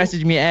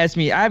messaged me and asked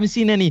me. I haven't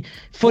seen any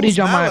footage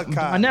on my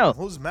Donnell.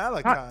 Who's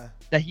Malachi?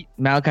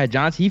 Malachi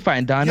Johnson. He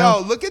fighting Donnell.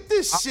 Yo, look at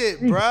this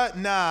shit, bruh.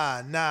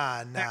 Nah.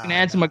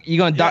 You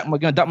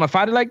gonna duck my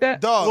fighter like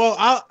that? Dog. Well,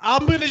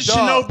 I'm gonna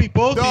Shinobi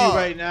both of you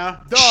right now.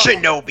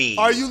 Shinobi.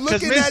 Are you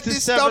looking at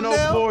this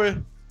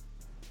thumbnail?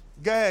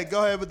 Go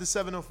ahead with the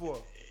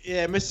 704.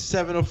 Yeah, Mr.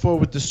 704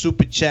 with the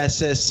super chat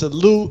says,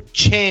 salute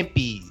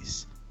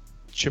champions.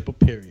 Triple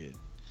period.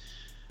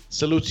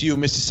 Salute to you,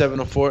 Mr.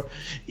 704.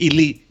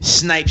 Elite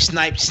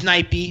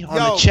snipey on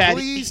the chat.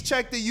 Please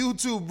check the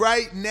YouTube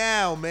right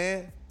now,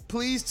 man.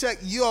 Please check.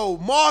 Yo,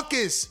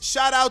 Marcus,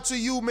 shout out to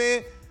you,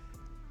 man.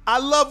 I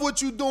love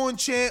what you doing,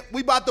 champ.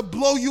 We about to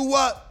blow you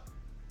up.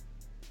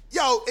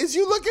 Yo, is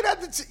you looking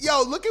at the...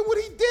 Yo, look at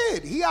what he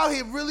did. He out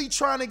here really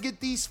trying to get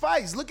these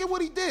fights. Look at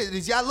what he did.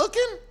 Is y'all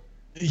looking?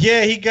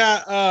 Yeah, he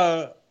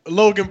got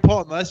Logan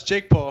Paul. No, that's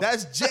Jake Paul.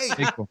 That's Jake.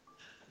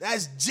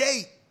 That's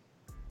Jake.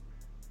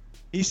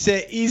 He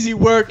said easy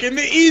work in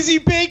the easy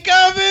bake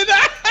oven.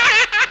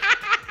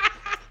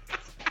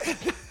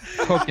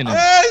 Cooking him.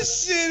 That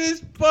shit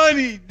is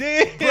funny,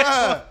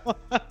 damn.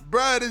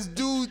 Bruh, this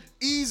dude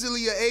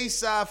easily your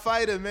A-side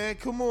fighter, man.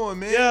 Come on,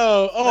 man.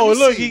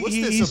 Look,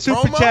 he's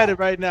super chatted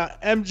right now.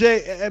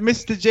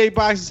 Mr. J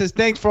Boxing says,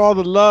 thanks for all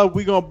the love.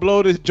 We're going to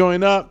blow this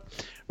joint up.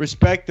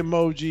 Respect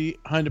emoji,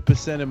 100%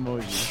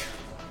 emoji.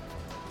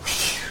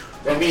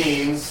 That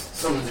means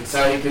someone's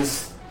excited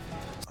because...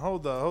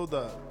 Hold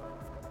up.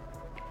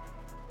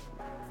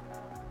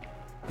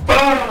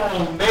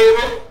 Boom,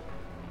 baby.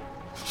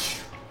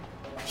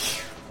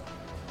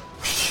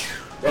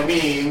 That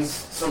means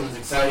someone's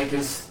excited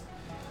because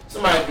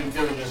somebody's been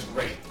feeling just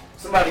great.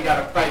 Somebody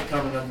got a fight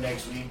coming up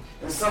next week,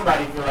 and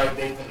somebody feel like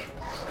they finna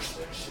crush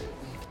that shit.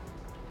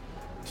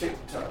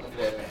 TikTok, look at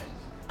that man.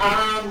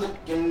 I'm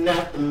looking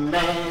at the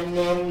man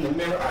in the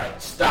mirror. All right,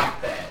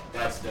 stop that.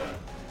 That's done.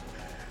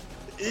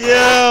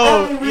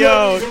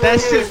 Yo, that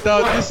shit,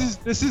 dog.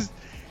 This is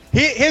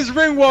his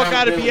ring walk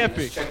gotta be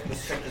epic. Check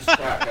this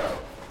track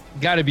out.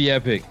 Gotta be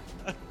epic.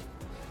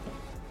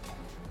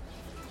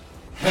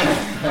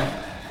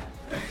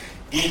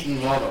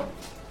 Eating water.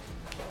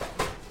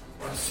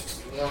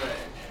 161.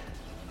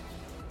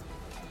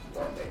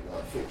 We're gonna make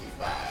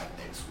 155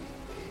 next week,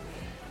 baby.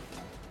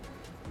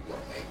 We're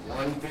gonna make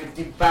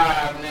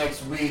 155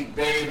 next week,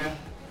 baby.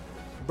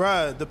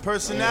 Bruh, the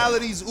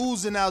personality's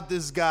oozing out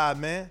this guy,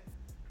 man.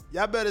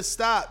 Y'all better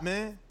stop,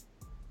 man.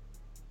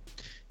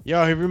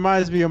 Yo, he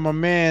reminds me of my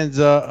man's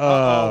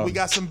we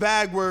got some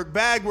bag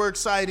work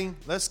sighting.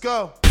 Let's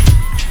go.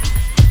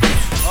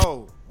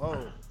 Oh,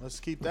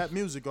 let's keep that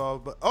music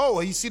off. But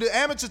you see the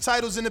amateur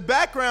titles in the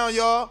background,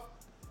 y'all.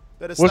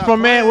 Better What's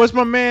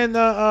my man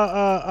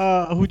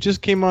who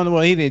just came on?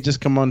 Well, he didn't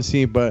just come on the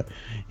scene, but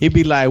he'd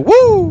be like,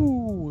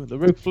 "Woo!" The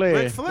Ric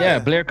Flair. Yeah,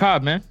 Blair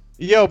Cobb, man.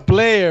 Yo,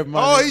 Blair,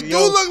 man. He do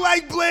look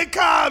like Blair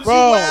Cobb.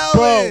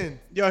 Bro.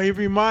 Yo, he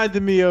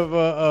reminded me of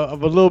a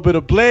little bit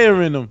of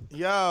Blair in him.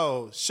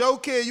 Yo, Show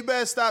Kid, you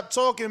better stop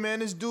talking, man.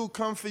 This dude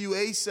come for you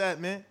ASAP,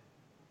 man.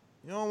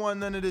 You don't want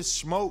none of this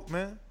smoke,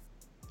 man.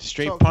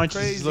 Straight Talking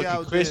punches crazy looking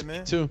out crispy there,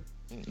 man. too.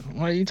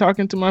 Why are you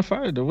talking to my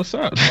fighter? What's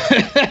up?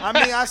 I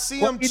mean, I see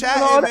him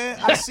chatting, man.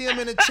 I see him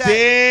in the chat.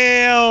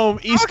 Damn,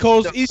 East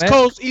Coast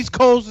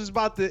is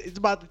about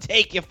to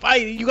take your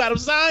fight. You got him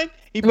signed?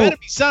 He better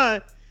be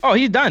signed. Oh,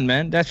 he's done,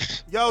 man.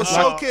 That's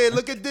Show Kid,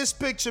 look at this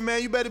picture,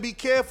 man. You better be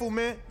careful,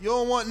 man. You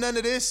don't want none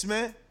of this,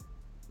 man.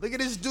 Look at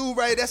this dude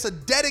right. That's a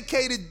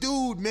dedicated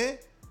dude, man.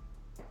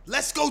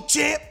 Let's go,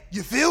 champ.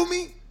 You feel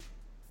me?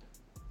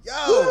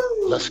 Yo.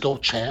 Let's go,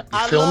 champ.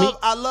 You feel me?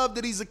 I love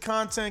that he's a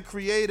content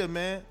creator,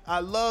 man. I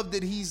love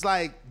that he's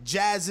like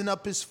jazzing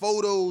up his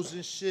photos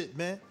and shit,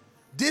 man.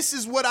 This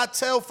is what I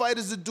tell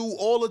fighters to do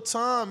all the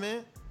time,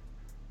 man.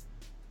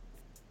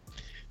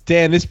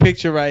 Damn, this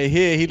picture right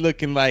here, he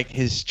looking like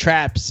his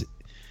traps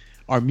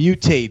are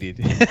mutated.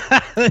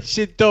 That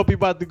shit dope. He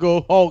about to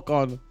go Hulk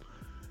on him.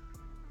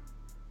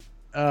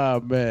 Oh,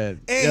 man.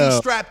 And he's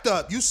strapped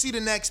up. You see the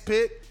next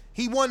pick.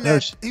 He won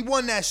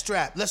that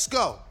strap. Let's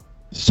go.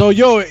 So,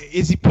 yo,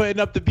 is he putting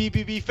up the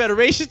BBB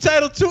Federation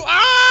title too?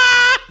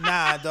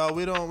 Nah, dog.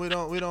 We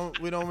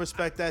don't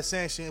respect that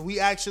sanction. We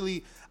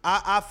actually,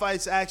 our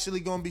fight's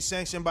actually gonna be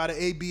sanctioned by the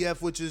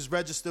ABF, which is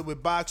registered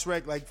with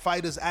BoxRec. Like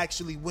fighters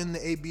actually win the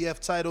ABF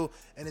title,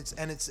 and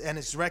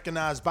it's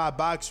recognized by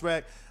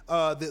BoxRec.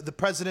 The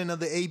president of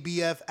the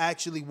ABF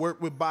actually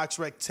worked with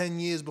BoxRec 10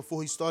 years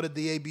before he started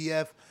the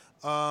ABF.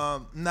 You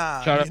know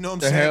what I'm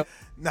saying?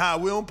 Nah,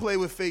 we don't play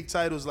with fake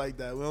titles like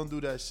that. We don't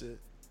do that shit.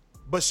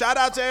 But shout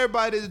out to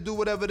everybody to do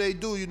whatever they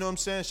do, you know what I'm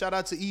saying? Shout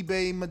out to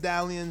eBay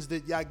medallions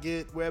that y'all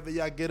get, wherever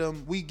y'all get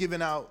them. We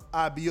giving out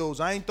IBOs.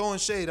 I ain't throwing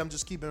shade. I'm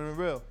just keeping it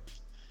real.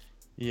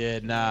 Yeah,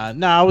 nah,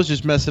 I was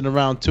just messing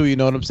around too, you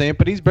know what I'm saying?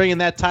 But he's bringing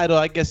that title,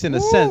 I guess, in a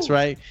sense,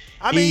 right?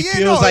 I mean, he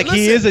feels like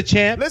he is a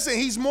champ. Listen,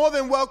 he's more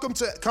than welcome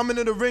to come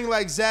into the ring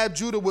like Zab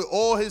Judah with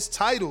all his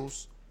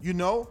titles, you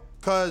know?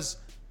 Because,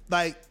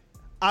 like,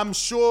 I'm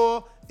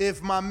sure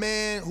if my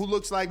man who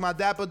looks like my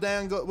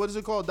Doppelganger, what is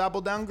it called?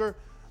 Doppelganger?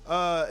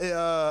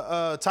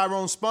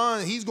 Tyrone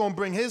Spahn, he's gonna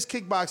bring his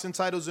kickboxing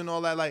titles and all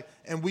that, like,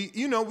 and we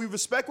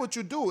respect what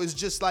you do. It's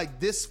just like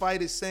this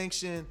fight is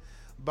sanctioned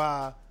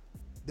by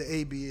the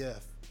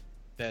ABF.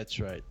 That's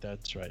right.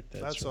 That's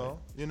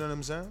all. You know what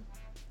I'm saying?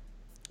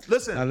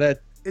 Listen,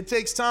 it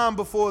takes time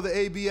before the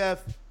ABF.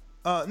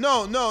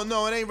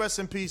 No, it ain't rest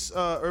in peace,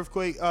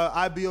 Earthquake.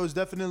 IBO is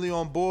definitely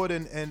on board,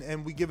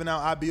 and we giving out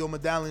IBO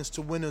medallions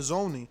to winners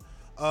only.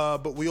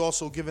 But we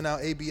also giving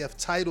out ABF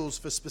titles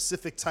for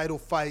specific title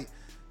fight.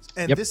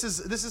 And this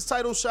is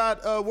title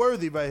shot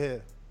worthy right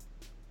here.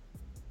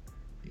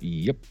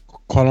 Yep.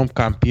 Call him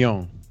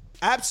campeón.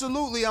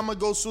 Absolutely, I'm gonna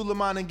go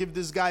Suleiman and give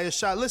this guy a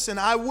shot. Listen,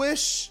 I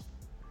wish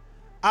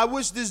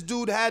this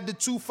dude had the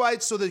 2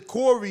 fights so that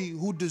Corey,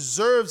 who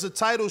deserves a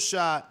title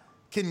shot,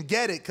 can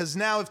get it. Cause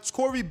now if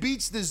Corey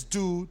beats this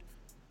dude,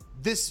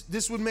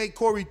 this would make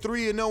Corey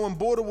 3-0 in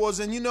Border Wars.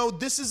 And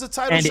this is a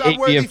title shot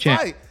worthy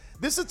fight.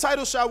 This is a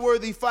title shot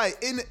worthy fight.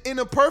 In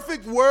a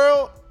perfect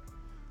world,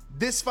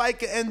 this fight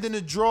could end in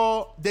a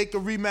draw. They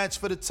could rematch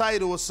for the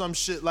title or some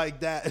shit like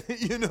that.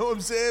 You know what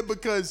I'm saying?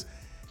 Because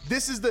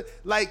this is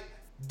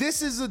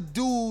a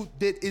dude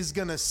that is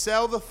gonna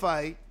sell the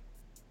fight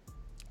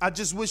I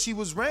just wish he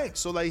was ranked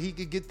so like he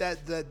could get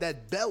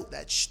that belt,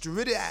 that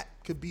Stridat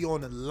could be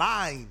on the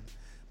line.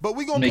 But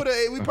we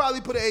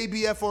probably put an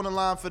ABF on the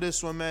line for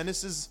this one, man.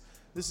 This is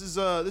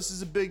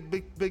a big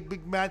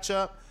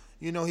matchup.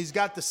 You know, he's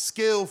got the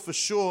skill for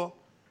sure.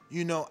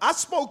 You know, I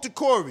spoke to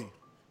Corey.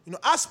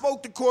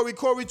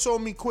 Corey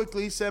told me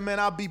quickly. He said, "Man,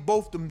 I'll beat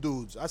both them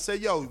dudes." I said,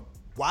 "Yo,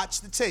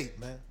 watch the tape,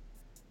 man.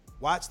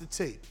 Watch the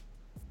tape."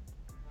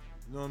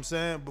 You know what I'm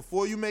saying?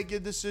 Before you make your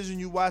decision,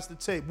 you watch the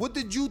tape. What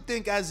did you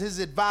think as his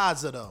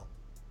advisor, though?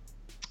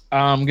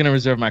 I'm gonna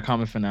reserve my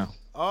comment for now.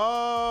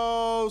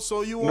 Oh,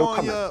 so you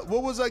on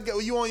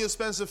your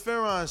Spencer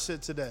Fearon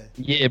shit today?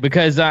 Yeah,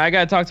 because I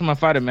gotta talk to my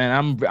fighter,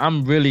 man.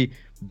 I'm really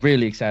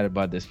excited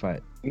about this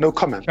fight. No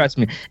comment. Trust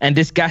me. And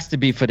this got to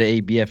be for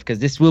the ABF because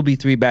this will be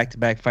 3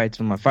 back-to-back fights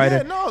for my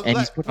fighter. Yeah,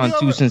 he's put on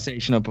 2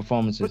 sensational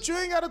performances. But you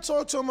ain't got to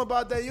talk to him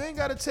about that. You ain't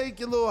got to take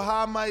your little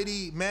high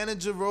mighty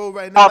manager role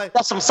right now.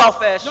 That's some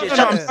soft ass shit.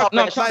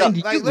 I'm talking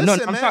to you.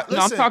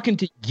 I'm talking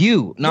to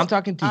you. No, I'm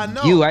talking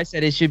to you. I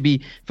said it should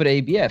be for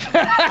the ABF.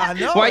 I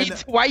know.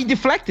 Why you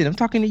deflected? I'm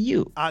talking to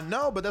you. I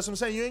know, but that's what I'm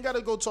saying. You ain't got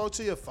to go talk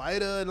to your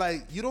fighter.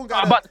 Like, you don't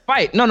got about the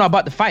fight. No,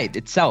 about the fight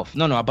itself.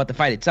 No, about the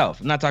fight itself.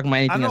 I'm not talking about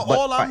anything else.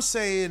 All I'm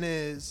saying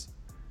is,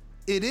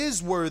 it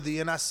is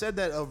worthy, and I said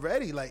that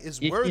already. Like, it's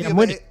worthy of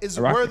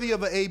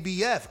an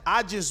ABF.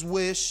 I just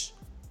wish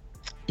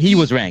he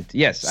was ranked.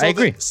 Yes, I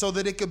agree. So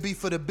that it could be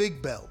for the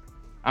big belt.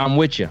 I'm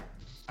with you.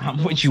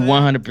 I'm with you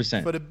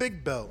 100%. For the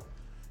big belt.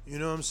 You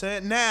know what I'm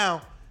saying?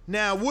 Now,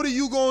 what are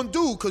you gonna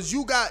do? Cause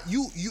you got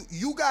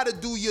to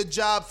do your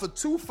job for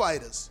 2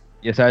 fighters.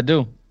 Yes, I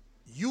do.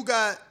 You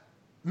got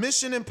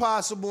Mission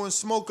Impossible and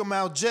Smoke 'em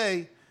Out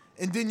Jay,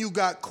 and then you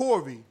got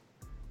Corey.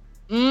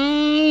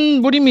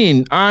 What do you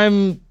mean? I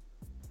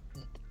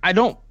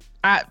don't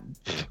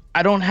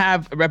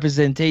have a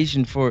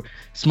representation for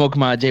Smoke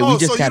 'em Out Jay. We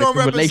just got a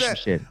good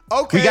relationship.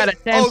 Okay. We got a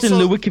Samson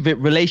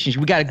Lewickovic relationship.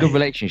 We got a good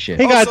relationship.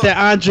 He got the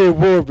Andre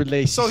Ward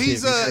relationship. So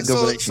he's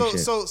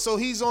so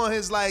he's on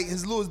his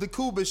Louis the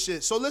Cuba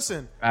shit. So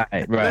listen.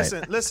 Right.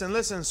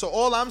 Listen. So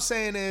all I'm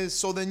saying is,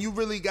 so then you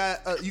really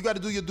got to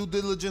do your due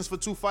diligence for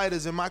 2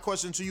 fighters. And my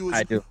question to you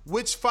is,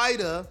 which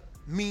fighter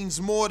means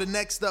more to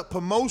Next Up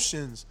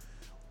Promotions?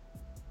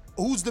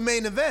 Who's the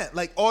main event?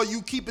 Like, are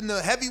you keeping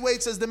the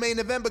heavyweights as the main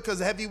event because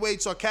the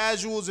heavyweights are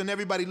casuals and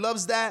everybody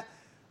loves that?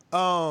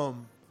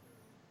 And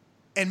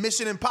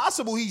Mission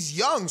Impossible, he's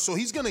young, so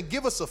he's gonna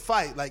give us a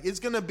fight. Like, it's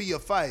gonna be a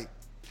fight.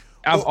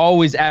 I've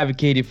always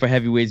advocated for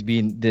heavyweights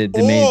being the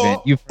main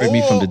event. You've heard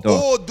me from the door.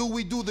 Or do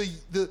we do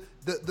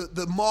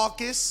the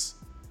Marcus,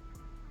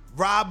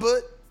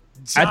 Robert,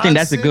 Johnson? I think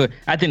that's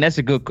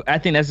a good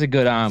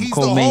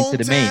co-main to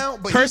the main.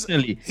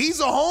 Personally,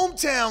 he's a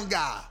hometown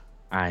guy.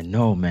 I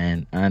know,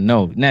 man. I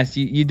know. Ness,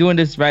 you doing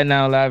this right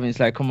now live, and it's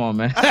like, come on,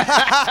 man.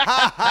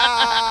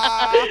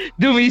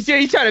 Dude, you see,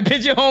 you trying to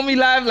picture homie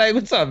live? Like,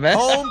 what's up, man?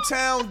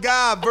 Hometown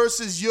guy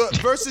versus your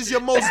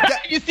most.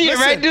 You see it,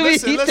 right, dude?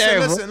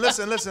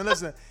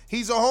 Listen.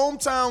 He's a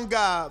hometown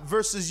guy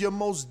versus your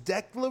most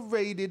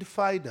declarated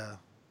fighter.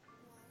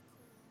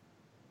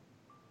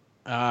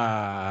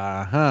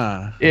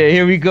 Yeah,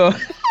 here we go.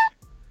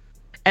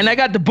 And I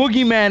got the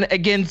boogeyman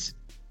against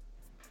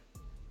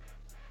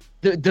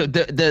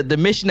the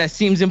mission that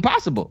seems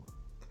impossible.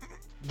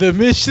 The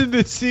mission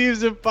that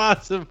seems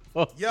impossible.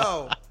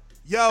 Yo,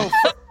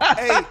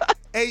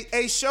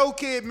 hey, Show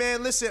Kid,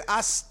 man, listen,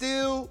 I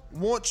still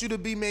want you to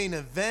be main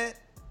event.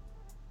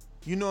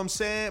 You know what I'm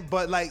saying?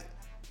 But like,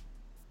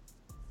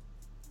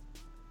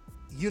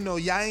 you know,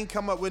 y'all ain't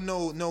come up with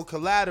no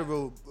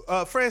collateral.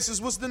 Francis,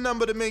 what's the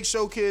number to make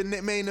Show Kid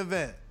main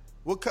event?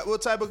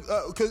 What type of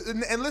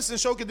and listen,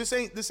 Show Kid,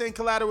 this ain't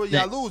collateral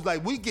y'all lose.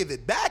 Like, we give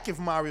it back if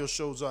Mario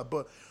shows up,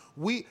 but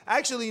we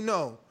actually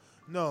no.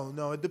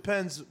 It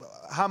depends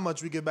how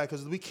much we get back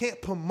because we can't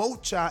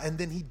promote y'all and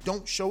then he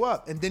don't show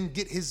up and then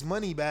get his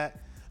money back.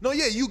 No,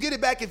 yeah, you get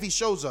it back if he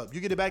shows up. You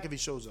get it back if he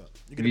shows up.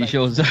 If he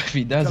shows up, if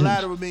he doesn't.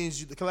 Collateral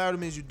means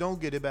you don't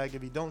get it back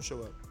if he don't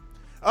show up.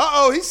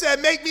 He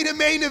said make me the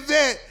main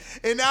event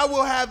and I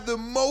will have the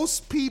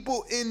most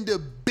people in the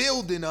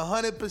building.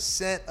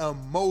 100%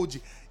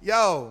 emoji.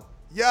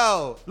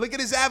 Yo, look at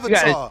his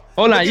avatar.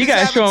 Hold on, you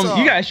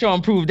gotta show him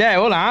prove that.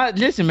 Hold on,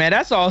 listen, man,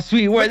 that's all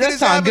sweet words. That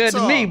sounds good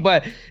to me,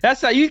 but that's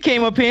how you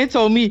came up here and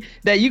told me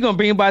that you're gonna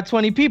bring about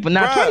 20 people.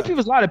 Now, 20 people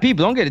is a lot of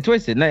people. Don't get it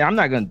twisted. Like, I'm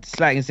not gonna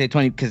slack and say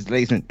 20 because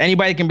listen,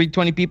 anybody can bring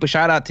 20 people.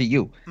 Shout out to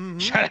you. Mm-hmm.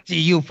 Shout out to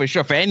you for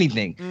sure for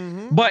anything.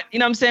 Mm-hmm. But you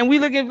know what I'm saying? We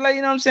look at like,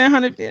 you know what I'm saying,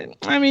 100.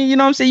 I mean, you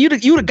know what I'm saying? You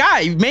the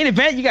guy. Main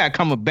event, you gotta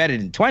come up better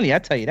than 20. I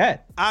tell you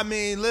that. I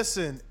mean,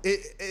 listen,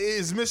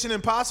 is Mission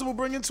Impossible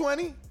bringing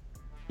 20?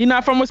 You're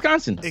not from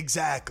Wisconsin.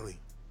 Exactly.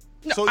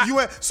 No,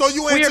 so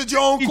you answered your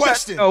own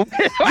question. You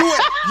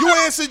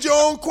answered your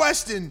own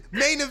question.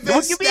 Main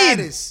event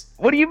status.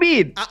 What do you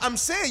mean? I'm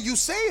saying you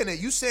saying it.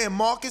 You saying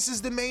Marcus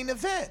is the main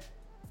event.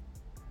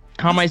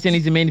 How am I saying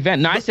he's the main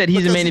event? No, I said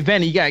he's the main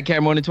event. You gotta carry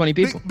more than 20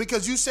 people.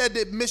 Because you said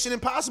that Mission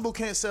Impossible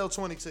can't sell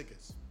 20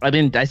 tickets.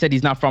 I said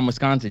he's not from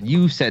Wisconsin.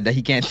 You said that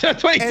he can't sell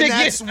 20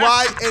 tickets. And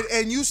that's why.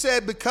 And you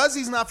said because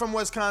he's not from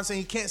Wisconsin,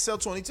 he can't sell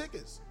 20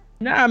 tickets.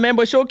 Nah, man,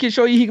 but Showkid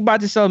show you he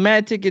about to sell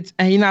mad tickets,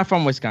 and he's not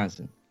from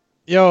Wisconsin.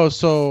 Yo,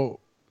 so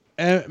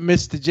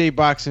Mr. J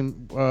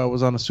Boxing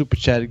was on a super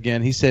chat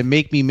again. He said,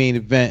 "Make me main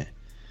event.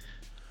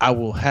 I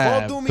will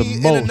have the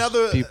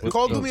most people."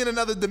 Call Doobie in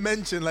another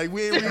dimension. Like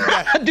we ain't read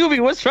that.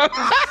 Doobie, what's wrong?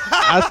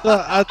 I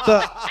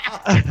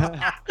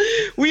thought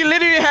we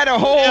literally had a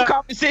whole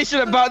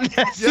conversation about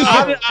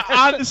that.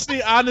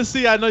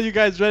 Honestly, I know you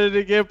guys read it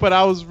again, but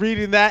I was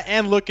reading that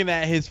and looking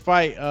at his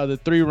fight, the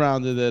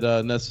 3-rounder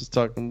that Ness was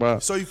talking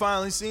about. So you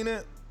finally seen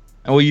it?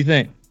 And what do you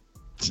think?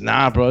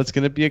 Nah, bro, it's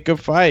gonna be a good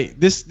fight.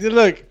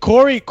 Look,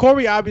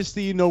 Corey.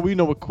 Obviously, we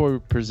know what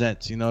Corey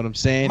presents. You know what I'm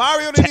saying?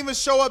 Mario didn't even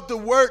show up to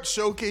work.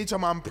 Showcase.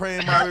 I'm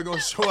praying Mario gonna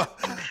show up.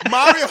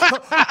 Mario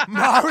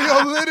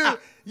literally.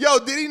 Yo,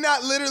 did he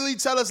not literally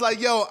tell us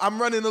like, yo,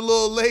 I'm running a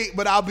little late,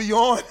 but I'll be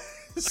on?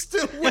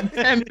 Still waiting.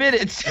 10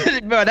 minutes,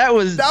 bro. That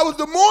was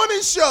the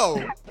morning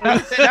show.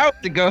 That was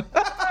to go.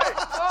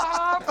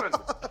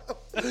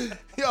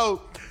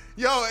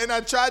 Yo, and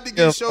I tried to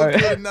get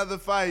Showkid another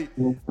fight.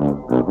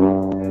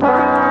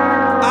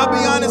 I'll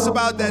be honest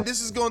about that.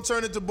 This is going to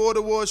turn into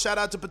Border Wars. Shout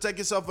out to Protect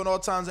Yourself at All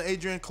Times and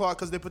Adrian Clark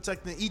because they're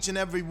protecting each and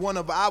every one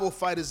of our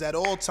fighters at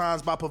all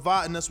times by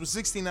providing us with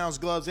 16-ounce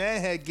gloves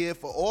and headgear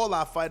for all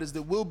our fighters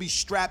that will be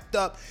strapped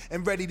up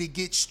and ready to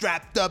get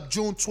strapped up.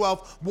 June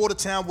 12th,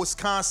 Watertown,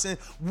 Wisconsin.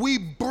 We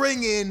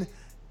bring in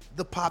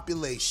the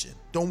population.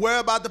 Don't worry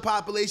about the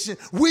population.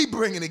 We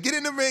bringing it. Get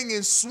in the ring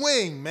and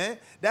swing, man.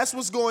 That's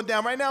what's going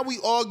down. Right now we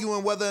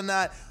arguing whether or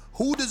not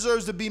who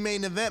deserves to be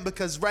main event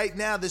because right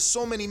now there's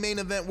so many main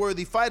event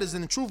worthy fighters.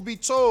 And the truth be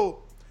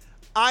told,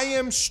 I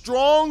am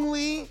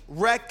strongly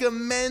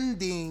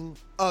recommending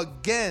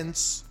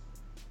against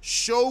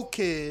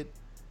Showkid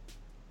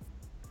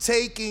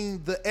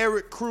taking the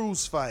Eric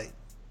Cruz fight.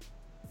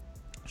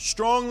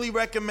 Strongly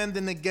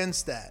recommending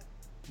against that.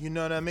 You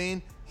know what I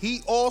mean?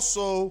 He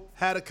also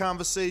had a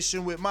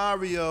conversation with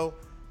Mario,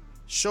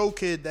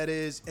 Showkid that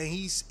is, and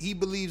he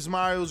believes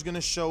Mario's going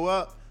to show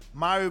up.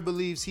 Mario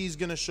believes he's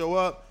going to show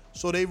up.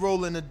 So they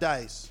rolling the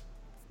dice.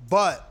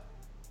 But.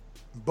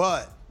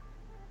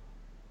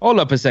 Hold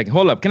up a second.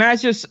 Hold up. Can I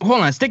ask you?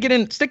 Hold on.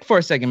 Stick for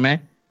a second, man.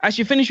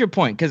 Actually, finish your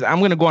point because I'm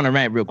going to go on a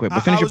rant real quick.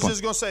 But finish your point. I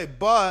was just going to say,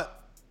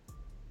 but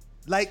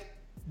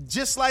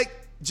just like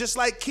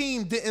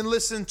Keem didn't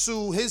listen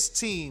to his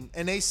team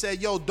and they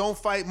said, yo, don't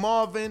fight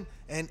Marvin.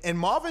 And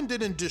Marvin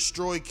didn't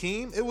destroy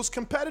Keem. It was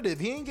competitive.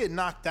 He didn't get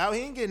knocked out.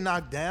 He didn't get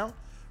knocked down,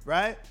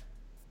 right?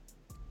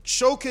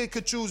 Showkid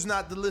could choose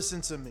not to listen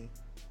to me.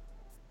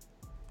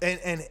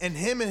 And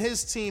him and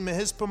his team and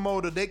his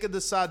promoter, they could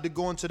decide to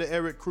go into the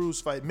Eric Cruz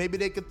fight. Maybe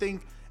they could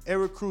think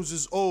Eric Cruz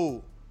is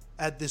old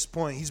at this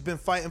point. He's been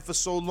fighting for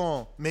so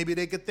long. Maybe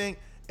they could think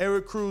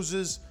Eric Cruz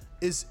is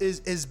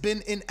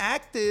been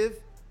inactive,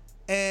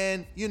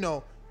 and you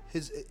know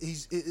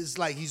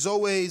he's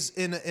always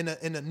in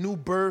a new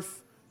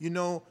birth. You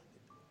know,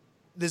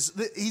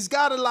 he's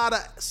got a lot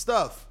of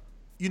stuff.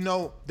 You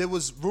know, there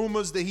was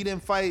rumors that he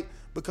didn't fight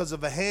because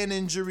of a hand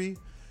injury.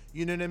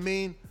 You know what I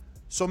mean?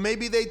 So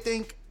maybe they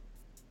think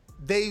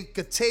they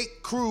could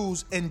take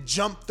Cruz and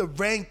jump the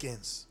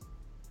rankings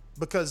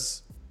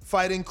because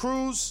fighting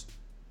Cruz,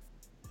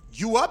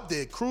 you up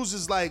there. Cruz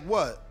is like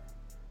what,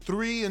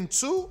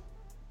 3-2,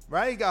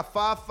 right? He got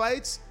 5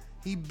 fights.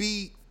 He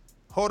beat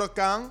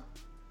Huracan.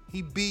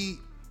 He beat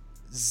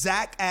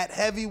Zach at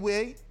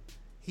heavyweight.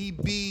 He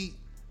beat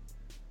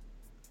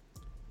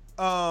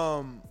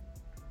my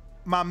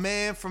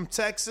man from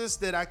Texas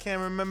that I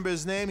can't remember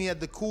his name. He had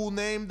the cool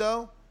name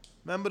though.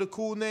 Remember the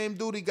cool name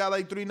dude? He got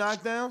like 3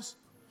 knockdowns.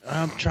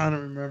 I'm trying to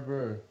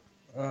remember.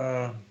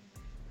 The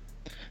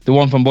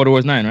one from Border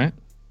Wars 9, right?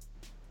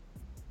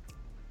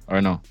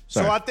 Or no?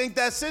 Sorry. So I think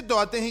that's it though.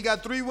 I think he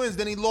got 3 wins.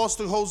 Then he lost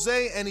to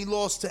Jose and he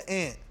lost to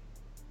Ant.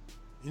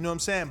 You know what I'm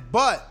saying?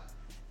 But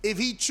if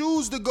he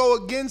chooses to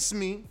go against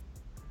me,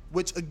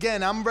 which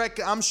again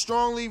I'm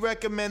strongly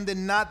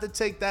recommending not to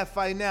take that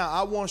fight now.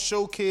 I want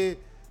Showkid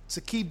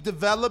to keep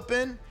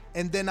developing,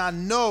 and then I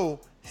know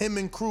him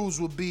and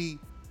Cruz will be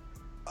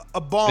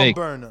a bomb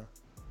burner.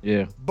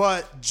 Yeah.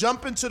 But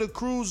jumping to the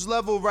Cruz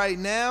level right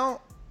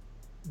now,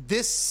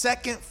 this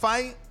second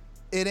fight,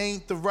 it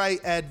ain't the right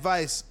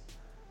advice.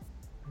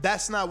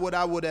 That's not what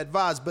I would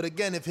advise. But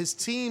again, if his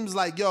team's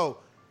like, yo,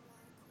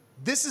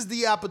 this is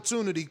the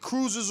opportunity.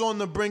 Cruz is on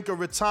the brink of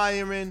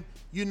retiring.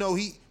 You know,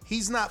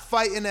 he's not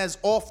fighting as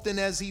often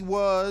as he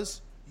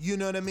was. You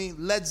know what I mean?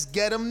 Let's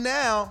get him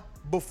now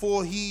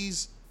before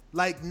he's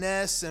like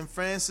Ness and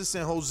Francis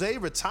and Jose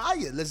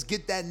retired. Let's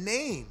get that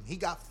name. He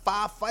got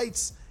 5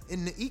 fights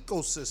in the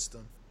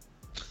ecosystem.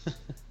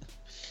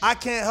 I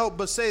can't help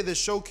but say that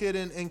Showkid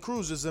and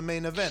Cruz is the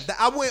main event.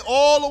 I went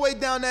all the way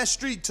down that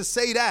street to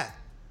say that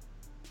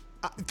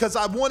because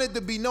I wanted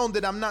to be known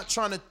that I'm not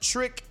trying to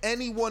trick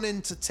anyone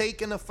into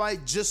taking a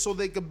fight just so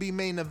they could be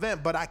main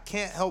event. But I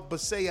can't help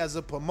but say as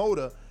a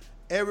promoter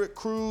Eric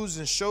Cruz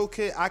and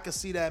Showkid, I could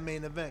see that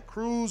main event.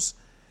 Cruz,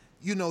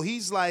 you know,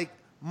 he's like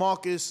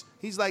Marcus.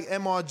 He's like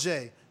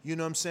MRJ. You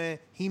know what I'm saying?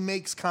 He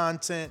makes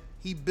content.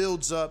 He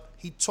builds up.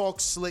 He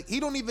talks slick. He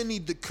don't even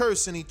need to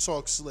curse and he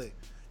talks slick.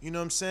 You know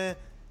what I'm saying?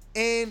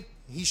 And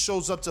he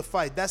shows up to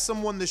fight. That's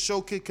someone the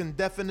Showkid can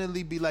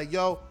definitely be like,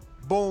 yo,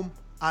 boom,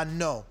 I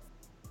know.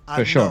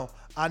 Sure.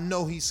 I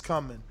know he's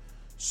coming.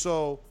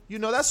 So, you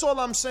know, that's all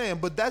I'm saying.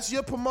 But that's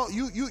your promote.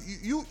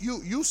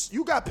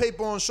 You got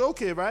paper on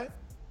Showkid, right?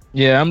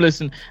 Yeah, I'm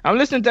listening. I'm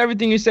listening to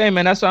everything you're saying,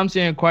 man. That's why I'm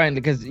saying quietly,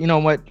 because you know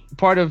what?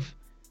 Part of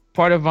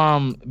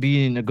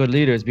being a good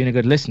leader is being a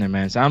good listener,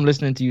 man. So I'm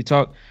listening to you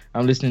talk.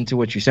 I'm listening to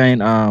what you're saying.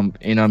 You know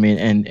what I mean,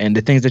 and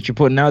the things that you're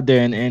putting out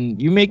there,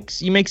 and you make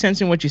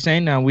sense in what you're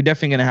saying. Now we're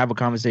definitely gonna have a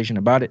conversation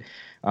about it,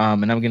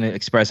 and I'm gonna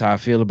express how I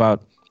feel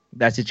about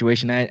that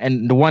situation.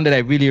 And the one that I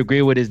really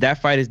agree with is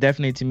that fight is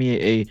definitely to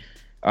me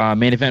a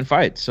main event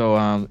fight.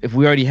 So if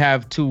we already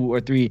have 2 or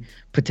 3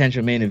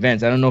 potential main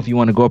events, I don't know if you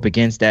want to go up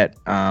against that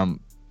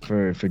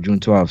for June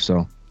 12th.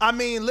 So I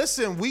mean,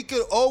 listen, we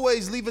could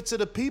always leave it to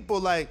the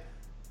people. Like,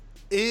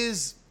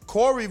 is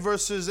Corey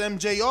versus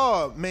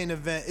MJR main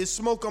event? Is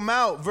Smoke 'em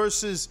Out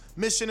versus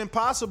Mission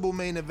Impossible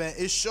main event?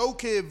 Is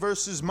Showkid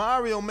versus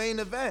Mario main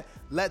event?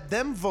 Let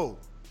them vote.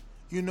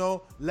 You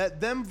know, let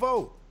them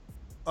vote.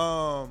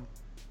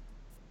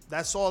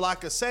 That's all I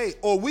could say.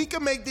 Or we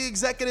can make the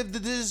executive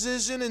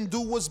decision and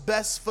do what's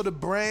best for the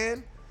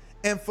brand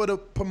and for the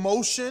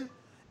promotion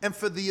and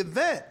for the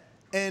event.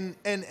 And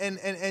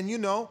you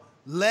know,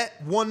 let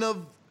one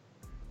of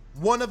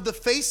the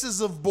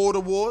faces of Border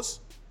Wars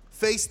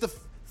face the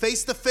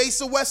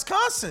face of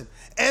Wisconsin.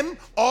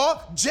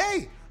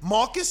 MRJ,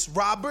 Marcus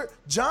Robert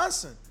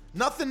Johnson.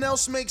 Nothing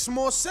else makes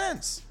more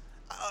sense.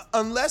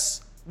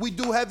 Unless we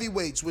do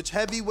heavyweights, which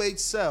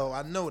heavyweights sell.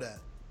 I know that.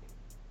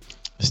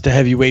 It's the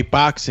heavyweight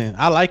boxing.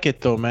 I like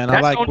it though, man.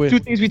 That's I like the 2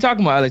 things we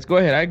talking about, Alex. Go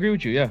ahead. I agree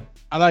with you. Yeah.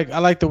 I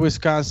like the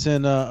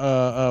Wisconsin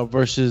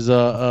versus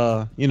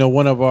you know,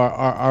 one of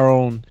our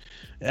own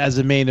as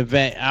a main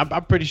event.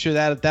 I'm pretty sure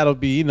that'll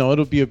be, you know,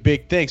 it'll be a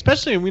big thing,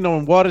 especially you know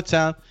in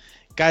Watertown.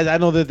 Guys, I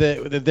know that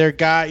their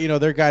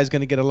guy's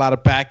gonna get a lot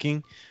of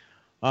backing,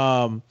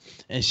 and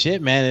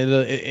shit, man.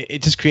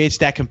 It just creates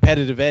that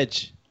competitive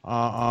edge,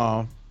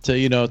 to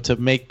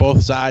make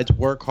both sides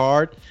work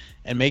hard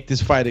and make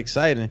this fight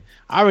exciting.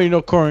 I already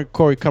know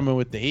Corey coming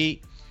with the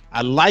heat.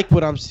 I like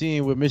what I'm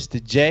seeing with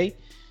Mr. J.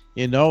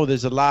 You know,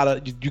 there's a lot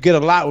of you get a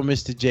lot with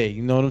Mr. J.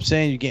 You know what I'm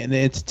saying? You're getting the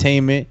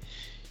entertainment.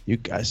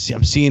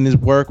 I'm seeing his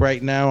work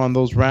right now on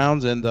those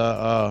rounds, and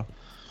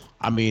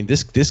I mean,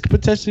 this could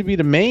potentially be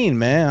the main,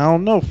 man. I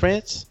don't know,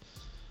 France.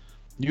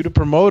 You the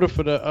promoter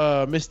for the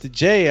Mr.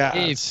 J.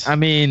 I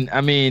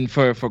mean,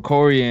 for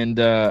Corey and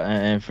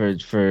for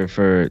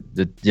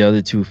the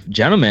other 2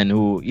 gentlemen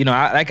who, you know,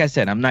 like I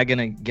said, I'm not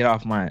gonna get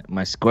off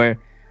my square.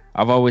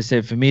 I've always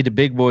said, for me, the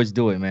big boys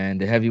do it, man.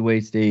 The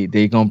heavyweights, they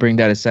gonna bring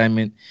that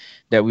excitement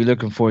that we're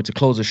looking for to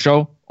close a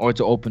show or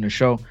to open a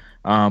show.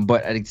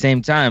 But at the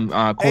same time,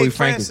 Corey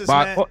Frank is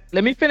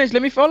let me finish.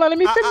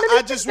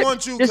 I just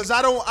want you, because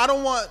I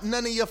don't want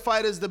none of your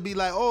fighters to be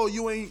like, oh,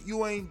 you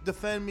ain't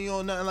defend me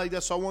or nothing like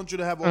that. So I want you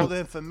to have all the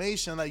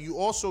information. Like, you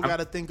also got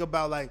to think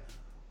about, like,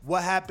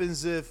 what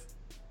happens if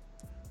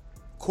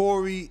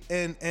Corey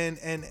and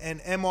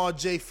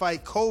MRJ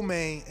fight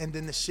co-main and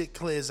then the shit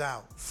clears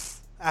out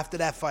after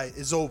that fight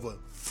is over.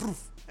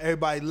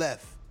 Everybody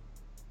left.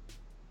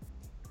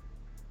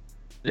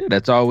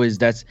 Yeah, I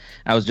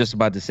was just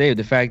about to say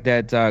the fact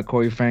that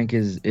Corey Frank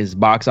is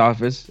box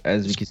office,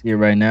 as we can see it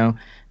right now,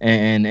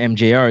 and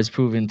MJR is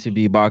proven to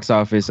be box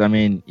office. I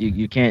mean,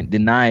 you can't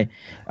deny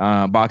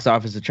box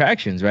office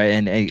attractions, right?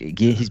 And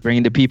he's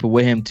bringing the people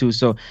with him too.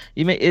 So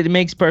it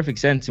makes perfect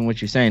sense in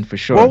what you're saying, for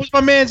sure. What was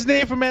my man's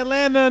name from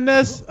Atlanta?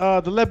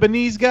 The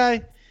Lebanese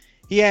guy.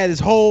 He had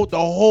the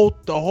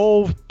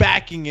whole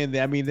backing in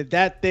there. I mean,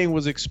 that thing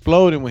was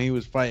exploding when he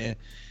was fighting.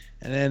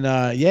 And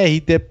then, he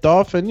dipped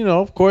off. And, you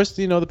know, of course,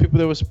 you know, the people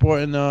that were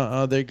supporting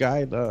their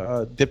guy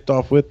dipped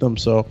off with them.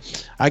 So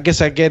I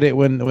guess I get it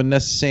when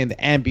Ness is saying the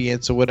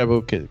ambience or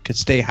whatever could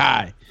stay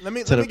high. Let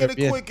me get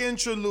a quick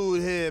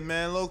interlude here,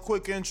 man. A little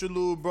quick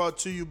interlude brought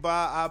to you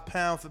by our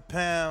Pound for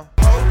Pound.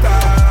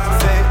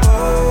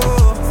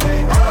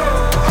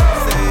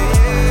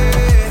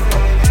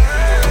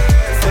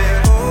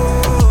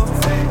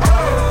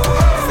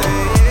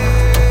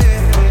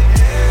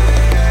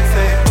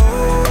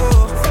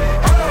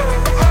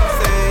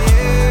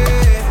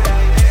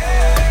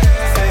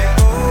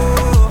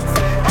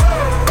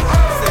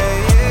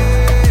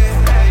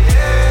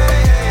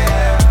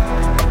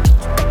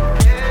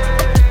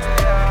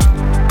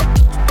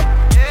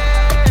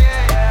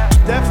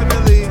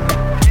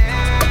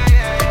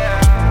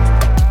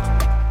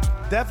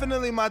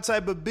 Definitely my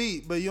type of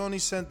beat, but you only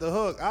sent the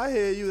hook. I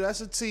hear you.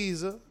 That's a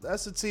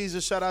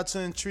teaser. Shout out to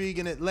Intrigue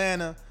in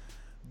Atlanta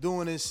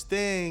doing his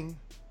thing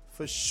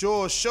for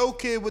sure.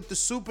 Showkid with the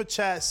super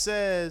chat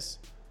says,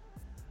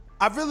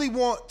 I really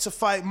want to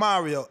fight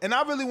Mario, and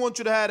I really want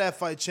you to have that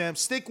fight, champ.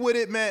 Stick with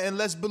it, man, and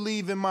let's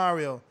believe in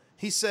Mario.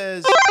 He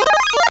says,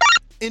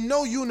 In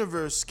no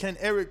universe can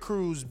Eric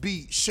Cruz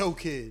beat Show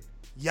Kid.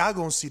 Y'all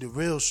gonna see the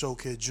real Show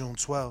Kid June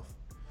 12th.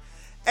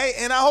 Hey,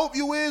 and I hope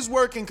you is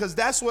working, because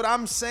that's what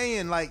I'm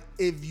saying. Like,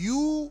 if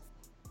you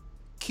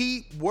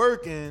keep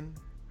working,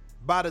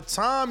 by the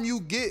time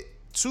you get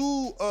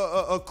to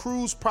a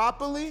Cruz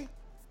properly,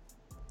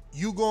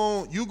 you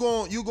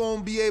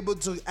gon' be able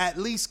to at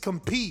least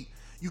compete.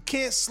 You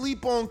can't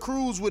sleep on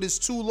Cruz with his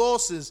 2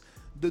 losses.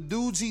 The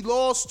dudes he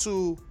lost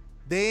to,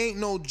 they ain't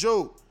no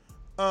joke.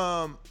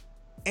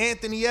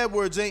 Anthony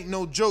Edwards ain't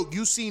no joke.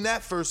 You seen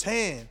that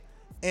firsthand.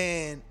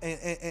 And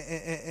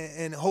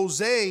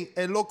Jose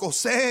El Loco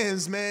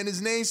Sands, man,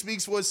 his name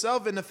speaks for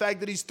itself, and the fact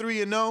that he's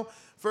 3-0,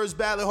 first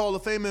ballot Hall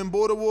of Famer in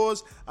Border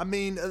Wars. I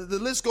mean, the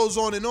list goes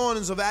on and on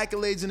of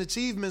accolades and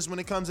achievements when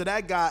it comes to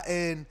that guy.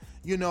 And,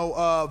 you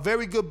know,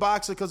 very good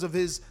boxer because of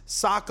his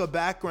soccer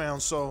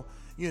background. So,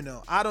 you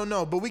know, I don't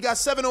know. But we got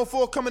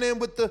 704 coming in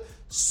with the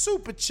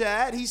super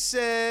chat. He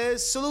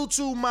says, salute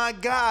to my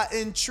guy,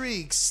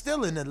 Intrigue.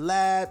 Still in the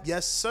lab.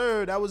 Yes,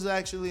 sir. That was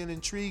actually an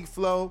Intrigue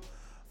flow.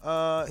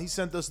 He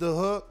sent us the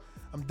hook.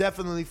 I'm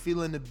definitely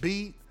feeling the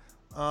beat.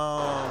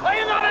 Are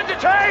you not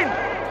entertained?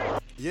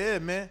 Yeah,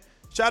 man.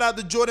 Shout out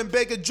to Jordan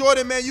Baker.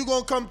 Jordan, man, you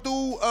gonna come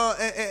through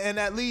and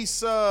at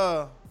least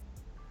work.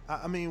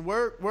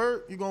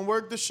 You gonna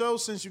work the show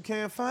since you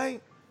can't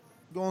fight.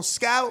 You gonna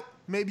scout.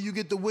 Maybe you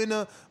get the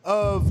winner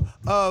of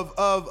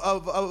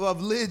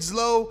Lids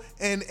Low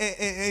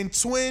and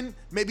Twin.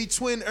 Maybe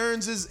Twin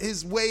earns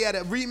his way at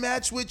a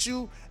rematch with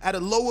you at a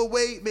lower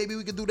weight. Maybe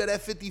we could do that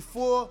at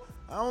 54.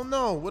 I don't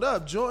know. What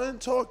up, Jordan?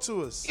 Talk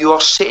to us. You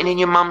are sitting in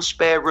your mum's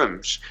spare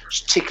rooms,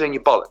 just tickling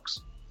your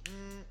bollocks.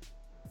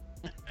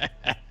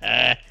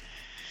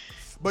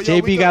 But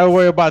JB got to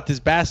worry about this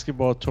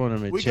basketball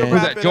tournament.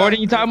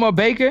 Jordan, you talking about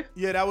Baker?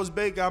 Yeah, that was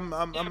Baker.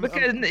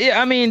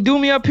 I mean, do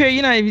me up here.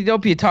 You're not even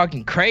up here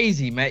talking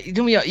crazy, man. You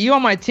do me up. You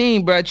on my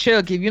team, bro. Chill.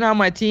 If you're not on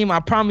my team, I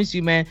promise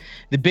you, man.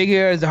 The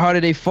bigger is the harder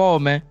they fall,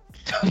 man.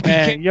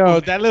 Man, yo,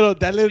 that little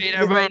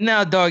right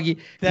now, doggy.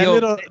 That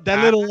little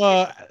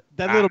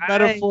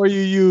metaphor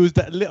you use,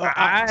 that little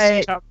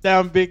chop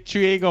down big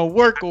tree ain't gonna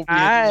work over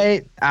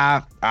here.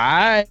 All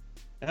right.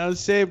 You know what I'm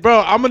saying,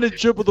 bro, I'm gonna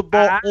dribble the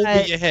ball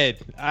over your head.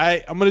 All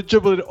right, I'm gonna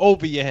dribble it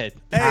over your head.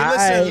 Hey,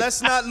 listen, let's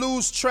not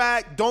lose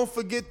track. Don't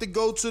forget to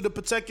go to the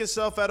Protect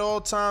Yourself at All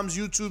Times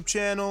YouTube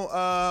channel.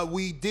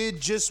 We did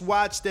just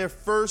watch their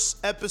first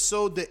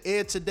episode that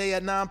aired today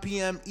at 9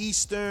 p.m.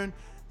 Eastern,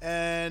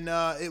 and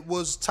it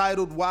was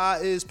titled "Why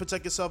Is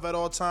Protect Yourself at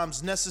All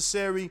Times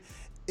Necessary?"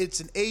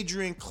 It's an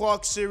Adrian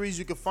Clark series.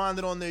 You can find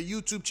it on their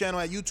YouTube channel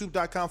at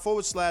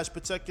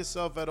youtube.com/Protect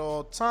Yourself at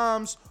All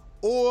Times,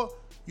 or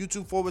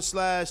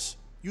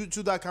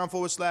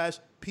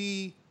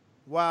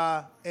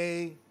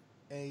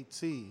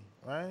youtube.com/PYAAT.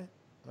 Right?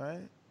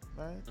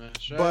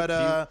 That's right.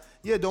 But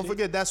yeah, don't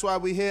forget, that's why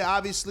we're here.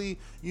 Obviously,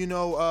 you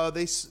know,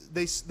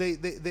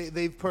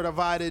 they've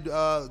provided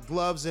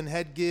gloves and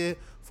headgear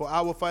for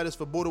our fighters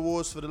for Border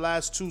Wars for the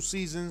last 2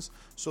 seasons.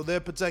 So they're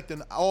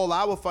protecting all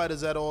our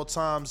fighters at all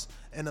times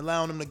and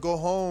allowing them to go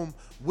home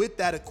with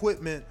that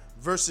equipment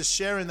versus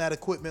sharing that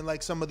equipment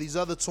like some of these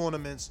other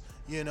tournaments,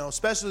 you know,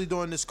 especially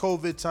during this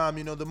COVID time.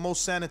 You know, the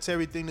most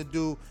sanitary thing to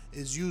do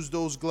is use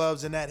those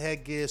gloves and that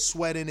headgear,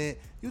 sweat in it.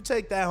 You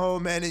take that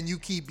home, man, and you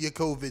keep your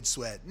COVID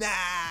sweat. Nah.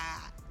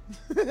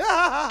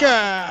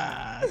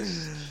 God.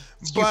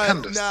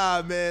 But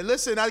nah, man.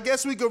 Listen, I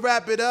guess we could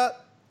wrap it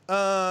up.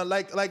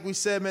 Like we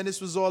said, man,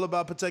 this was all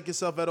about Protect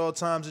Yourself at All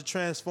Times. It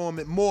transformed,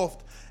 it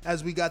morphed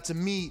as we got to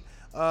meet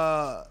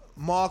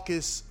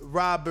Marcus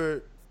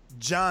Robert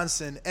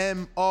Johnson,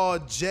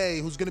 MRJ,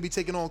 who's going to be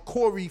taking on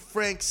Corey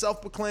Frank,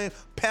 self-proclaimed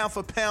pound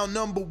for pound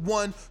number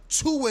 1,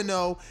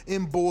 2-0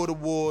 in Border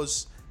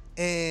Wars,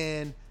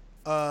 and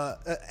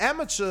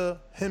amateur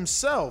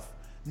himself.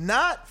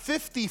 Not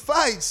 50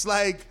 fights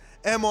like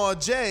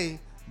MRJ,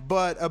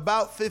 but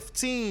about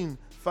 15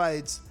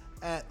 fights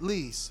at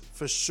least,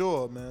 for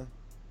sure, man.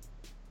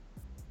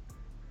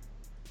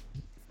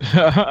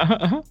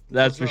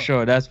 That's for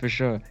sure.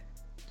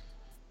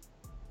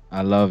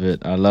 I love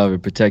it.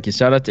 Protect you.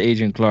 Shout out to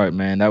Adrian Clark,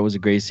 man. That was a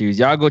great series.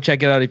 Y'all go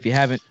check it out if you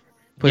haven't.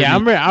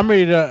 I'm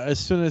ready to as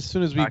soon as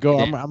we go.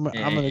 I'm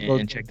gonna go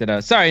and check that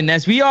out. Sorry,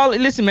 Ness. We all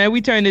listen, man. We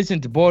turn this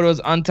into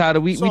Borders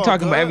Untitled. We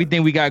talking about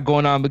everything we got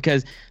going on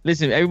because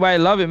listen, everybody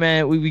love it,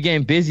 man. We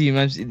getting busy,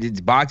 man.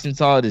 It's boxing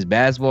talk, it's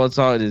basketball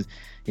talk, it's,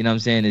 you know what I'm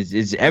saying?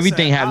 It's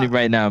everything happening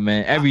right now,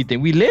 man.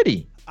 Everything. We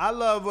litty. I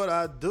love what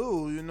I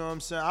do, you know what I'm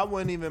saying? I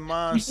wouldn't even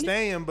mind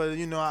staying, but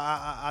you know,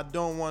 I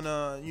don't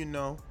wanna, you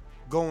know,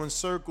 go in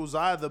circles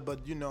either,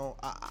 but you know,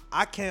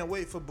 I can't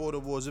wait for Border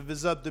Wars. If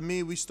it's up to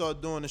me, we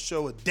start doing the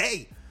show a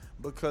day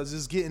because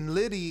it's getting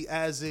litty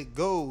as it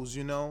goes,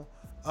 you know.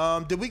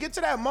 Did we get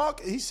to that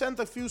mark? He sent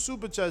a few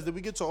super chats. Did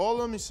we get to all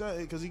of them? He said,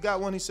 because he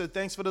got one. He said,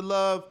 thanks for the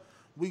love.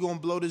 We gonna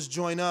blow this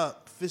joint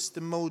up. Fist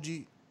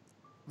emoji,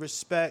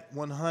 respect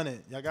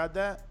 100. Y'all got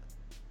that?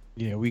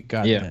 Yeah, we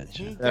got that.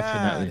 He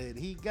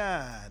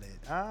got it.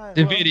 All right,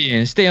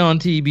 Davidian, stay on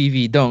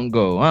TBV. Don't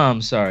go.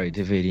 I'm sorry,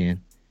 Davidian.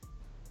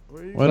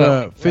 What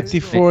up?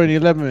 54 and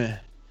 11.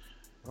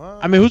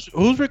 I mean,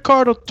 who's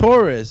Ricardo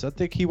Torres? I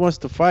think he wants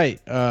to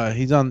fight.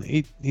 He's on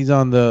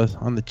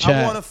the chat.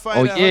 I want to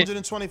fight at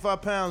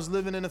 125 pounds,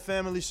 living in a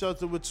family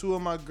shelter with 2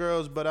 of my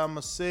girls, but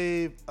I'ma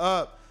save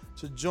up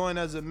to join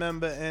as a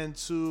member and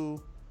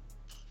to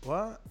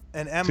an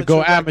amateur. To go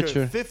record.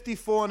 amateur.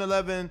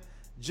 54-11.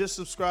 Just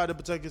subscribe to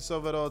Protect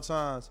Yourself at all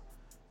times.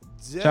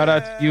 Shout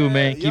out to you,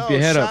 man. Keep your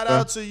head up, shout bro.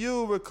 out to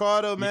you,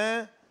 Ricardo,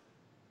 man.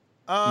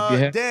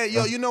 Dan,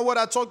 you know what?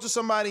 I talked to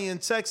somebody in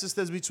Texas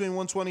that's between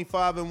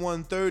 125 and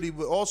 130,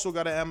 but also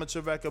got an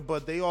amateur record,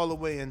 but they all the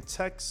way in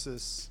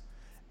Texas.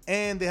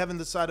 And they haven't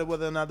decided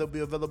whether or not they'll be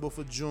available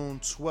for June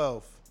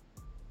 12th.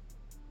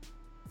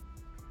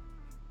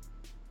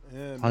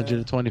 Yeah,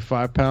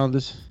 125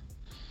 pounders.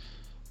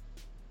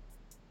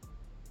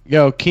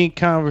 Yo, King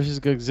Kong versus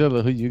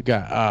Godzilla. Who you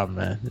got? Oh,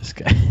 man, this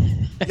guy.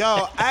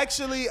 Yo,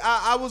 actually,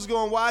 I was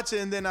going to watch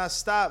it, and then I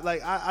stopped.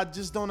 Like, I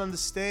just don't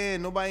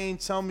understand. Nobody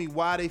ain't tell me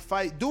why they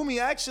fight.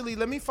 Actually,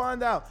 let me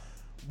find out.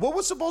 What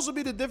was supposed to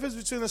be the difference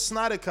between the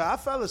Snyder Cut? I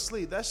fell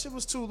asleep. That shit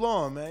was too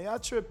long, man. Y'all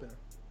tripping.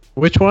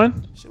 Which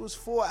one? Shit was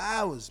 4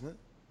 hours, man.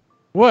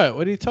 What?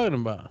 What are you talking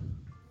about?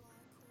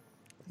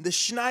 The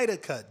Snyder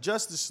Cut,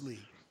 Justice League.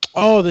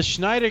 Oh, the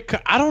Schneider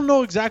Cut. I don't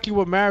know exactly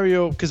what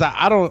Mario, because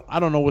I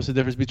don't know what's the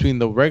difference between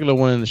the regular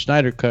one and the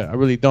Schneider Cut. I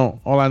really don't.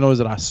 All I know is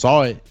that I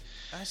saw it.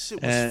 That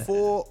shit was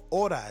 4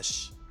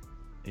 horas.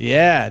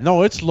 Yeah,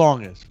 no, it's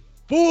long as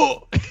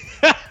full.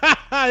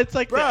 It's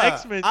like the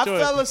X-Men I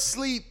joint. fell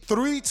asleep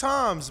 3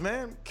 times,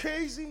 man.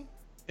 Crazy.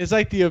 It's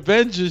like the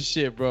Avengers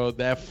shit, bro.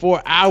 That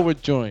 4-hour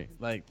joint.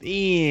 Like,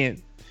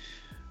 damn.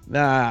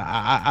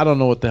 Nah, I don't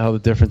know what the hell the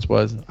difference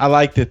was. I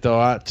liked it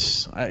though.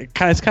 It's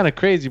kind of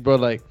crazy, bro.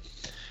 Like,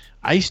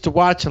 I used to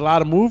watch a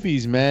lot of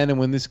movies, man, and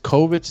when this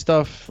COVID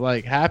stuff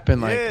like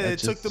happened, like they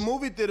took the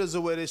movie theaters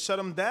away. They shut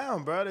them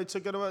down, bro. They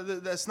took it away.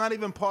 That's not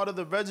even part of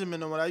the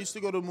regimen. And when I used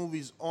to go to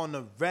movies on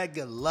the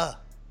regular,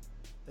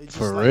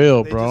 for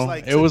real, bro.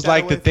 It was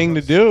like the thing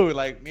to do.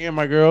 Like me and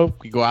my girl,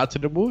 we go out to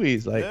the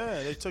movies. Like,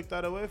 yeah, they took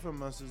that away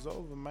from us. It's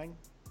over, man.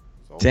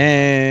 It's over.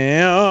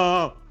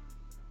 Damn.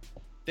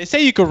 They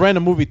say you could rent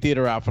a movie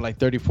theater out for like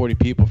 30, 40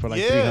 people for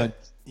like $300.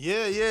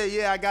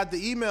 Yeah. I got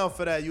the email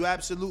for that. You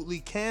absolutely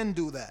can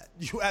do that.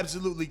 You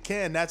absolutely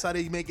can. That's how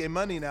they making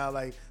money now.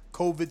 Like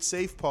COVID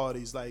safe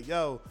parties. Like,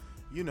 yo,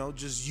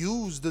 just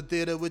use the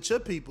theater with your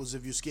peoples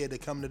if you're scared to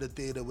come to the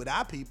theater with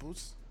our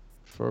peoples.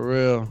 For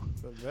real.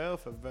 For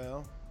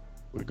real.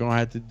 We're going to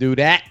have to do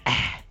that.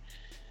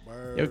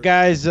 Word. Yo,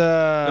 guys.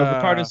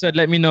 Ricardo said,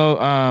 let me know, you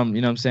know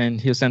what I'm saying?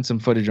 He'll send some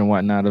footage and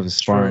whatnot of his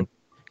sparring.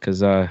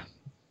 Because,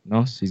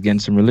 he's getting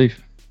some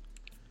relief.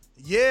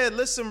 Yeah,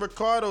 listen,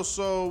 Ricardo.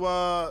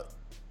 So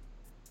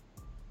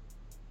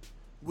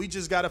we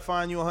just got to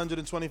find you a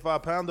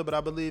 125-pounder, but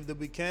I believe that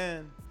we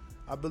can.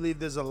 I believe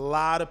there's a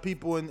lot of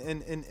people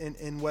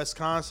in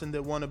Wisconsin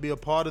that want to be a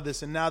part of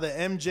this. And now that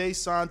MJ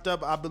signed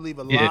up, I believe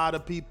a lot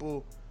of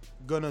people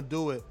going to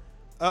do it.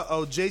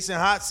 Jason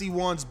Hotsey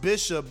wants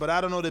Bishop, but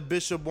I don't know that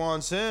Bishop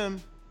wants him.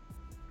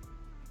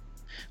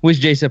 Which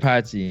Jason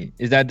Hotsey?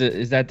 Is that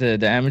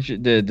the amateur,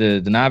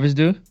 the novice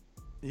dude?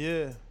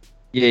 Yeah.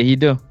 Yeah, he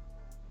do.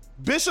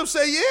 Bishop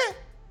say yeah?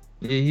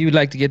 Yeah, he would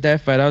like to get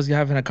that fight. I was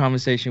having a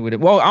conversation with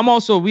him. Well,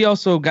 we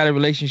also got a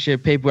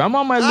relationship paper. I'm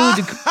on my Louis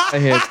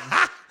here.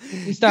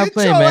 Stop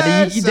playing,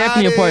 man. You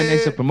definitely a part of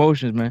Next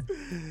Promotions, man.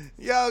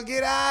 Yo,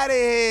 get out of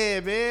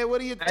here, man.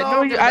 What are you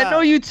talking about? I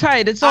know you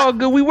tight. It's all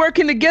good. We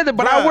working together,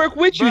 but I work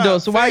with you though.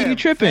 So why are you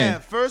tripping?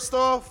 First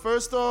off,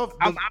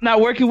 I'm not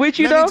working with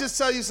you though. Let me just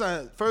tell you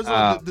something. First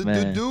off,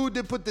 the dude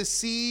that put the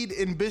seed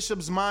in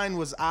Bishop's mind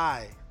was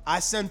I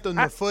sent them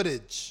the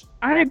footage.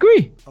 I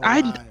agree.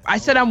 I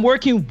said I'm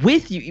working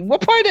with you.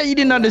 What part that you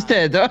didn't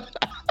understand, though?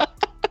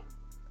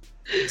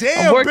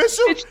 Damn,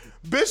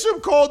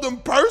 Bishop called them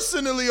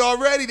personally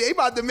already. They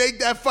about to make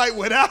that fight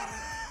without.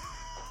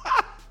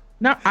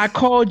 No, I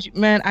called you,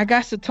 man. I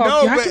got to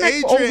talk to you. How can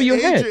I go over your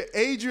head?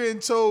 Adrian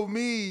told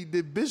me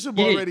that Bishop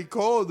already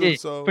called him.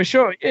 So for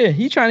sure, yeah,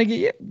 he trying to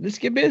get. Let's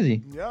get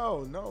busy.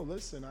 Yo, no,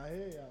 listen, I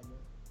hear y'all,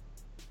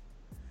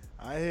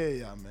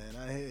 man.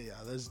 I hear y'all.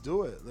 Let's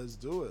do it.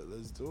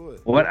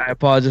 What? I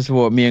apologize for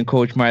what me and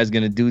Coach Myers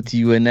gonna do to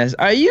you, and that's.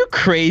 Are you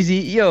crazy,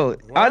 yo? What?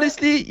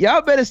 Honestly,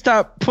 y'all better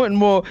stop putting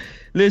more.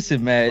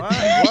 Listen, man.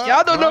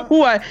 Y'all don't know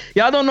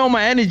y'all don't know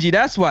my energy.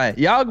 That's why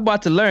y'all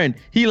about to learn.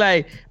 He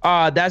like,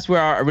 that's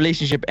where our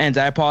relationship ends.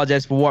 I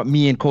apologize for what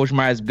me and Coach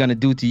Myers gonna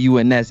do to you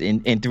and Ness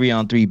in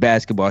 3-on-3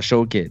 basketball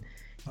show, kid.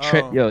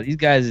 Yo, these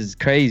guys is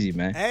crazy,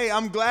 man. Hey,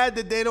 I'm glad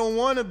that they don't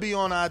want to be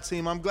on our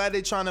team. I'm glad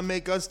they're trying to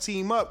make us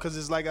team up because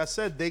it's like I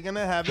said, they're going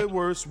to have it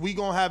worse. We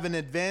going to have an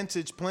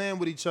advantage playing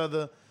with each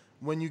other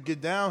when you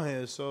get down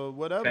here. So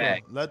whatever.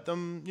 Back. Let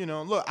them,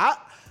 look,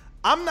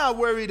 I'm not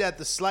worried at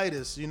the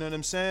slightest. You know what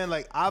I'm saying?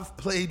 Like, I've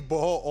played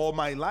ball all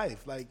my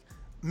life. Like,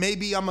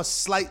 maybe I'm a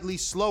slightly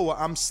slower.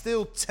 I'm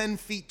still 10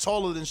 feet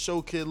taller than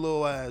Show Kid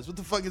Lil Ass. What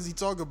the fuck is he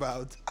talking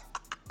about?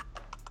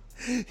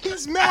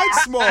 He's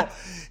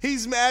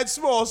mad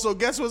small. So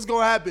guess what's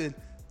gonna happen?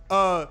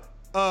 The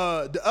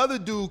other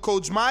dude,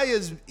 Coach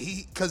Myers,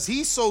 because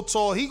he's so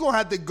tall, he gonna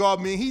have to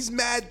guard me. He's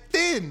mad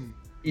thin.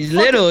 He's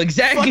little,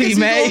 exactly,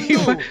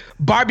 man.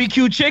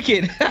 Barbecue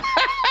chicken.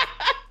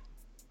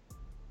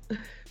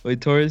 Wait,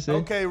 Torres said?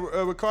 Okay,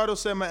 Ricardo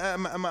said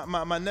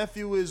my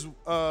nephew is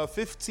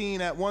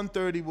 15 at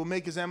 1:30. Will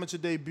make his amateur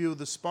debut.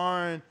 The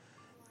sparring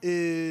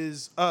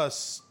is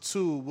us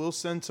too. We'll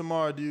send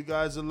tomorrow. Do you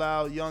guys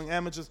allow young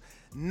amateurs?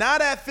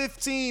 Not at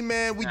 15,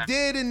 man. We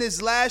did in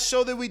this last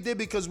show that we did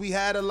because we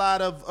had a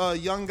lot of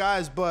young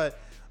guys, but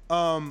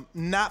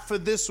not for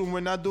this one.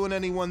 We're not doing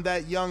anyone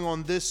that young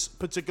on this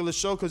particular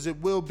show because it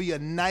will be a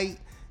night,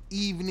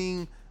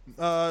 evening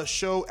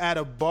show at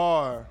a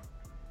bar.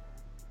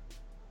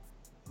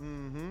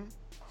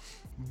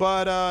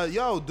 But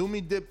yo,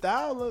 Doomy dipped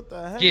out. What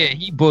the heck? Yeah,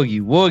 he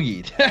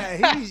woogied.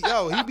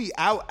 Yeah, he be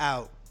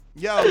out.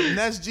 Yo,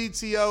 Nest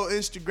GTO,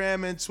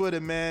 Instagram and Twitter,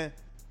 man.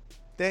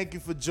 Thank you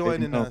for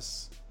joining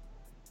us.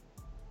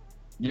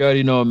 You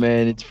already know,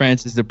 man. It's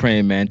Francis the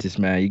Praying Mantis,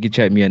 man. You can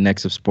check me at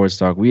Next of Sports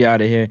Talk. We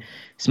out of here.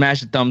 Smash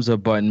the thumbs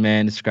up button,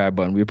 man. The subscribe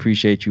button. We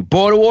appreciate you.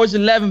 Border Wars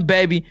 11,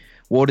 baby.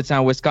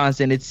 Watertown,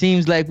 Wisconsin. It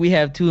seems like we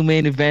have two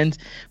main events,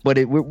 but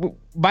we're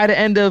by the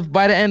end of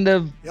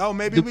yo,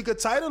 maybe we could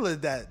title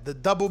it that, the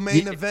double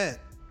main event.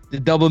 The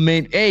double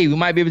main. Hey, we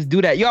might be able to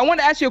do that. Yo, I want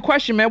to ask you a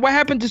question, man. What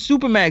happened to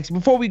Supermax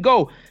before we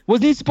go?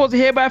 Wasn't he supposed to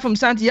hear back from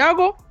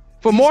Santiago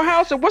for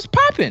Morehouse, or what's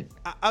popping?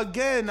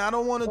 Again, I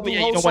don't want to do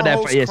host on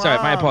host crime. Yeah, sorry,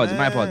 my apologies.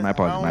 I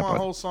don't want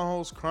host on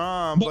host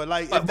crime, but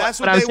like if that's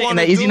what they want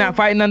to do, is he not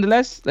fighting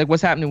nonetheless? Like,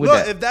 what's happening with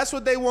that? If that's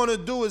what they want to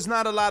do, it's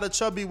not a lot of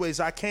chubby ways.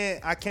 I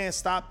can't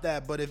stop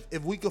that. But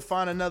if we could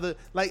find another,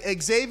 like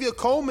Xavier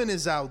Coleman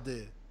is out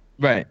there,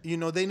 right? You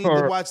know, they need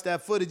to watch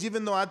that footage.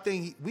 Even though I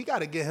think we got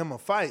to get him a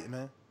fight,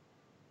 man.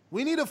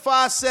 We need a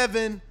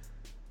 5'7",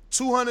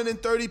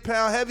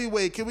 230-pound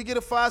heavyweight. Can we get a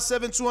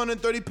 5'7",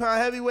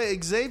 230-pound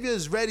heavyweight? Xavier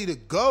is ready to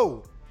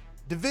go.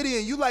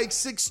 Davidian, you like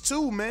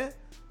 6'2", man.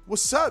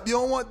 What's up? You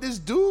don't want this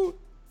dude?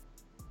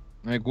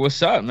 Like,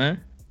 what's up,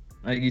 man?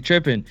 Like, you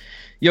tripping.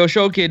 Yo,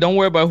 Showkid, don't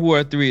worry about who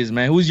our three is,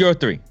 man. Who's your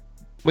three?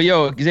 But,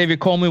 yo, Xavier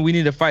Coleman, we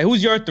need to fight.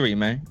 Who's your three,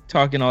 man?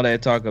 Talking all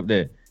that talk up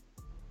there.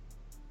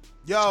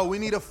 Yo, we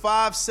need a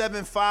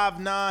 5'7",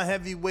 5'9",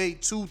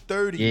 heavyweight,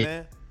 230,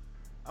 man.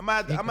 I'm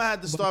gonna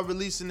have to start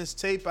releasing this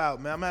tape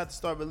out, man. I'm gonna have to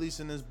start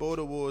releasing this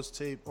Border Wars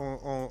tape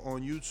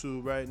on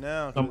YouTube right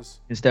now. And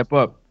step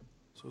up.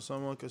 So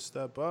someone could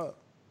step up.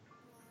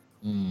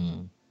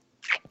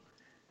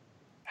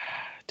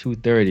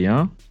 230,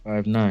 huh?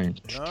 5'9".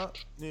 Yeah,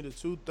 need a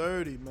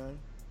 230, man.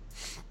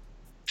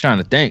 Trying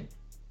to think.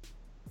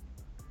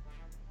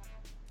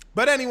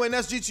 But anyway,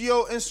 that's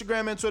GTO,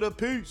 Instagram, and Twitter.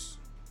 Peace.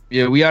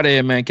 Yeah, we out of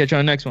here, man. Catch you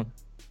on the next one.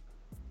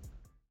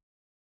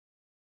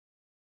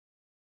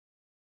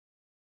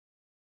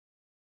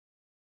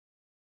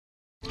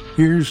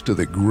 Here's to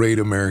the great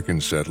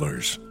American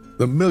settlers,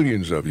 the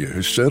millions of you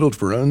who settled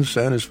for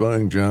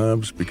unsatisfying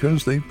jobs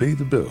because they pay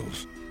the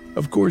bills.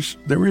 Of course,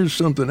 there is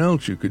something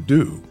else you could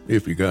do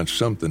if you got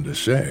something to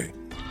say.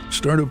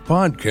 Start a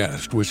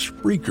podcast with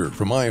Spreaker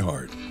from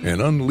iHeart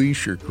and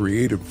unleash your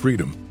creative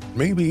freedom.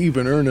 Maybe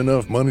even earn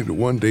enough money to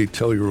one day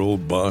tell your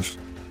old boss,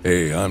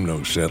 "Hey, I'm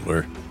no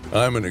settler.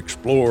 I'm an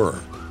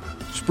explorer."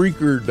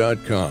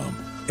 Spreaker.com.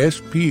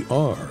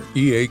 Spreaker.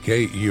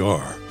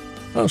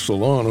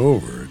 Hustle on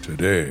over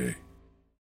today.